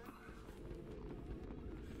do it?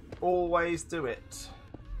 Always do it.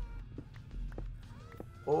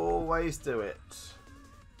 Always do it.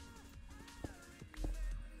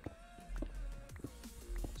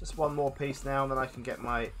 Just one more piece now, and then I can get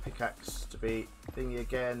my pickaxe to be thingy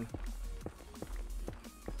again.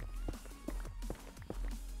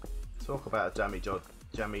 Talk about a jammy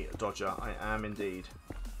dodger. I am indeed.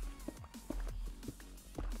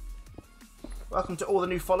 Welcome to all the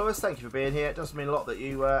new followers. Thank you for being here. It does mean a lot that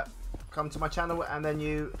you come to my channel and then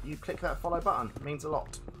you click that follow button. It means a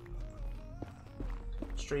lot.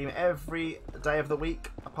 Stream every day of the week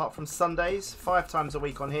apart from Sundays, 5 times a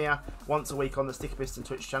week on here, once a week on the Sticky Piston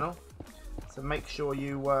Twitch channel. So make sure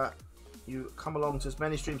you you come along to as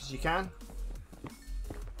many streams as you can.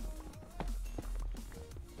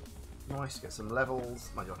 Nice, get some levels.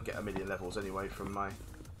 Mind you, I can get 1 million levels anyway from my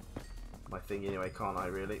thing anyway, can't I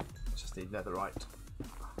really? Just need netherite.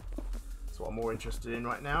 That's what I'm more interested in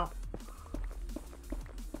right now.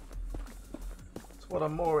 That's what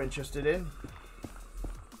I'm more interested in.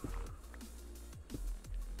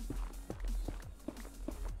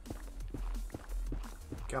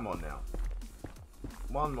 Come on now.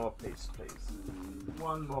 One more piece, please.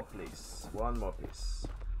 One more piece. One more piece.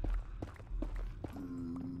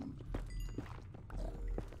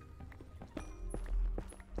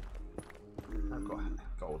 I've got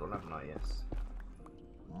gold on, haven't I? Yes.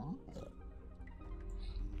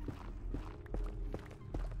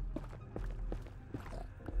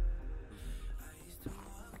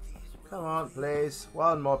 Come on, please.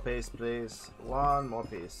 One more piece, please. One more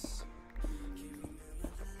piece.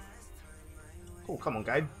 Oh, come on,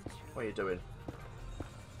 game. What are you doing?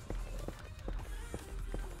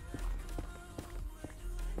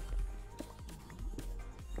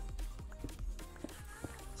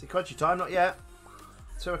 See, crunchy time, not yet.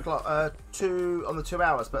 2 o'clock, 2 on the 2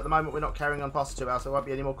 hours, but at the moment we're not carrying on past the 2 hours, so there won't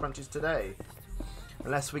be any more crunches today.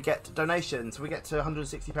 Unless we get donations. If we get to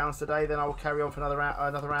 £160 today, then I will carry on for another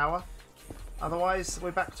hour. Otherwise,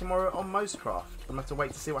 we're back tomorrow on MoseCraft. I'm going to have to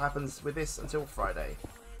wait to see what happens with this until Friday.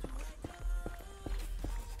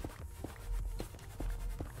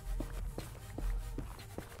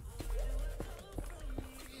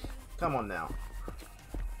 Come on now.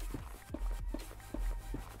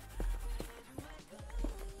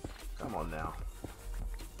 Come on now.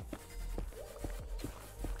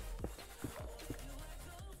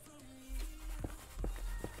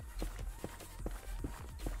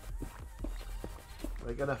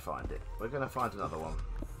 going to find it. We're going to find another one.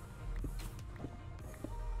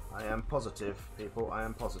 I am positive, people. I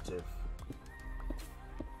am positive.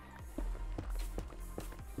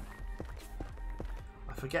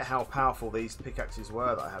 I forget how powerful these pickaxes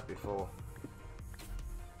were that I had before.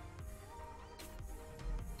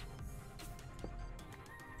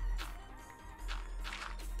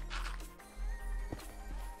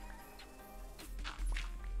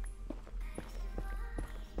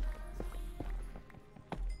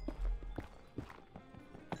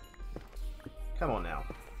 Come on now.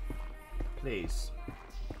 Please.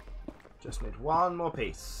 Just need one more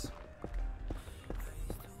piece.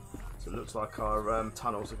 So it looks like our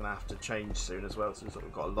tunnels are going to have to change soon as well. So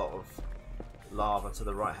we've got a lot of lava to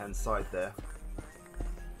the right hand side there.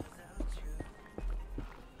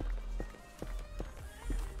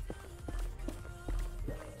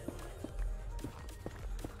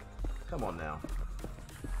 Come on now.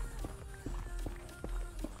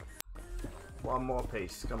 One more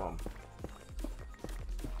piece. Come on.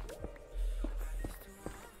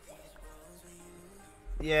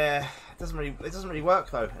 Yeah, it doesn't really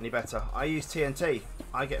work though any better. I use TNT.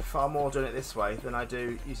 I get far more doing it this way than I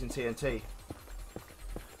do using TNT.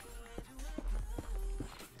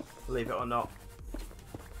 Believe it or not.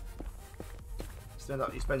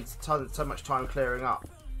 You spend so much time clearing up.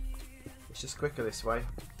 It's just quicker this way.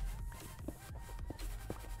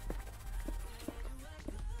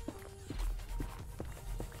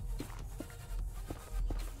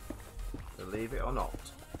 Believe it or not.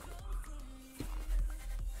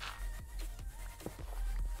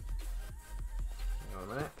 Hang on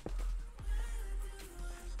a minute.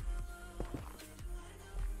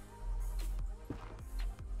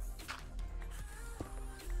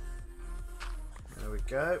 There we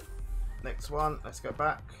go. Next one. Let's go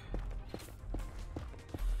back.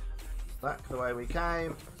 Back the way we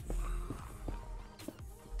came.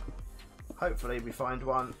 Hopefully we find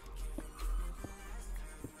one.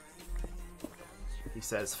 He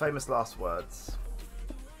says, famous last words.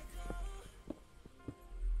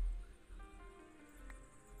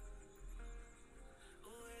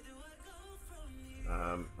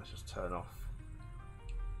 Let's just turn off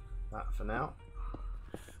that for now.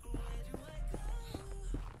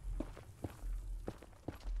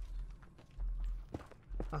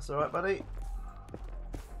 That's alright, buddy.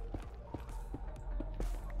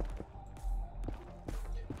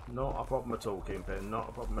 Not a problem at all, Kingpin. Not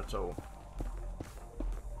a problem at all.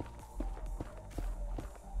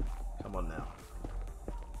 Come on now.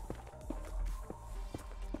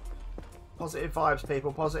 Positive vibes,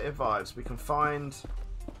 people. Positive vibes. We can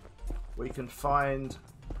find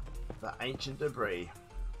the ancient debris.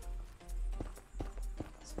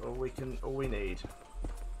 That's all we need.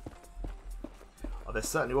 Oh, there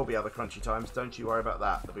certainly will be other crunchy times. Don't you worry about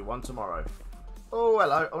that. There'll be one tomorrow. Oh,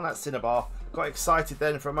 hello. Oh, that's Cinnabar. Got excited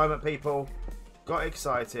then for a moment, people. Got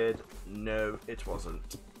excited. No, it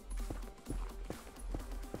wasn't.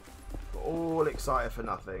 Got all excited for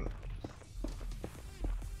nothing.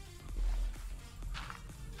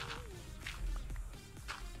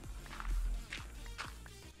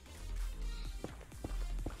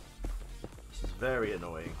 This is very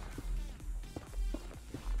annoying.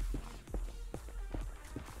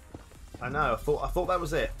 I know, I thought that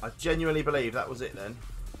was it. I genuinely believe that was it then.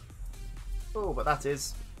 Oh, but that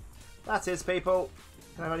is people.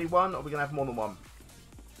 Can I have only one, or are we gonna have more than one?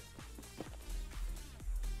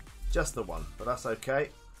 Just the one, but that's okay.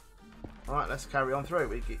 Alright, let's carry on through.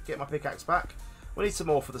 We get my pickaxe back. We need some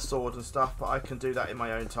more for the sword and stuff, but I can do that in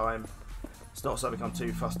my own time. It's not something I'm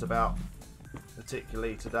too fussed about,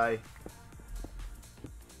 particularly today.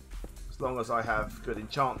 As long as I have good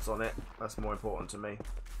enchants on it, that's more important to me.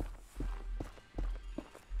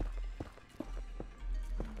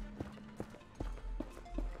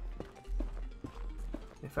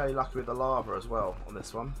 Fairly lucky with the lava as well on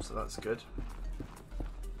this one, so that's good.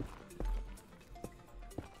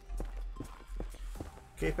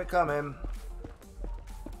 Keep it coming.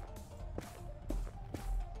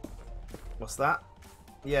 What's that?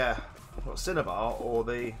 Yeah, what, Cinnabar or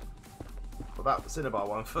the that Cinnabar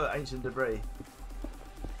one for ancient debris.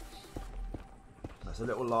 There's a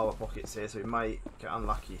little lava pockets here, so we may get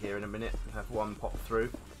unlucky here in a minute and have one pop through.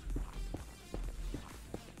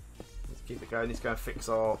 Keep it going. He's going to fix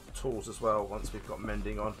our tools as well once we've got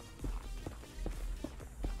mending on.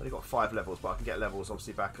 Only got 5 levels, but I can get levels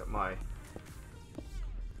obviously back at my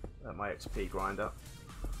XP grinder.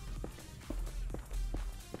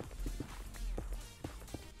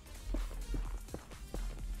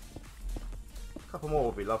 A couple more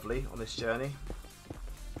would be lovely on this journey.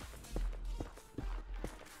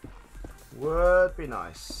 Would be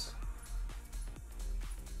nice.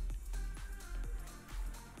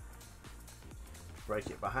 break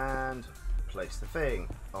it by hand, place the thing,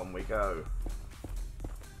 on we go.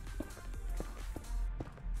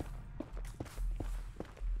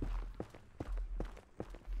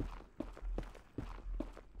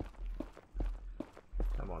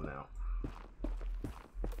 Come on now.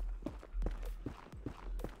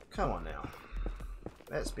 Come on now.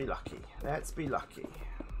 Let's be lucky. Let's be lucky.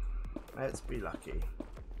 Let's be lucky.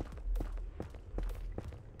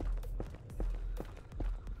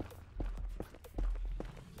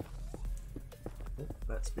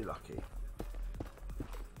 Let's be lucky.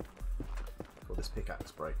 Before this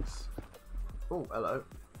pickaxe breaks. Oh, hello.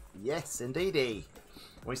 Yes, indeedy.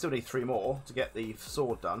 We still need 3 more to get the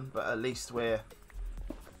sword done, but at least we're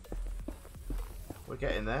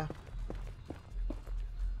getting there.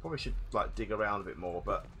 Probably should like dig around a bit more,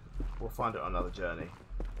 but we'll find it on another journey.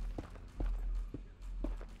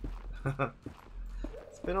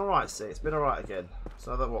 It's been alright, see, it's been alright again.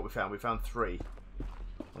 So that's what we found. We found 3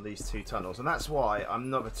 on these 2 tunnels, and that's why I'm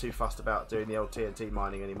never too fussed about doing the old TNT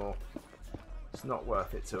mining anymore. It's not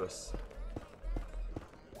worth it to us.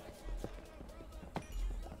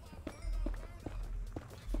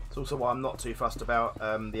 It's also why I'm not too fussed about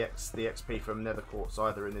the XP from Nether Quartz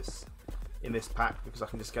either in this pack, because I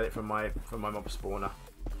can just get it from my mob spawner.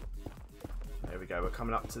 There we go. We're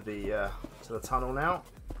coming up to the tunnel now.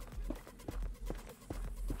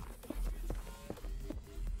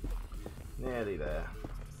 Nearly there.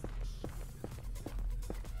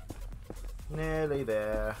 Nearly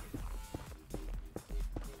there.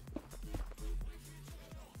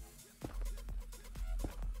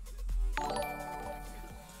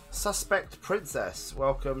 Suspect Princess,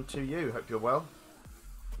 welcome to you. Hope you're well.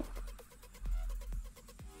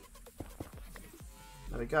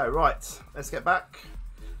 There we go. Right, let's get back.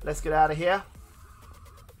 Let's get out of here.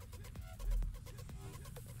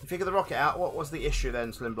 You figured the rocket out. What was the issue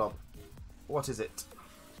then, Slim Blob? What is it?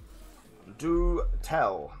 Do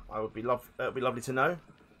tell. It would be lovely to know.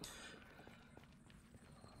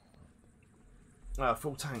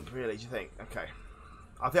 Full tank, really? Do you think? Okay.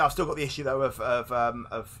 I think I've still got the issue though of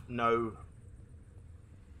no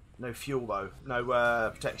fuel though,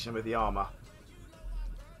 no protection with the armor.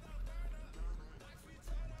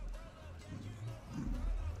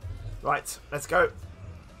 Right, let's go.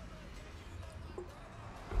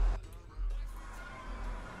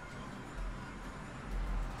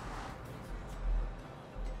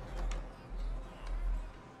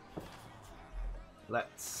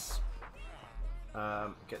 Let's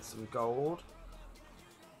get some gold.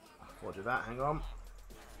 We'll do that, hang on.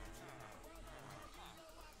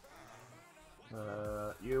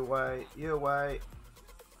 You away, you away.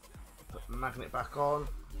 Put the magnet back on.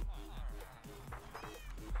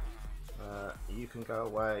 You can go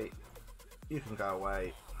away. You can go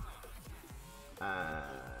away. And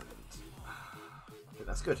I think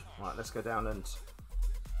that's good. Right, let's go down and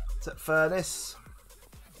set furnace.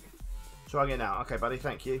 Trying it now. Okay, buddy,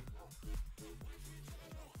 thank you.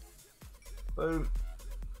 Boom.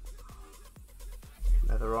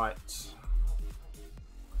 Netherite.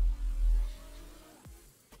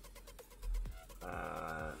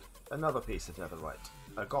 Another piece of netherite.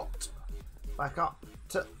 I got back up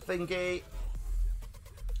to thingy.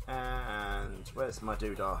 And where's my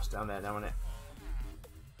doodah? Down there now, isn't it?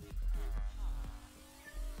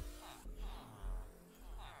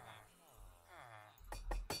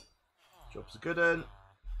 Job's a good one.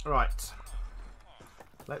 Right.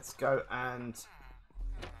 Let's go and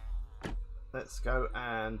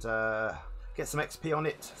get some XP on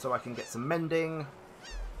it so I can get some mending.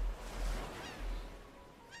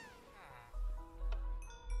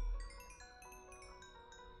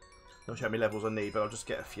 Don't show me levels I need, but I'll just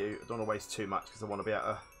get a few. I don't want to waste too much because I want to be able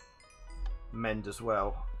to mend as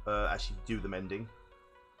well. Actually do the mending.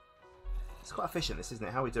 It's quite efficient this, isn't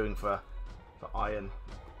it? How are we doing for iron?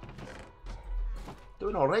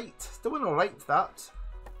 Doing alright. Doing alright, that.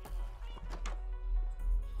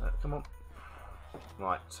 Come on.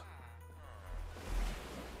 Right.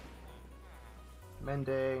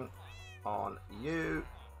 Mending on you.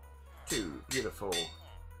 2. Beautiful.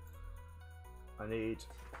 I need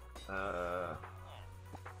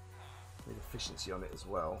efficiency on it as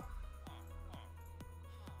well.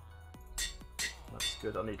 That's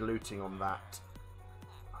good. I need looting on that.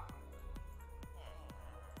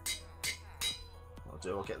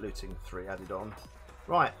 I'll get looting 3 added on.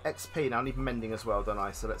 Right, XP now. I need mending as well, don't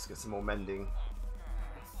I? So let's get some more mending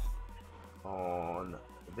on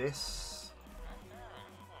this.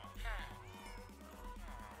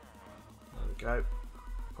 There we go.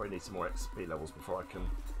 Probably need some more XP levels before I can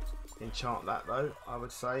enchant that though, I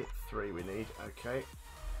would say. 3 we need, okay.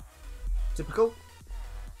 Typical.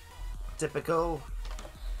 Typical.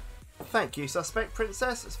 thank you, Suspect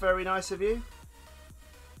Princess. It's very nice of you.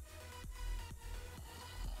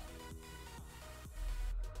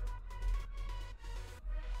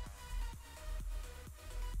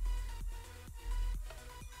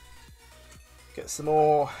 Get some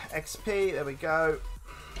more XP. There we go.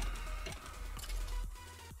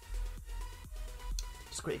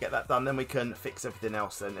 Just quickly get that done, then we can fix everything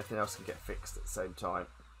else. Then everything else can get fixed at the same time.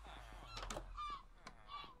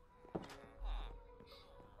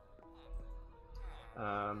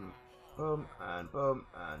 Boom and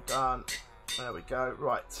done. There we go.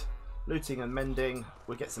 Right, looting and mending.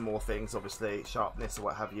 We'll get some more things, obviously, sharpness or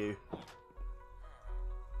what have you.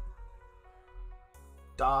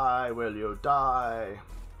 Die, will you die?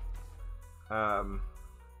 We're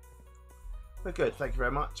good, thank you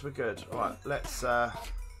very much. We're good. Right, let's put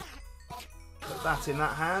that in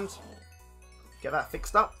that hand. Get that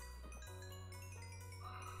fixed up.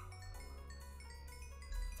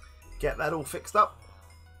 Get that all fixed up.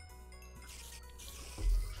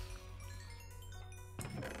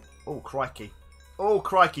 Oh, crikey. Oh,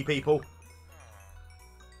 crikey, people.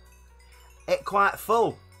 It's quite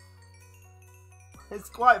full. It's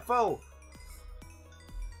quite full.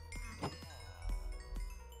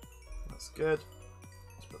 That's good.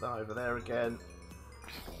 Let's put that over there again.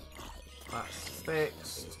 That's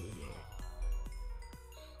fixed.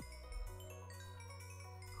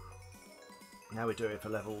 Now we're doing for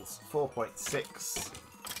levels 4.6.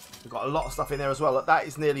 We've got a lot of stuff in there as well. That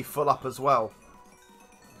is nearly full up as well.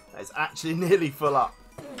 That is actually nearly full up.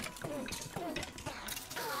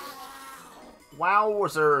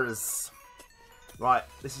 Wowzers. Right,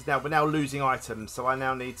 this is now, we're now losing items, so I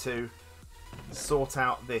now need to sort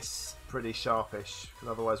out this pretty sharpish, because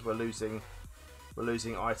otherwise we're losing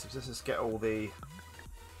items. Let's just get all the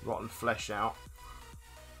rotten flesh out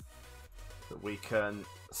that we can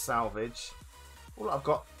salvage. Oh,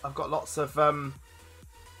 I've got lots of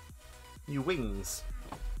new wings.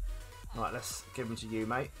 Right, let's give them to you,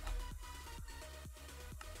 mate.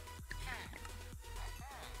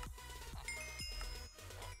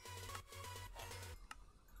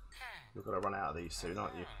 You're going to run out of these soon,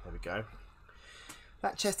 aren't you? There we go.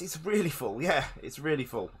 That chest is really full. Yeah, it's really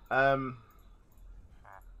full.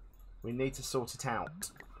 We need to sort it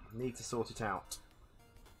out.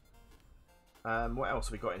 What else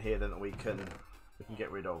have we got in here then that we can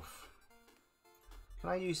get rid of? Can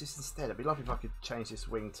I use this instead? It'd be lovely if I could change this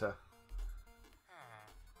wing to...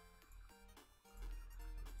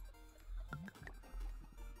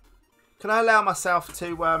 Can I allow myself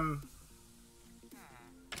to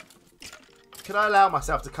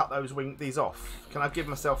cut these off? Can I give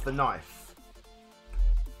myself the knife?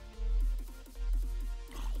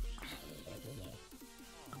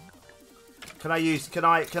 Can I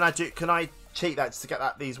cheat that just to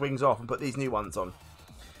get these wings off and put these new ones on?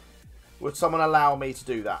 Would someone allow me to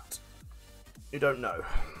do that? You don't know.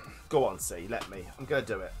 Go on, see, let me. I'm gonna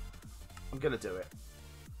do it. I'm gonna do it.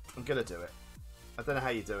 I don't know how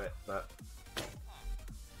you do it, but...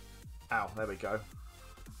 Ow, there we go.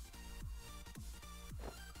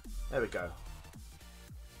 There we go.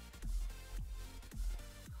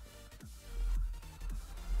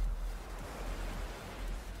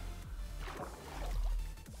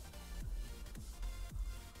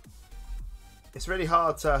 It's really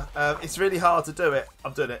hard to do it.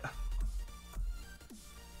 I've done it.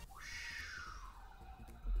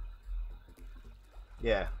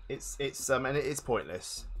 Yeah, it's and it is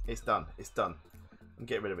pointless. It's done. I'm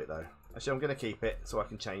getting rid of it though. Actually, I'm going to keep it so I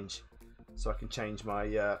can change.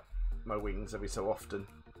 My my wings every so often.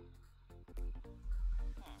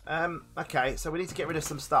 Okay, so we need to get rid of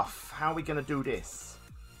some stuff. How are we going to do this?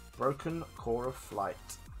 Broken core of flight.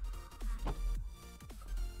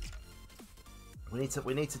 We need to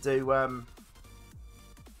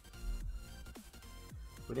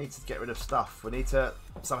get rid of stuff. We need to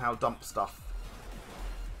somehow dump stuff.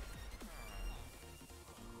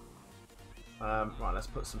 Right, let's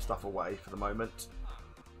put some stuff away for the moment.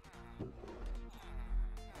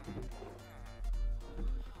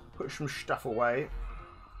 Put some stuff away.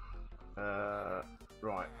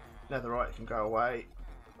 Right, netherite can go away.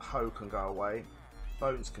 Hoe can go away.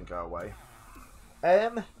 Bones can go away.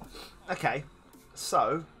 Okay,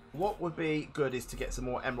 so what would be good is to get some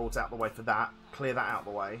more emeralds out the way for that. Clear that out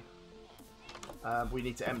the way. We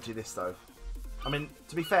need to empty this though. I mean,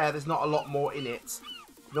 to be fair, there's not a lot more in it.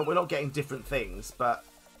 No, we're not getting different things, but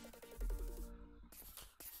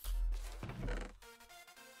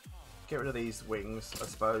get rid of these wings, I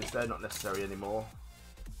suppose. They're not necessary anymore.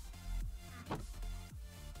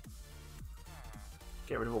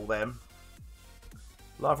 Get rid of all them.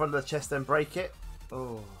 Lava under the chest, then break it.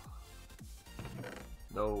 Oh.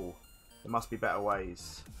 No. There must be better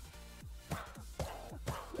ways.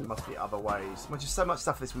 There must be other ways. There's just so much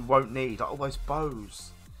stuff this we won't need. Like all those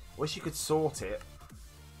bows. I wish you could sort it.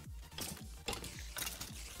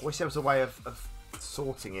 I wish there was a way of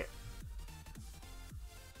sorting it.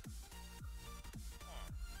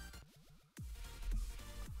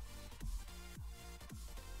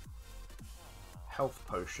 Health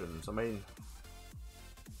potions. I mean,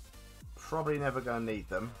 probably never going to need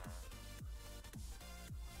them.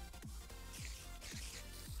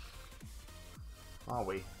 Are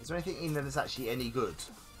we? Is there anything in there that's actually any good?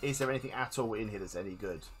 Is there anything at all in here that's any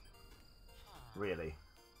good? Really?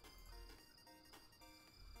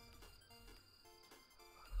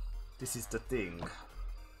 This is the thing.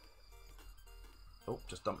 Oh,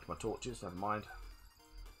 just dumped my torches. Never mind.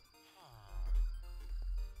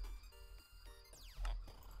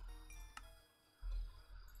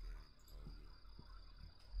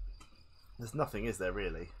 There's nothing, is there,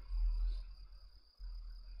 really?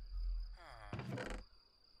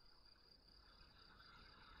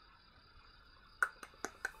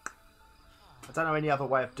 I don't know any other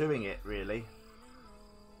way of doing it, really.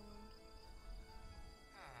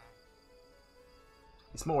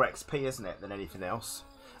 It's more XP, isn't it, than anything else?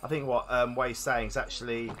 I think what Way's saying is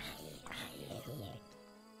actually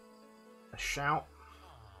a shout.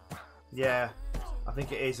 Yeah, I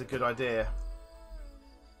think it is a good idea.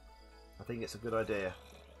 I think it's a good idea.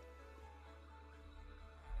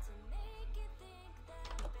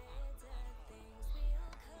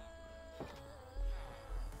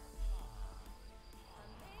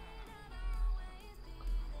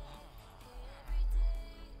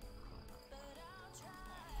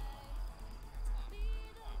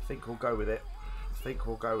 I think we'll go with it. I think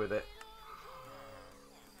we'll go with it.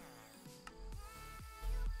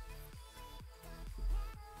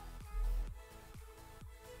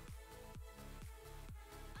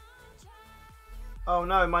 Oh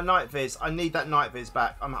no, my night viz. I need that night viz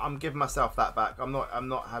back. I'm giving myself that back. I'm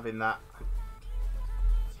not having that.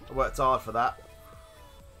 I worked hard for that.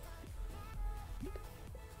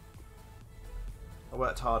 I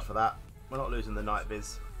worked hard for that. We're not losing the night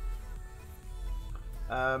viz.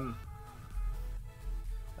 Lava.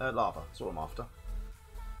 That's all I'm after.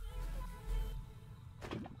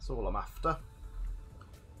 That's all I'm after.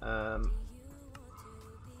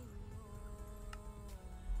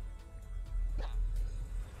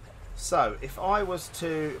 So, if I was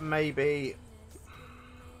to maybe...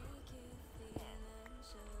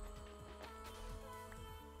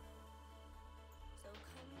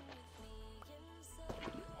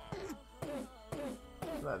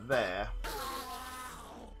 that there.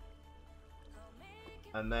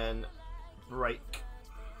 And then break.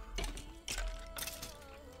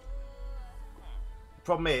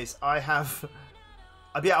 Problem is, I have...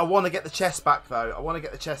 Yeah, I want to get the chest back though. I want to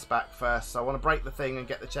get the chest back first. So I want to break the thing and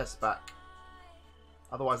get the chest back.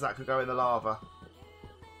 Otherwise that could go in the lava.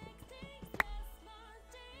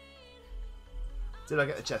 Did I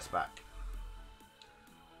get the chest back?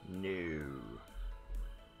 No.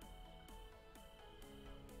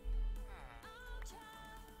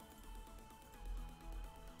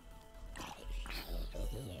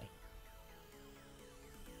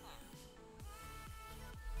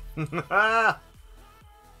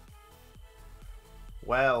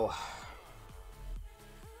 Well,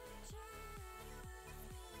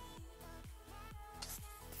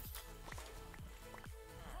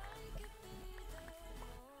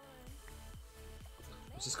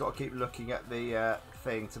 just got to keep looking at the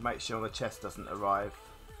thing to make sure the chest doesn't arrive.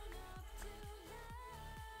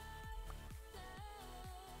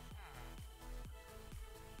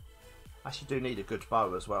 I actually do need a good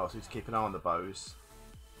bow as well, so to keep an eye on the bows.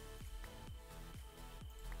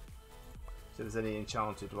 See if there's any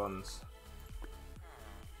enchanted ones.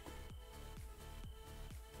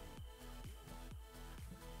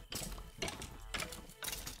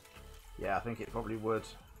 Yeah, I think it probably would.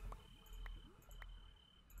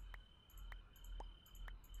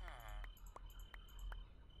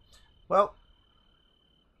 Well,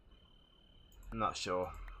 I'm not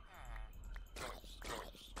sure.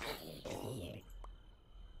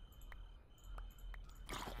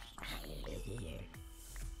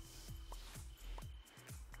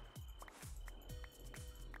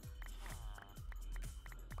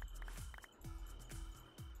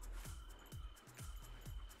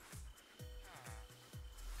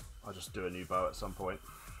 I'll just do a new bow at some point.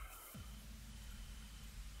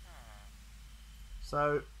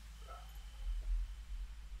 So,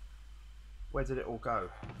 where did it all go?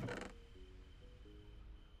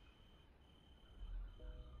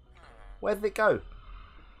 Where did it go?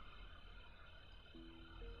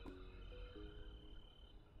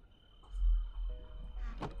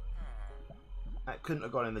 couldn't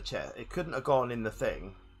have gone in the chest. It couldn't have gone in the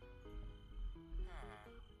thing.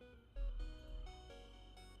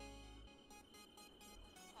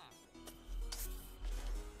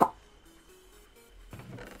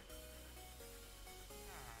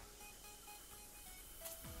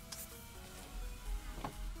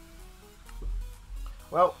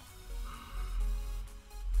 Well,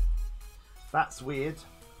 that's weird.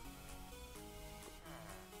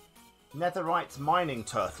 Netherite mining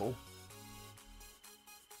turtle.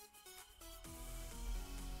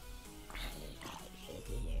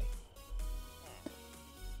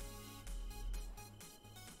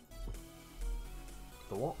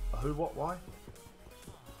 The what? A who, what, why?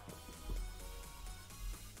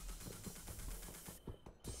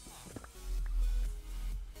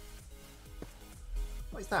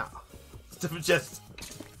 What is that? It's a different chest.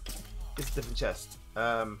 It's a different chest.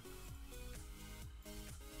 Oh,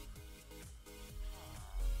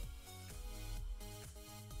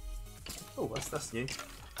 that's new.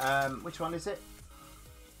 Which one is it?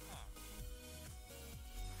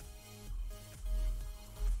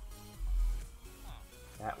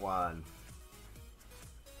 That one.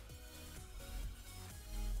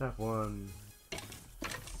 That one.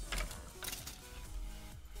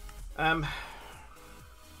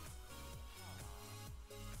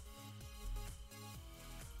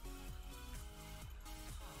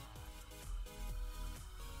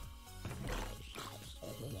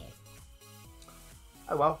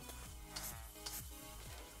 Oh well.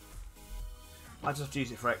 I just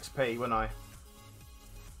use it for XP when I.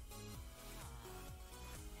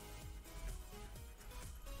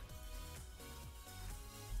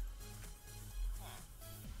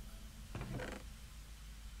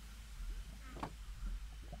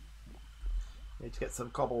 Need to get some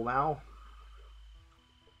cobble now.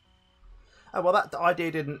 Oh well, that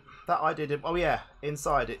idea didn't. Oh yeah,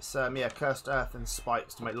 inside it's yeah, cursed earth and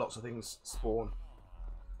spikes to make lots of things spawn.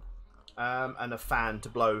 And a fan to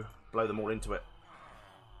blow them all into it.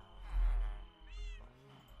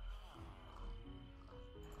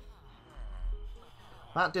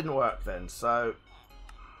 That didn't work then, so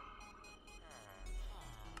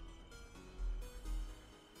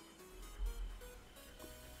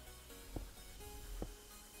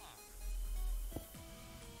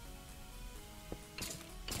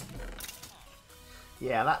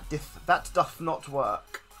yeah, that doth not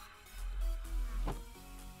work.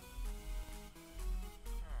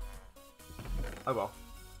 Oh well.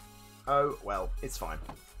 Oh well, it's fine.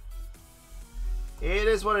 It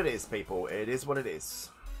is what it is, people. It is what it is.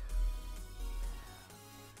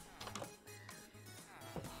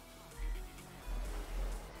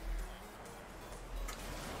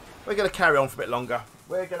 We're going to carry on for a bit longer.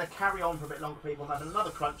 We're going to carry on for a bit longer, people. I'm having another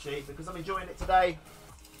crunchy because I'm enjoying it today.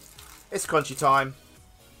 It's crunchy time.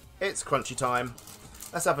 It's crunchy time.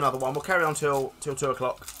 Let's have another one. We'll carry on till 2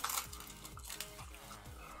 o'clock.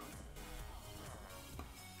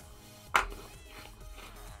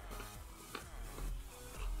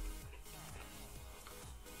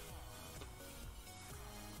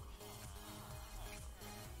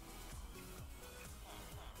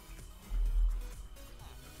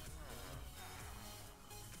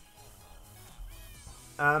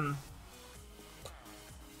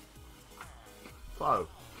 Whoa.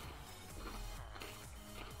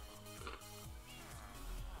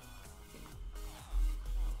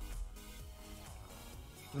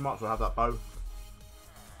 You might as well have that bow.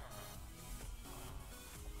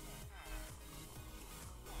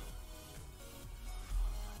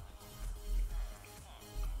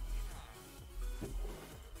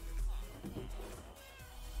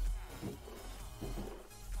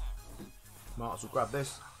 Might as well grab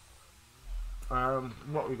this.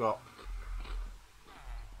 What we got?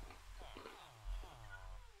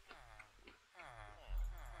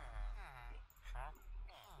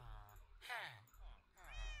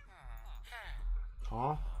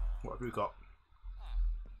 What have we got?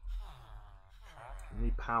 We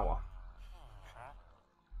need power.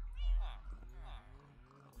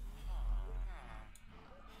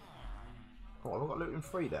 Oh, I've got loot in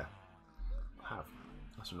free there. I have.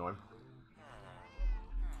 That's annoying.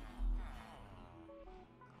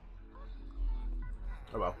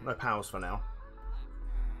 Oh well, no powers for now.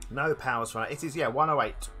 No powers for now. It is, yeah,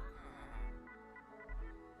 108.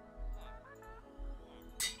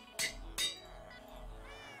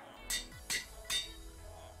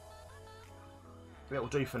 It'll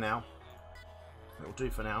do for now. It'll do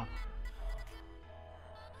for now.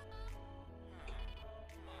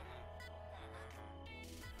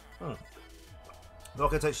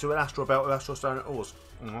 Rocket takes to an astral belt with astral stone and ores.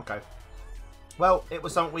 Okay. Well, it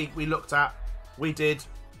was something we looked at. We did.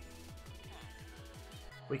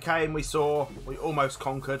 We came, we saw, we almost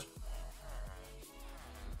conquered.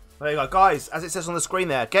 There you go, guys. As it says on the screen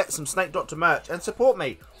there, get some Snake Doctor merch and support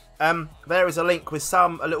me. There is a link with a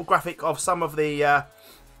little graphic of some of the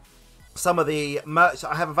merch that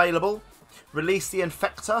I have available. Release the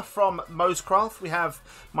Infector from Mosecraft. We have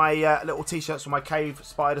my little t-shirts from my cave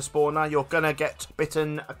spider spawner. You're gonna get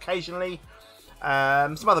bitten occasionally.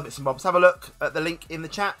 Some other bits and bobs. Have a look at the link in the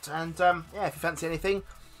chat, and yeah, if you fancy anything,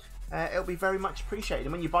 it'll be very much appreciated.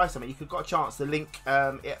 And when you buy something, you've got a chance to link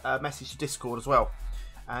a message to Discord as well.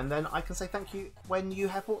 And then I can say thank you when you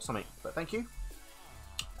have bought something. But thank you.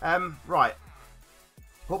 Right.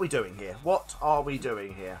 What are we doing here? What are we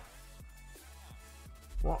doing here?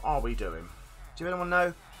 What are we doing? Do anyone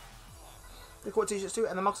know? Look what t-shirts do,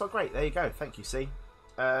 and the mugs are great. There you go. Thank you, see.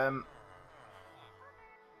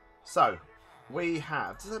 So, we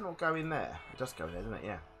have... Does that not go in there? It does go in there, doesn't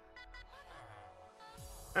it?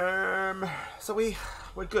 Yeah. So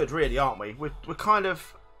we're good, really, aren't we? We're kind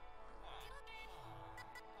of...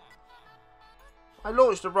 I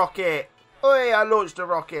launched a rocket. Oi, I launched a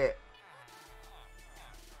rocket.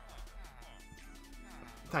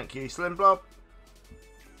 Thank you, Slim Blob.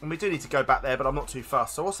 And we do need to go back there, but I'm not too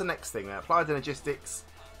fast. So what's the next thing there? Applied Energistics.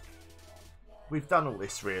 We've done all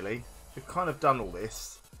this, really. We've kind of done all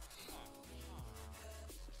this.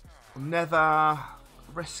 Nether.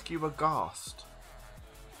 Rescue a ghast.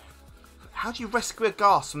 How do you rescue a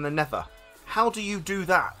ghast from the nether? How do you do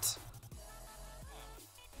that?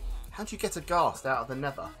 How do you get a ghast out of the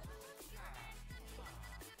nether?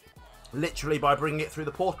 Literally by bringing it through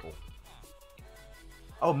the portal.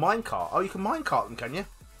 Oh, minecart. Oh, you can minecart them, can you?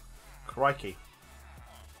 Crikey.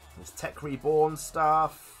 There's tech reborn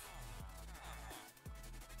stuff.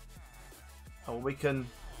 Oh, we can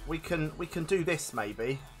do this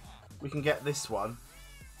maybe. We can get this one.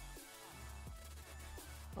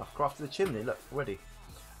 Oh, I've crafted a chimney. Look, already.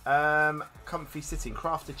 Comfy sitting.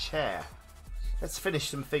 Craft a chair. Let's finish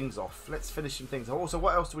some things off. Let's finish some things off. Also,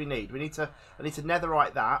 what else do we need? I need to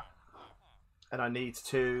netherite that. And I need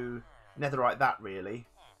to netherite that, really.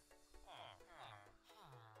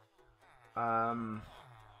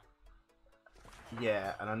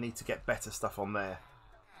 Yeah, and I need to get better stuff on there.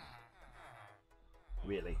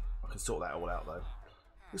 Really. I can sort that all out, though.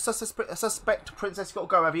 You suspect Princess, got to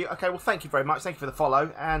go, have you? Okay, well, thank you very much. Thank you for the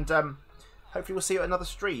follow. And hopefully we'll see you at another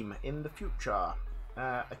stream in the future.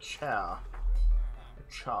 A chair.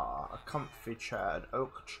 A comfy chair, an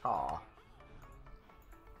oak chair.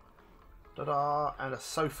 Ta-da! And a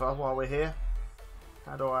sofa while we're here.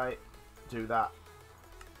 How do I do that?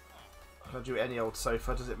 Can I do any old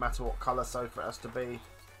sofa? Does it matter what colour sofa it has to be?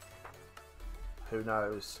 Who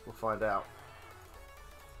knows? We'll find out.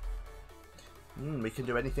 We can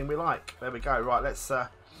do anything we like. There we go. Right, let's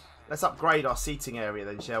upgrade our seating area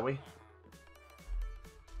then, shall we?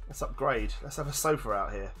 Let's upgrade. Let's have a sofa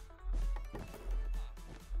out here.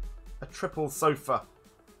 A triple sofa.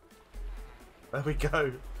 There we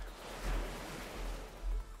go.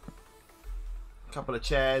 A couple of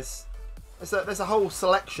chairs. There's a whole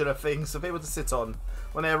selection of things for people to sit on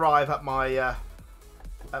when they arrive at my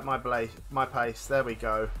place. There we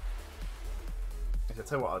go. I'll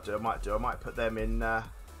tell you what I'll do. I might put them in. Might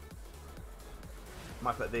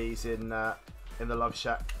put these in the love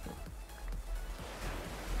shack.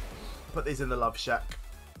 Put these in the love shack.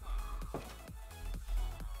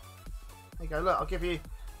 There you go. Look, I'll give you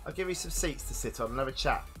some seats to sit on and have a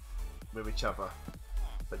chat with each other,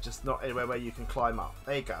 but just not anywhere where you can climb up.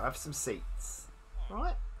 There you go. Have some seats. All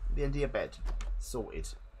right, at the end of your bed. Sorted.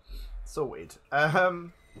 Sorted.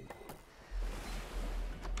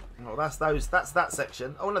 Oh, that's that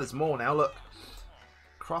section. Oh no, there's more now. Look,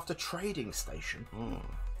 craft a trading station.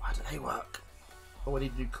 How do they work? Oh, I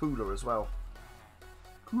need a new cooler as well.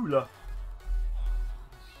 Cooler.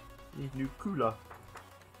 Need a new cooler.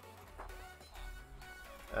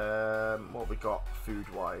 What have we got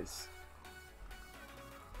food-wise?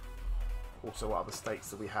 Also, what other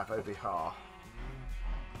states do we have over here?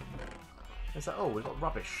 Is that? Oh, we've got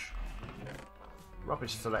rubbish.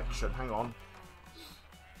 Rubbish selection. Hang on.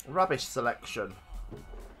 Rubbish selection.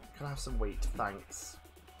 Can I have some wheat? Thanks.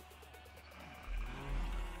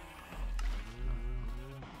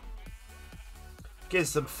 Give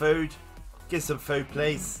some food. Give some food,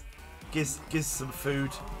 please. Give some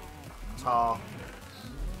food. Tar.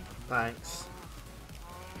 Thanks.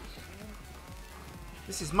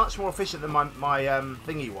 This is much more efficient than my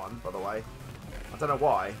thingy one, by the way. I don't know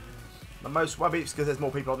why. Maybe it's because there's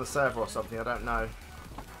more people on the server or something. I don't know.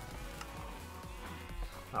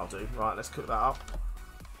 That'll do. Right, let's cook that up.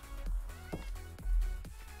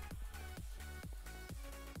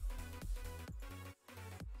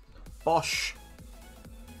 Bosh.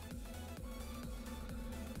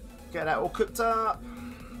 Get that all cooked up.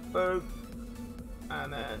 Boom.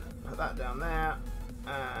 And then put that down there.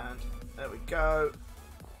 And there we go.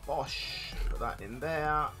 Bosh. Put that in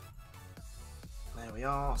there. There we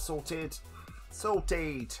are. Sorted.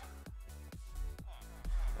 Sorted.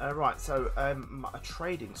 Right, so a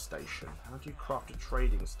trading station. How do you craft a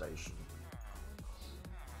trading station?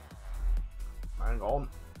 Hang on.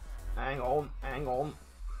 Hang on. Hang on.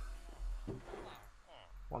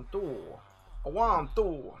 One door. One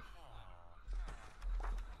door.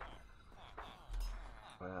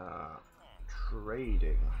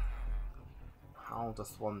 Trading. How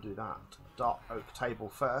does one do that? Dark oak table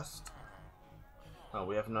first. Oh,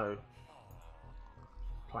 we have no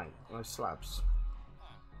plank, no slabs.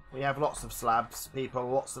 We have lots of slabs, people,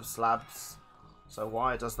 lots of slabs. So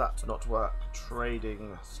why does that not work?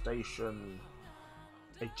 Trading station.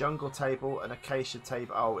 A jungle table, an acacia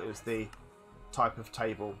table. Oh, it was the type of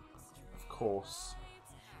table, of course.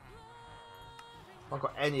 Have I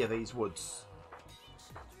got any of these woods?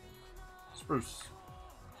 Spruce.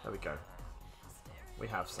 There we go. We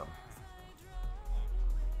have some.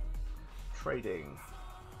 Trading.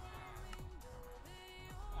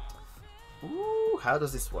 Ooh, how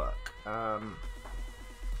does this work?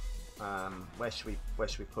 Where should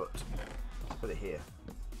we put it here?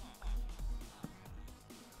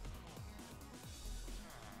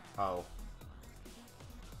 Oh.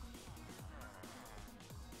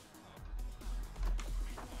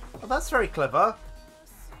 Oh, that's very clever.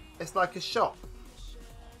 It's like a shop.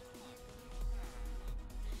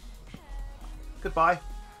 Goodbye.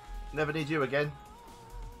 Never need you again.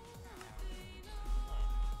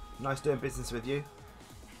 Nice doing business with you.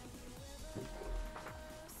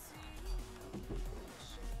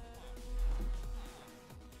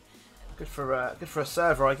 Good for a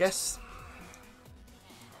server, I guess.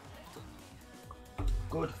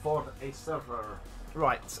 Good for a server.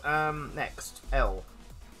 Right. Next, L.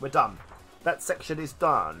 We're done. That section is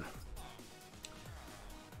done.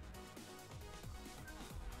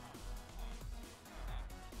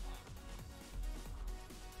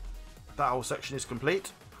 That whole section is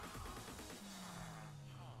complete.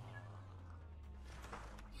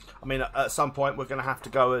 I mean, at some point we're going to have to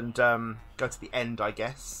go and go to the end, I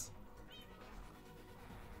guess.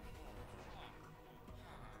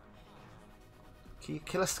 Can you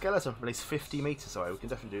kill a skeleton from at least 50 meters away? We can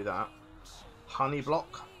definitely do that. Honey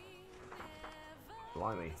block.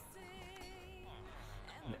 Blimey.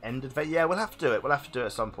 An end adventure. Yeah, we'll have to do it. We'll have to do it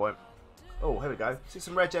at some point. Oh, here we go. See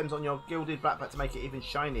some red gems on your gilded backpack to make it even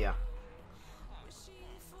shinier.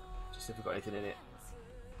 Just see if we've got anything in it.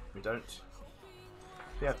 We don't.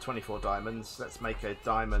 We have 24 diamonds. Let's make a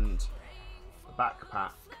diamond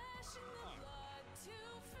backpack.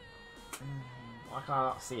 Why can't I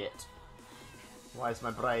not see it? Why is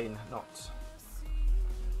my brain not...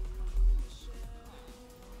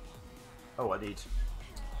 Oh, I need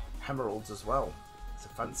emeralds as well. It's a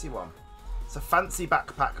fancy one. It's a fancy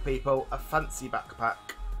backpack, people. A fancy backpack.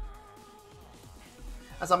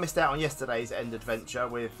 As I missed out on yesterday's end adventure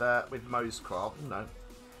with Mo's Craft. No.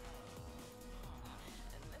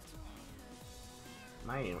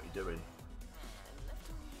 Man, what are you doing?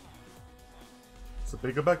 It's a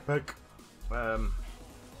bigger backpack.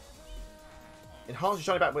 Enhance your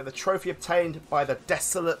shiny backpack with a trophy obtained by the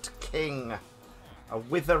Desolate King. A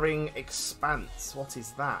withering expanse. What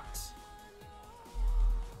is that?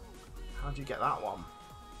 How do you get that one?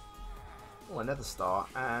 Oh, a nether star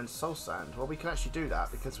and soul sand. Well, we can actually do that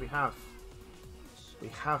because we have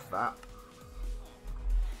that.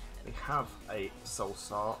 We have a soul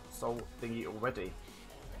thingy already.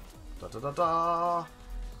 Da da da da.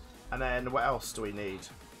 And then what else do we need?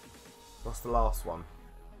 What's the last one?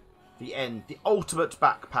 The end. The ultimate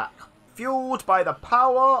backpack. Fueled by the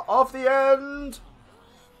power of the end.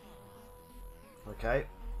 Okay.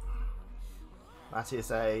 That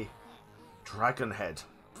is a dragon head.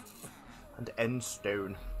 And end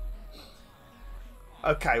stone.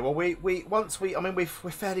 Okay, well we're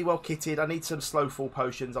fairly well kitted. I need some slow fall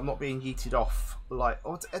potions. I'm not being yeeted off like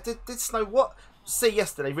did Snow what see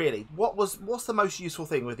yesterday really. What's the most useful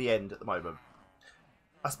thing with the end at the moment?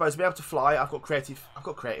 I suppose be able to fly. I've got creative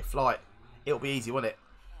flight. It'll be easy, won't it?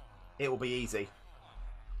 It will be easy.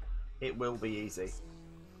 It will be easy.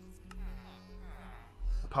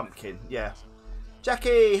 A pumpkin, yeah.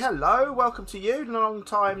 Jackie, hello, welcome to you. Long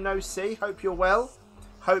time no see. Hope you're well.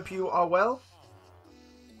 Hope you are well.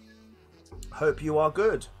 Hope you are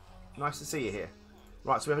good. Nice to see you here.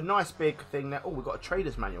 Right, so we have a nice big thing there. Oh, we've got a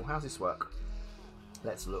trader's manual. How's this work?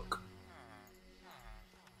 Let's look.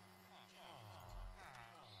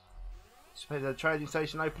 Just pay the trading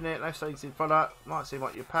station, open it. Left station product. Might see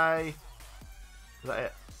what you pay. Is that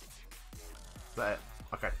it? Is that it?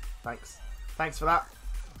 Okay, thanks. Thanks for that.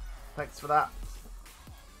 Thanks for that.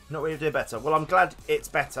 Not really doing better. Well, I'm glad it's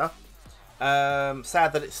better.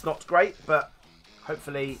 Sad that it's not great, but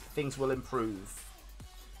hopefully things will improve.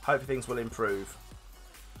 Hopefully things will improve.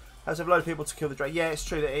 There's a load of people to kill the dragon. Yeah, it's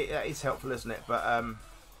true that it is helpful, isn't it? But,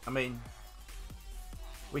 I mean,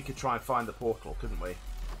 we could try and find the portal, couldn't we?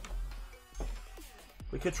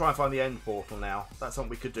 We could try and find the end portal now. That's something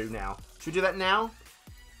we could do now. Should we do that now?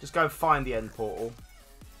 Just go and find the end portal.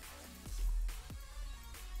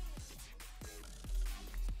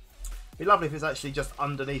 It'd be lovely if it's actually just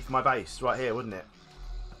underneath my base, right here, wouldn't it?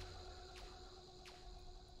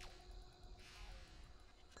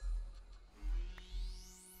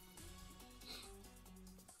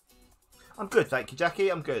 I'm good, thank you, Jackie.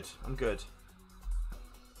 I'm good. I'm good.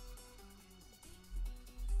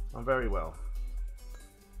 I'm very well.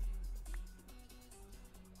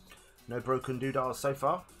 No broken doodles so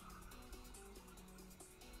far.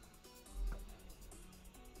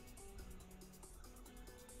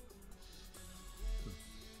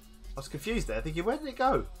 I was confused there, thinking, where did it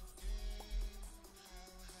go?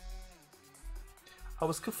 I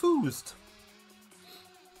was confused.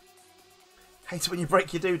 Hate it when you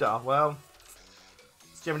break your doodah. Well,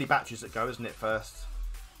 it's generally batteries that go, isn't it, first?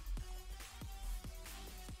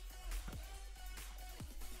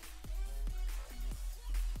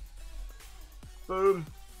 Boom.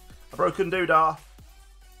 A broken doodah.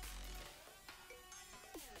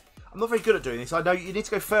 I'm not very good at doing this. I know you need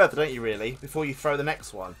to go further, don't you, really, before you throw the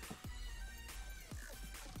next one.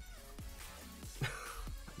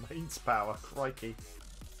 Mains power, crikey.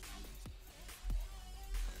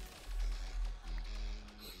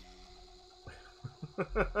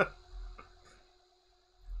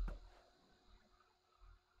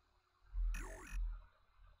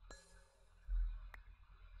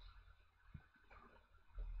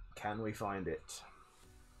 Can we find it?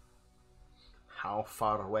 How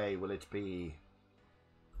far away will it be?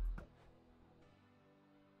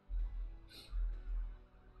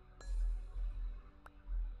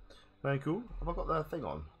 Very cool. Have I got the thing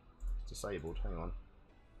on? It's disabled. Hang on.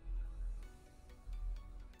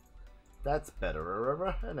 That's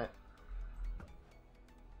better, isn't it?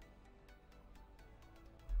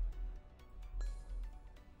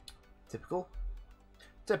 Typical.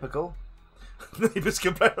 Typical. Neighbours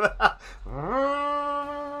complain about that.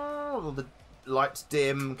 The lights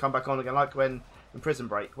dim, come back on again, like when in Prison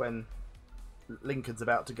Break, when Lincoln's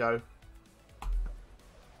about to go.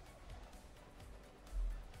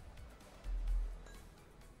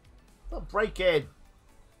 Don't break in!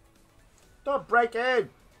 Don't break in!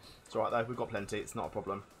 It's alright though, we've got plenty, it's not a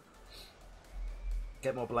problem.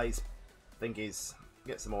 Get more blaze thingies,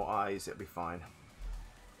 get some more eyes, it'll be fine.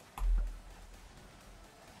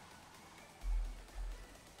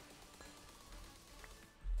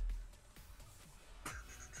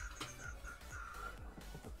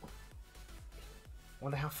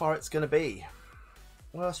 Wonder how far it's going to be.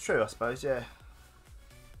 Well, that's true, I suppose, yeah.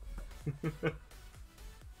 Here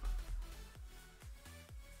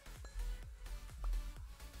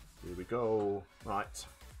we go. Right.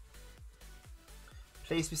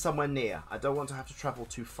 Please be somewhere near. I don't want to have to travel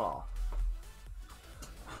too far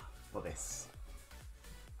for this.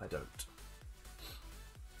 I don't.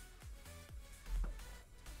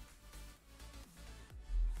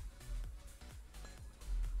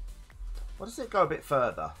 Why does it go a bit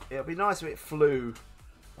further? It'll be nice if it flew.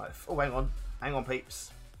 Like, oh, hang on,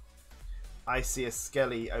 peeps. I see a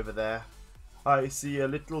skelly over there. I see a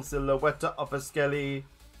little silhouette of a skelly.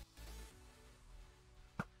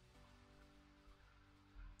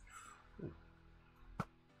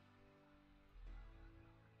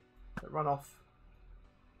 Don't run off.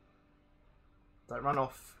 Don't run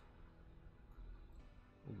off.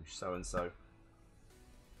 Oh, you so-and-so.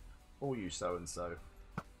 Oh, you so-and-so.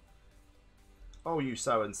 Oh, you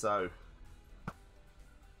so-and-so.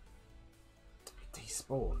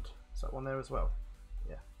 Despawned. Is that one there as well?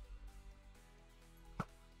 Yeah.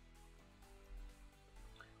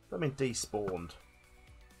 I mean despawned.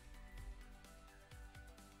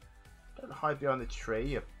 Don't hide behind the tree,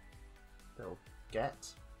 you little get.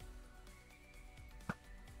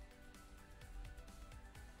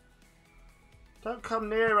 Don't come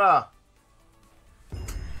nearer!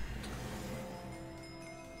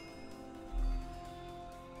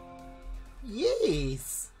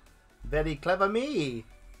 Yes! Very clever me!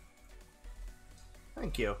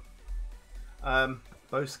 Thank you.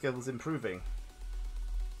 Bow skills improving.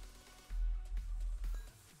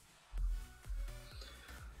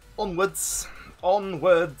 Onwards!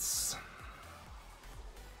 Onwards!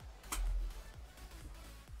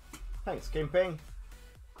 Thanks, Kimping.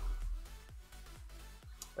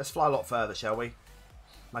 Let's fly a lot further, shall we?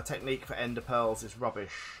 My technique for ender pearls is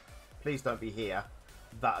rubbish. Please don't be here.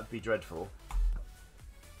 That would be dreadful.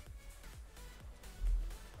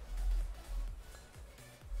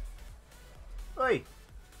 Oi!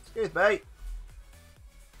 Excuse me.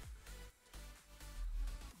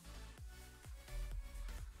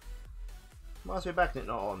 Why is my magnet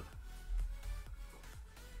not on?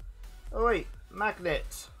 Oi!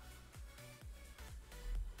 Magnet!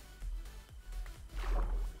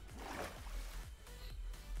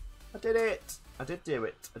 I did it! I did do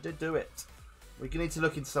it. I did do it. We need to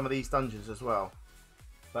look into some of these dungeons as well.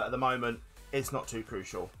 But at the moment, it's not too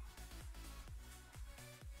crucial.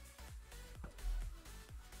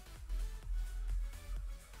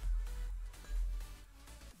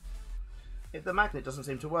 The magnet doesn't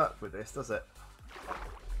seem to work with this, does it?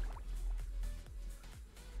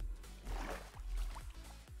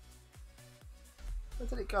 Where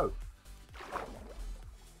did it go?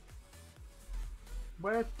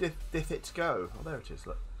 Where did it go? Oh, there it is.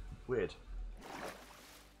 Look. Weird.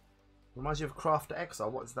 Reminds you of Craft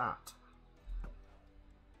Exile. What is that?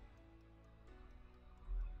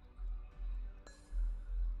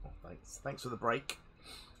 Oh, thanks. Thanks for the break.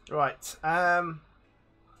 Right.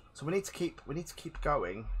 So we need to keep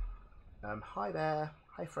going. Hi there.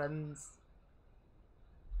 Hi friends.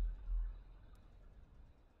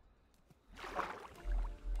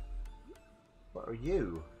 What are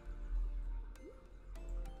you?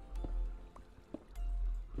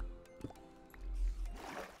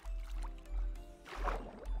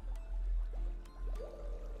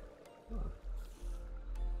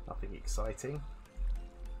 Nothing exciting.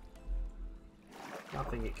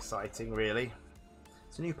 Nothing exciting really.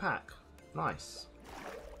 It's a new pack. Nice.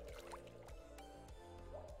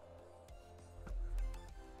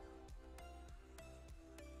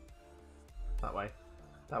 That way.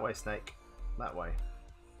 That way, Snake. That way.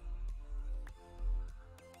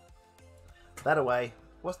 That away.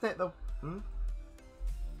 Wasn't it the... Hmm?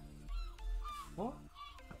 What?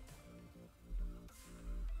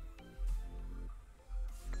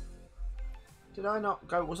 Did I not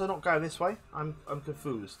go... Was I not going this way? I'm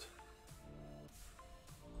confused.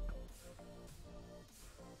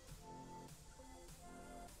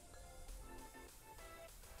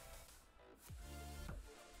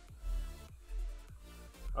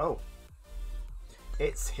 Oh.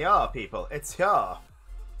 It's here, people. It's here.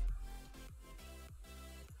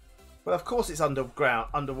 Well, of course it's underground,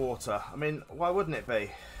 underwater. I mean, why wouldn't it be?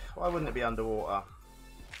 Why wouldn't it be underwater?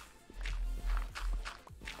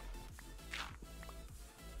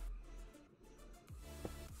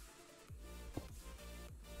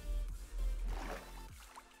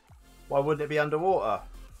 Why wouldn't it be underwater?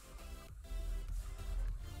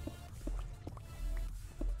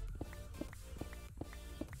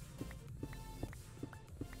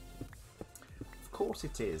 Of course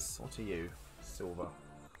it is. What are you? Silver.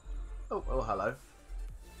 Oh, well, hello.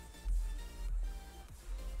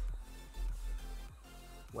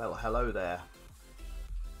 Well, hello there.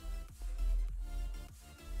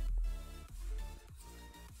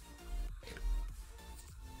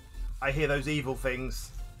 I hear those evil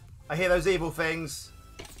things. I hear those evil things.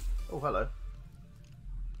 Oh, hello.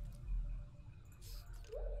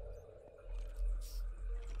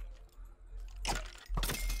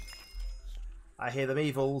 I hear them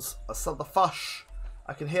evils. I saw the fush.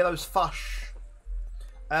 I can hear those fush.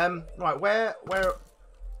 Right, where,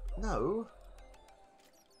 no.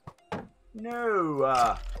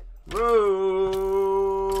 No,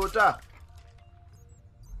 road. Where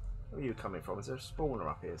are you coming from? Is there a spawner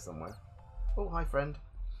up here somewhere? Oh, hi, friend.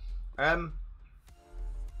 I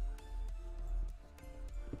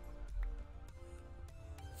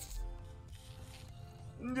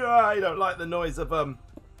don't like the noise of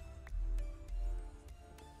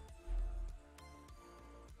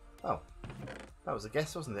Oh, that was a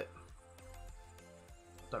guess, wasn't it?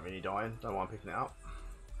 Don't really dying. Don't mind picking it up.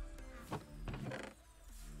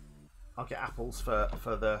 I'll get apples for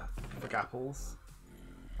gapples.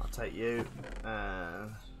 I'll take you.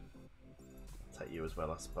 Take you as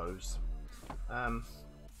well, I suppose. I'll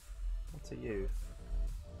take you.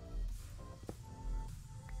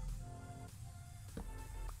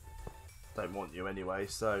 Don't want you anyway,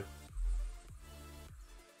 so.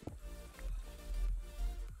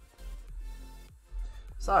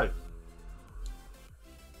 So,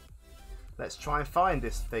 let's try and find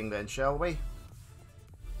this thing then, shall we?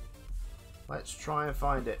 Let's try and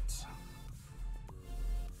find it.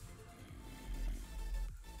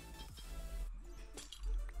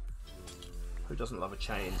 Who doesn't love a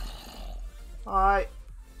chain? Hi.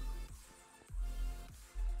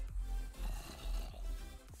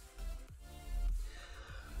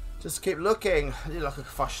 Just keep looking. You look like a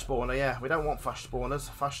fush spawner. Yeah, we don't want fush spawners.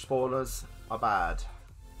 Fush spawners are bad.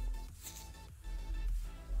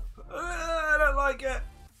 I don't like it.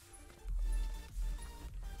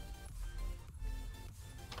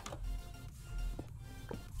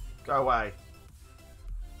 Go away.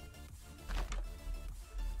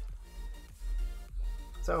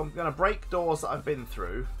 So I'm going to break doors that I've been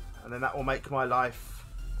through, and then that will make my life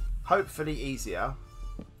hopefully easier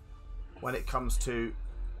when it comes to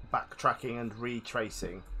backtracking and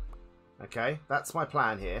retracing. Okay, that's my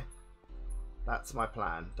plan here. That's my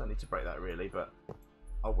plan. Don't need to break that really, but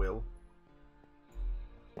I will.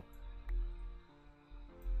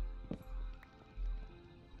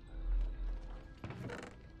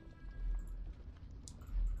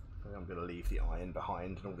 I'm going to leave the iron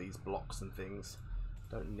behind and all these blocks and things.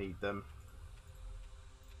 Don't need them.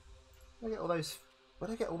 Where do I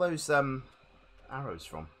get all those arrows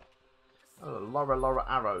from? Oh, Laura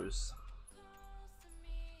arrows.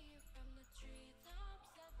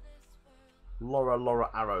 Laura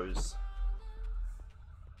arrows.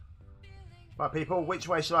 Right, people, which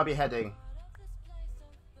way shall I be heading?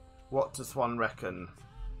 What does one reckon?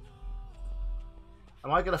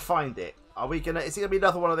 Am I going to find it? Are we going to... Is it going to be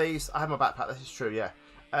another one of these? I have my backpack, this is true, yeah.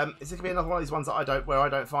 Is it going to be another one of these ones that where I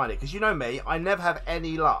don't find it? Because you know me, I never have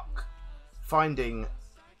any luck finding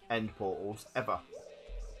end portals, ever.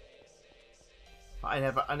 I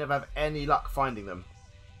never have any luck finding them.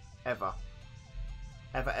 Ever.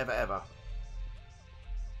 Ever, ever, ever.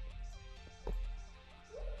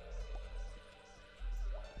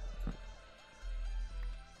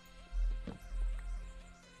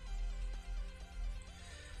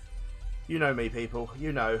 You know me, people.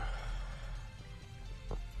 You know.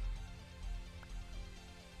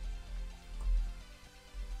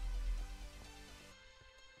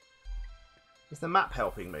 Is the map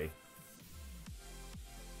helping me?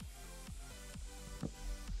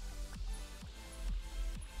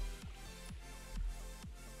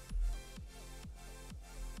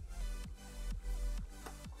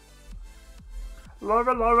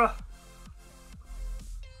 Laura.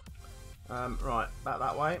 Right, back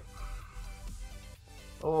that way.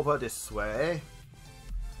 Over this way.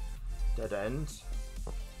 Dead end.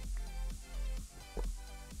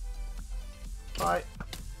 Hi.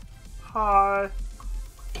 Hi.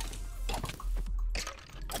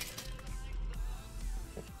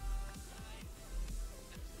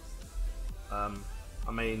 I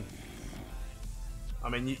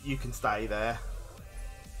mean, you can stay there.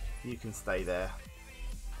 You can stay there.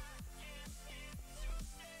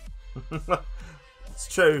 It's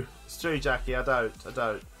true, Jackie. I don't.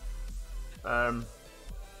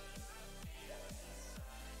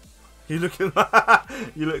 You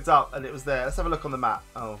looked up and it was there. Let's have a look on the map.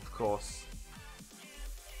 Oh, of course.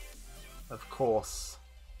 Of course.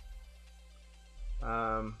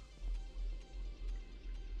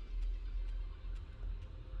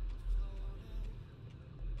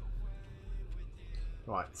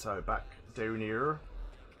 Right, so back down here.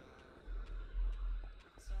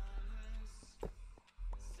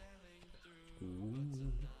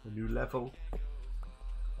 Ooh, a new level.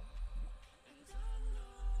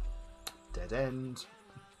 Dead end.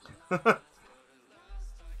 Well,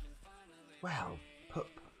 pup.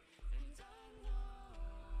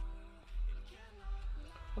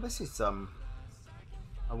 Well, this is I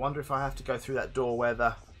wonder if I have to go through that door where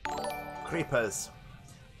the creepers.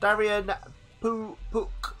 Darian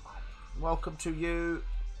Pook. Welcome to you.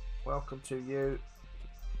 Welcome to you.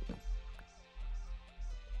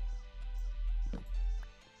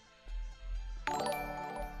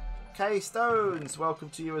 K Stones, welcome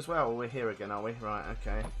to you as well. We're here again, are we? Right,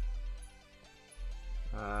 okay.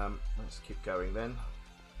 Let's keep going then.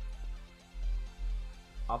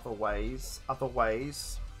 Other ways.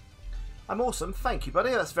 I'm awesome. Thank you,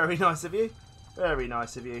 buddy. That's very nice of you. Very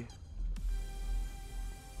nice of you.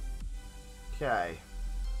 Okay.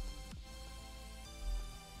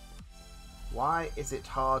 Why is it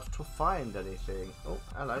hard to find anything? Oh,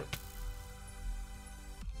 hello.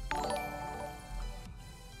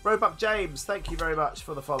 Roebuck James, thank you very much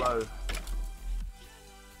for the follow.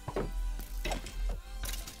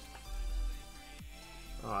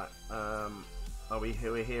 Alright,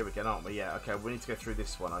 we're here again, aren't we? Yeah, okay, we need to go through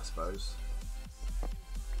this one, I suppose.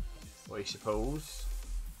 We suppose.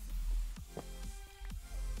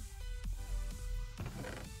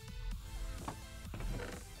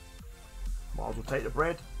 Might as well take the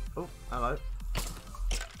bread. Oh, hello.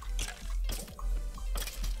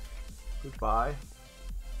 Goodbye.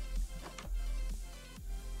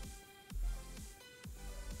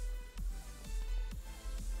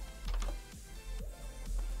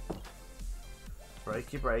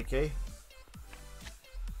 Breaky, breaky.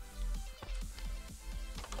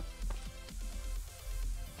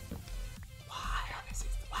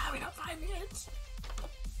 Why are we not finding it?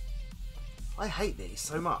 I hate these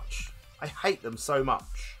so much. I hate them so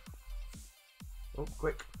much. Oh,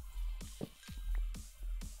 quick.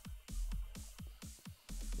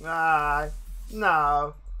 Ah,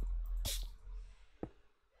 no.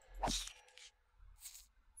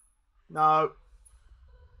 No.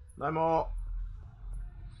 No more.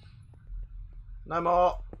 No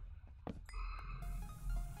more.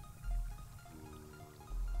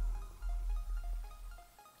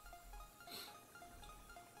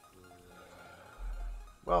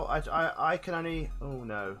 Well, I can only... Oh,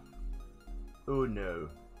 no. Oh, no.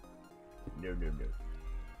 No, no, no.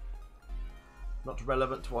 Not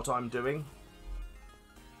relevant to what I'm doing.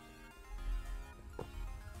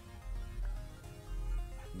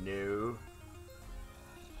 No.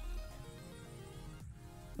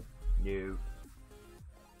 No.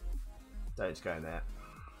 Don't go in there.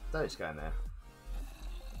 Don't go in there.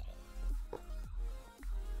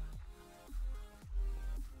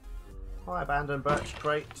 Hi, abandoned birch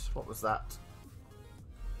crate. What was that?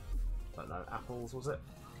 Don't know. Apples, was it?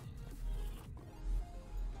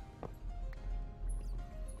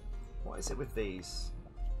 What is it with these?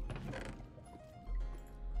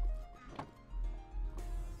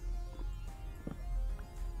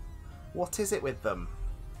 What is it with them?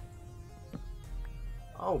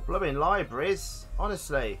 Oh, blooming libraries.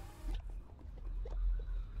 Honestly.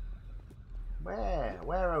 Where?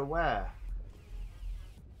 Where, oh, where?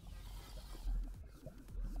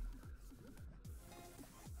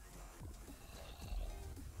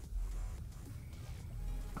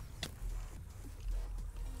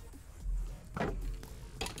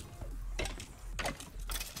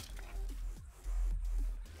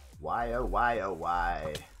 Why, oh, why, oh,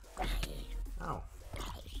 why? Ow.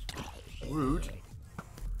 Rude.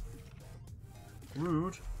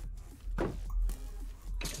 Rude.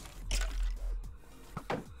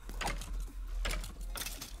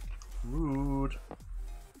 Rude.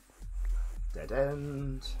 Dead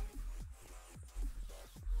end.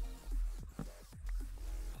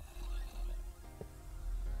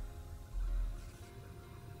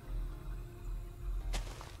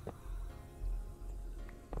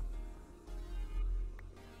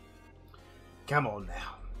 Come on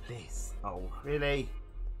now, please. Oh, really?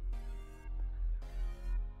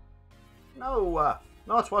 No,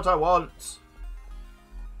 not what I want.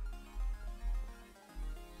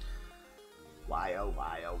 Why, oh,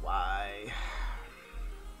 why, oh, why?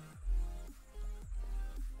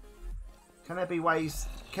 Can there be ways?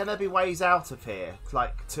 Can there be ways out of here,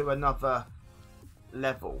 like to another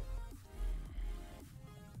level?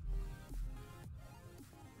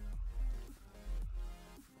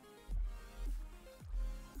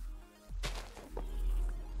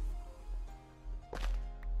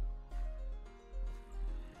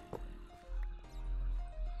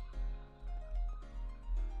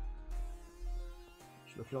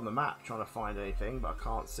 Looking on the map, trying to find anything, but I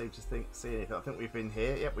can't seem to see anything. I think we've been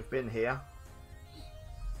here. Yep, we've been here.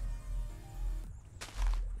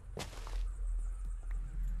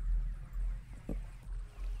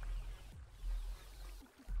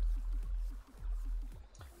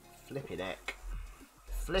 Flipping heck.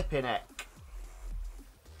 Flipping heck.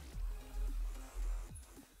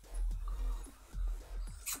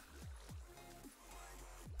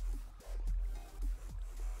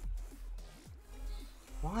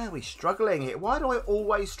 Why are we struggling here? Why do I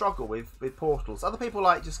always struggle with portals? Other people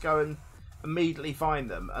like just go and immediately find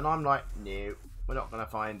them, and I'm like, no, we're not going to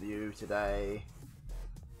find you today.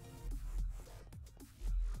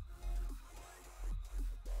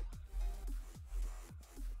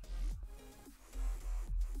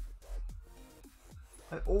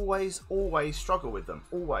 I always struggle with them.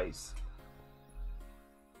 Always.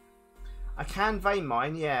 I can vein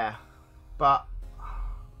mine, yeah, but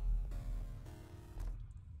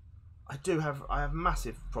I have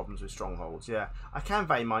massive problems with strongholds, yeah. I can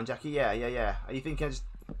vein mine, Jackie, yeah. Are you thinking I just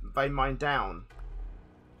vein mine down?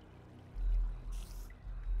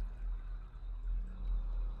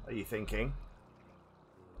 Are you thinking?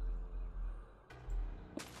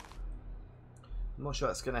 I'm not sure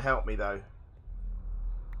that's going to help me, though.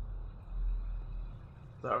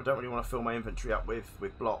 I don't really want to fill my inventory up with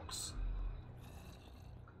blocks.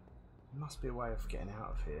 There must be a way of getting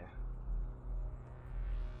out of here.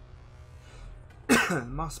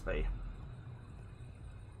 Must be.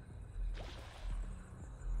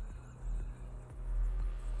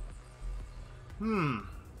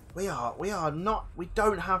 We are not, we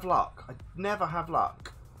don't have luck. I never have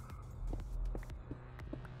luck.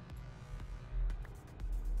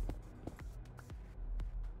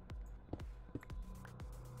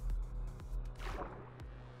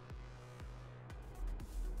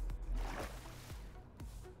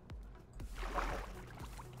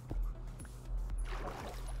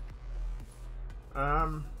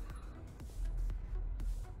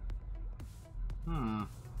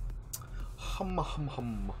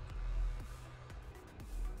 hum.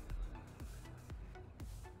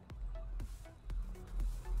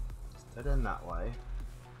 It's dead end that way.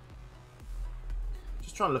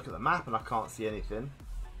 Just trying to look at the map and I can't see anything.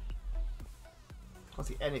 Can't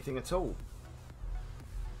see anything at all.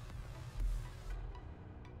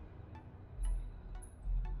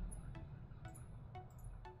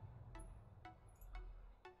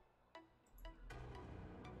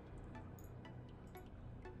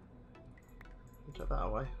 Get that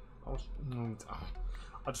away. I'll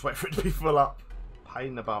just wait for it to be full up. Pain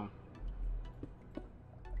in the bum.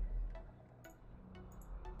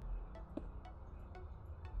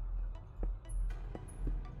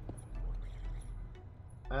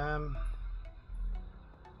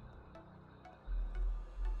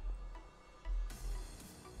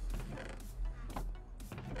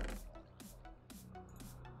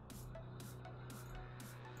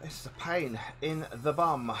 This is a pain in the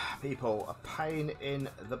bum, people. A pain in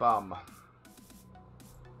the bum.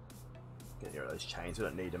 Get rid of those chains, we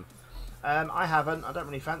don't need them. I haven't. I don't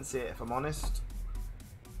really fancy it, if I'm honest.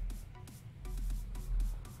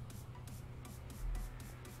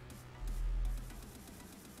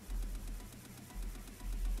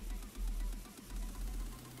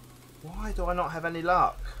 Why do I not have any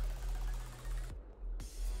luck?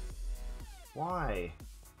 Why?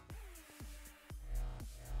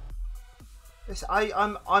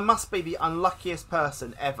 I must be the unluckiest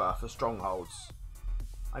person ever for strongholds.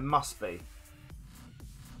 I must be.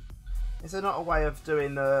 Is there not a way of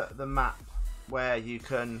doing the map where you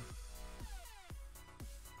can...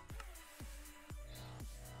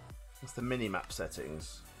 What's the mini-map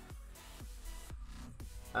settings?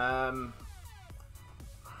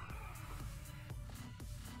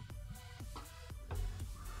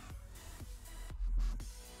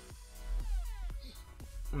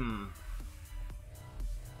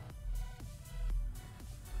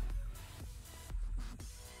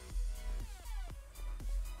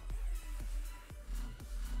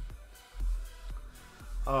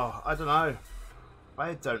 Oh, I don't know.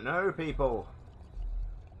 I don't know, people.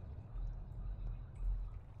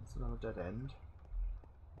 That's another dead end.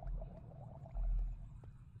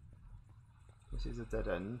 This is a dead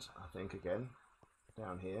end, I think, again.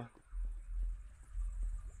 Down here.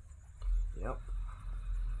 Yep.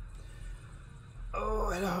 Oh,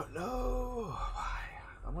 I don't know.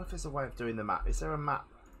 I wonder if there's a way of doing the map. Is there a map?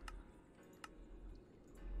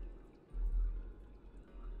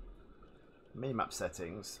 Mini-map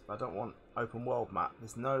settings. I don't want open world map.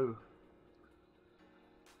 There's no...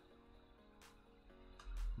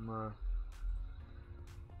 No.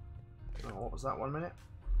 Oh, what was that 1 minute?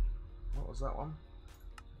 What was that one?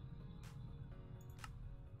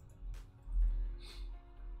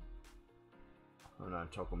 Oh no,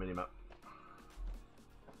 toggle minimap.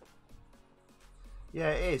 Yeah,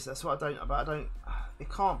 it is. That's what I don't. But I don't. It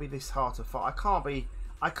can't be this hard to find.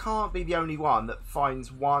 I can't be the only one that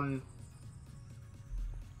finds one.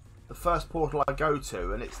 The first portal I go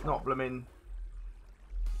to, and it's not blooming.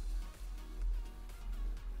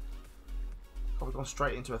 Probably gone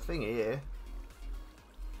straight into a thing here.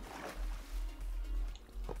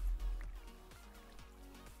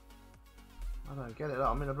 I don't get it.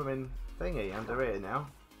 I'm in a blooming thingy under here now.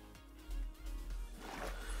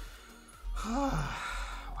 Wow.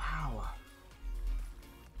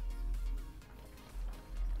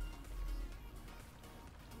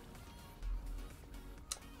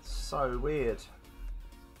 So weird.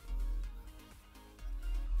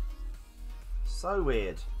 So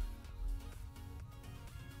weird.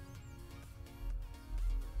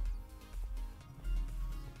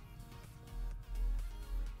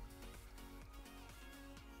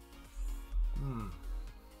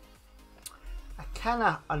 I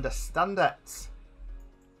cannot understand it.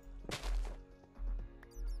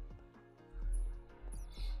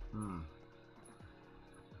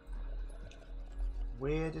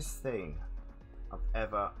 Weirdest thing I've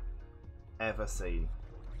ever seen.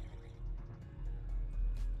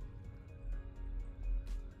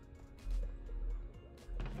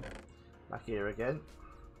 Back here again.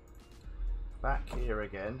 Back here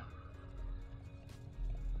again.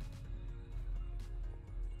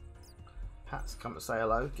 Pat's come to say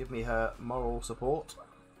hello, give me her moral support.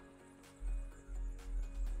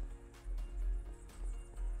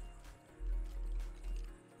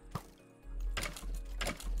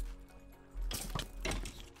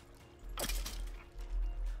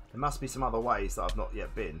 There must be some other ways that I've not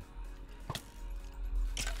yet been.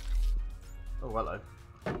 Oh, hello.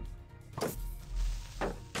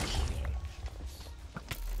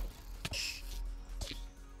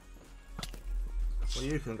 Well,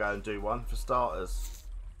 you can go and do one for starters.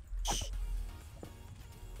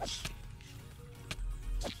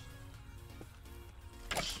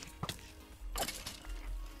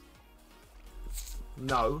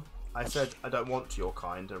 No, I said I don't want your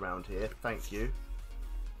kind around here. Thank you.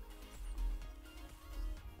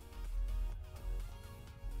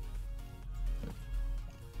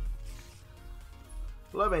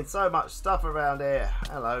 Blooming so much stuff around here.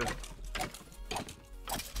 Hello.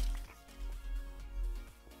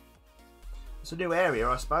 It's a new area,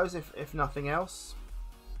 I suppose, if nothing else.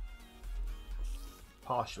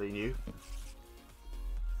 Partially new.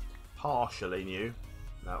 Partially new.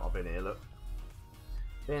 No, I've been here, look.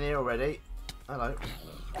 Been here already. Hello.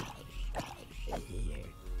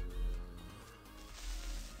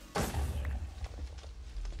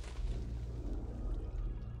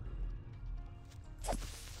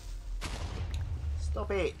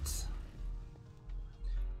 Stop it.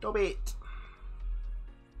 Stop it.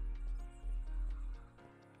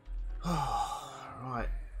 Right.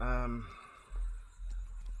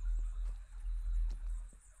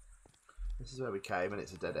 This is where we came, and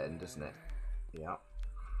it's a dead end, isn't it? Yeah.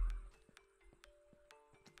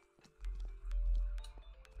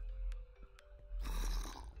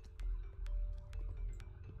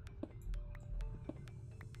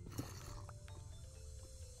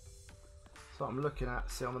 So I'm looking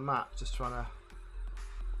at, see on the map, just trying to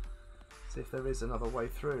see if there is another way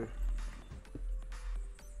through.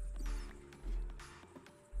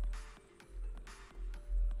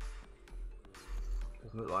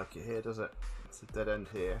 Doesn't look like it here, does it? It's a dead end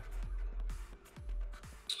here.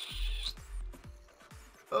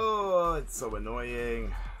 Oh, it's so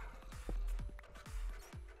annoying.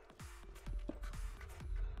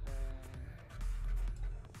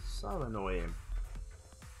 So annoying.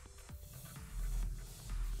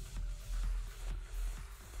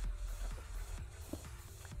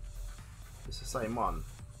 It's the same one.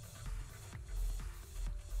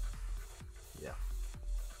 Yeah.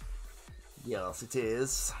 Yes, it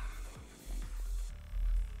is.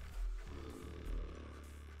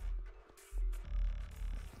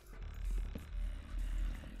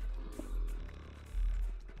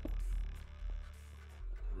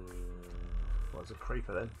 Well, it's a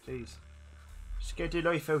creeper then. Jeez. Scared the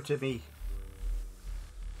life out of me.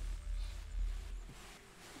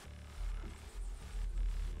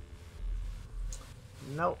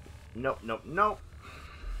 Nope. Nope, nope, nope.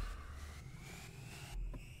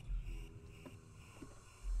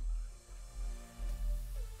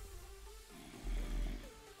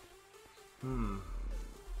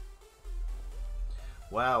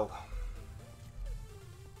 Well,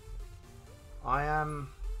 I am,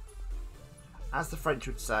 as the French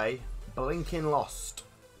would say, blinking lost.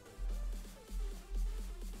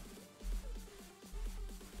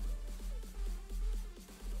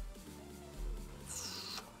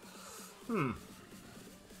 We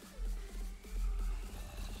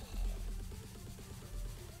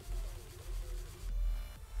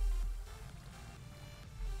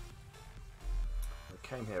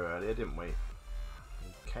came here earlier, didn't we? We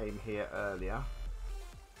came here earlier.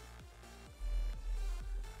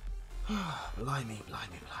 Blimey,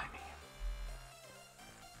 blimey, blimey.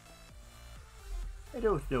 I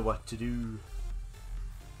don't know what to do.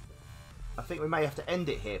 I think we may have to end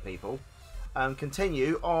it here, people.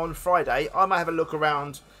 Continue on Friday. I might have a look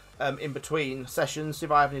around in between sessions, see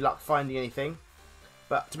if I have any luck finding anything.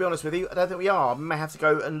 But to be honest with you, I don't think we are. We may have to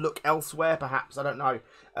go and look elsewhere, perhaps. I don't know,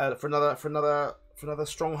 for another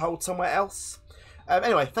stronghold somewhere else.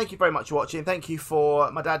 Anyway, thank you very much for watching. Thank you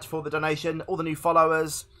for my dad for the donation, all the new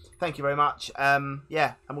followers. Thank you very much.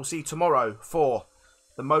 Yeah, and we'll see you tomorrow for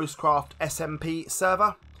the MosCraft SMP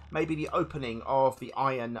server. Maybe the opening of the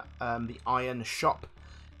iron shop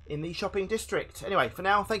in the shopping district. Anyway, for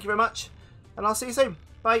now, thank you very much, and I'll see you soon.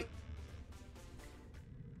 Bye.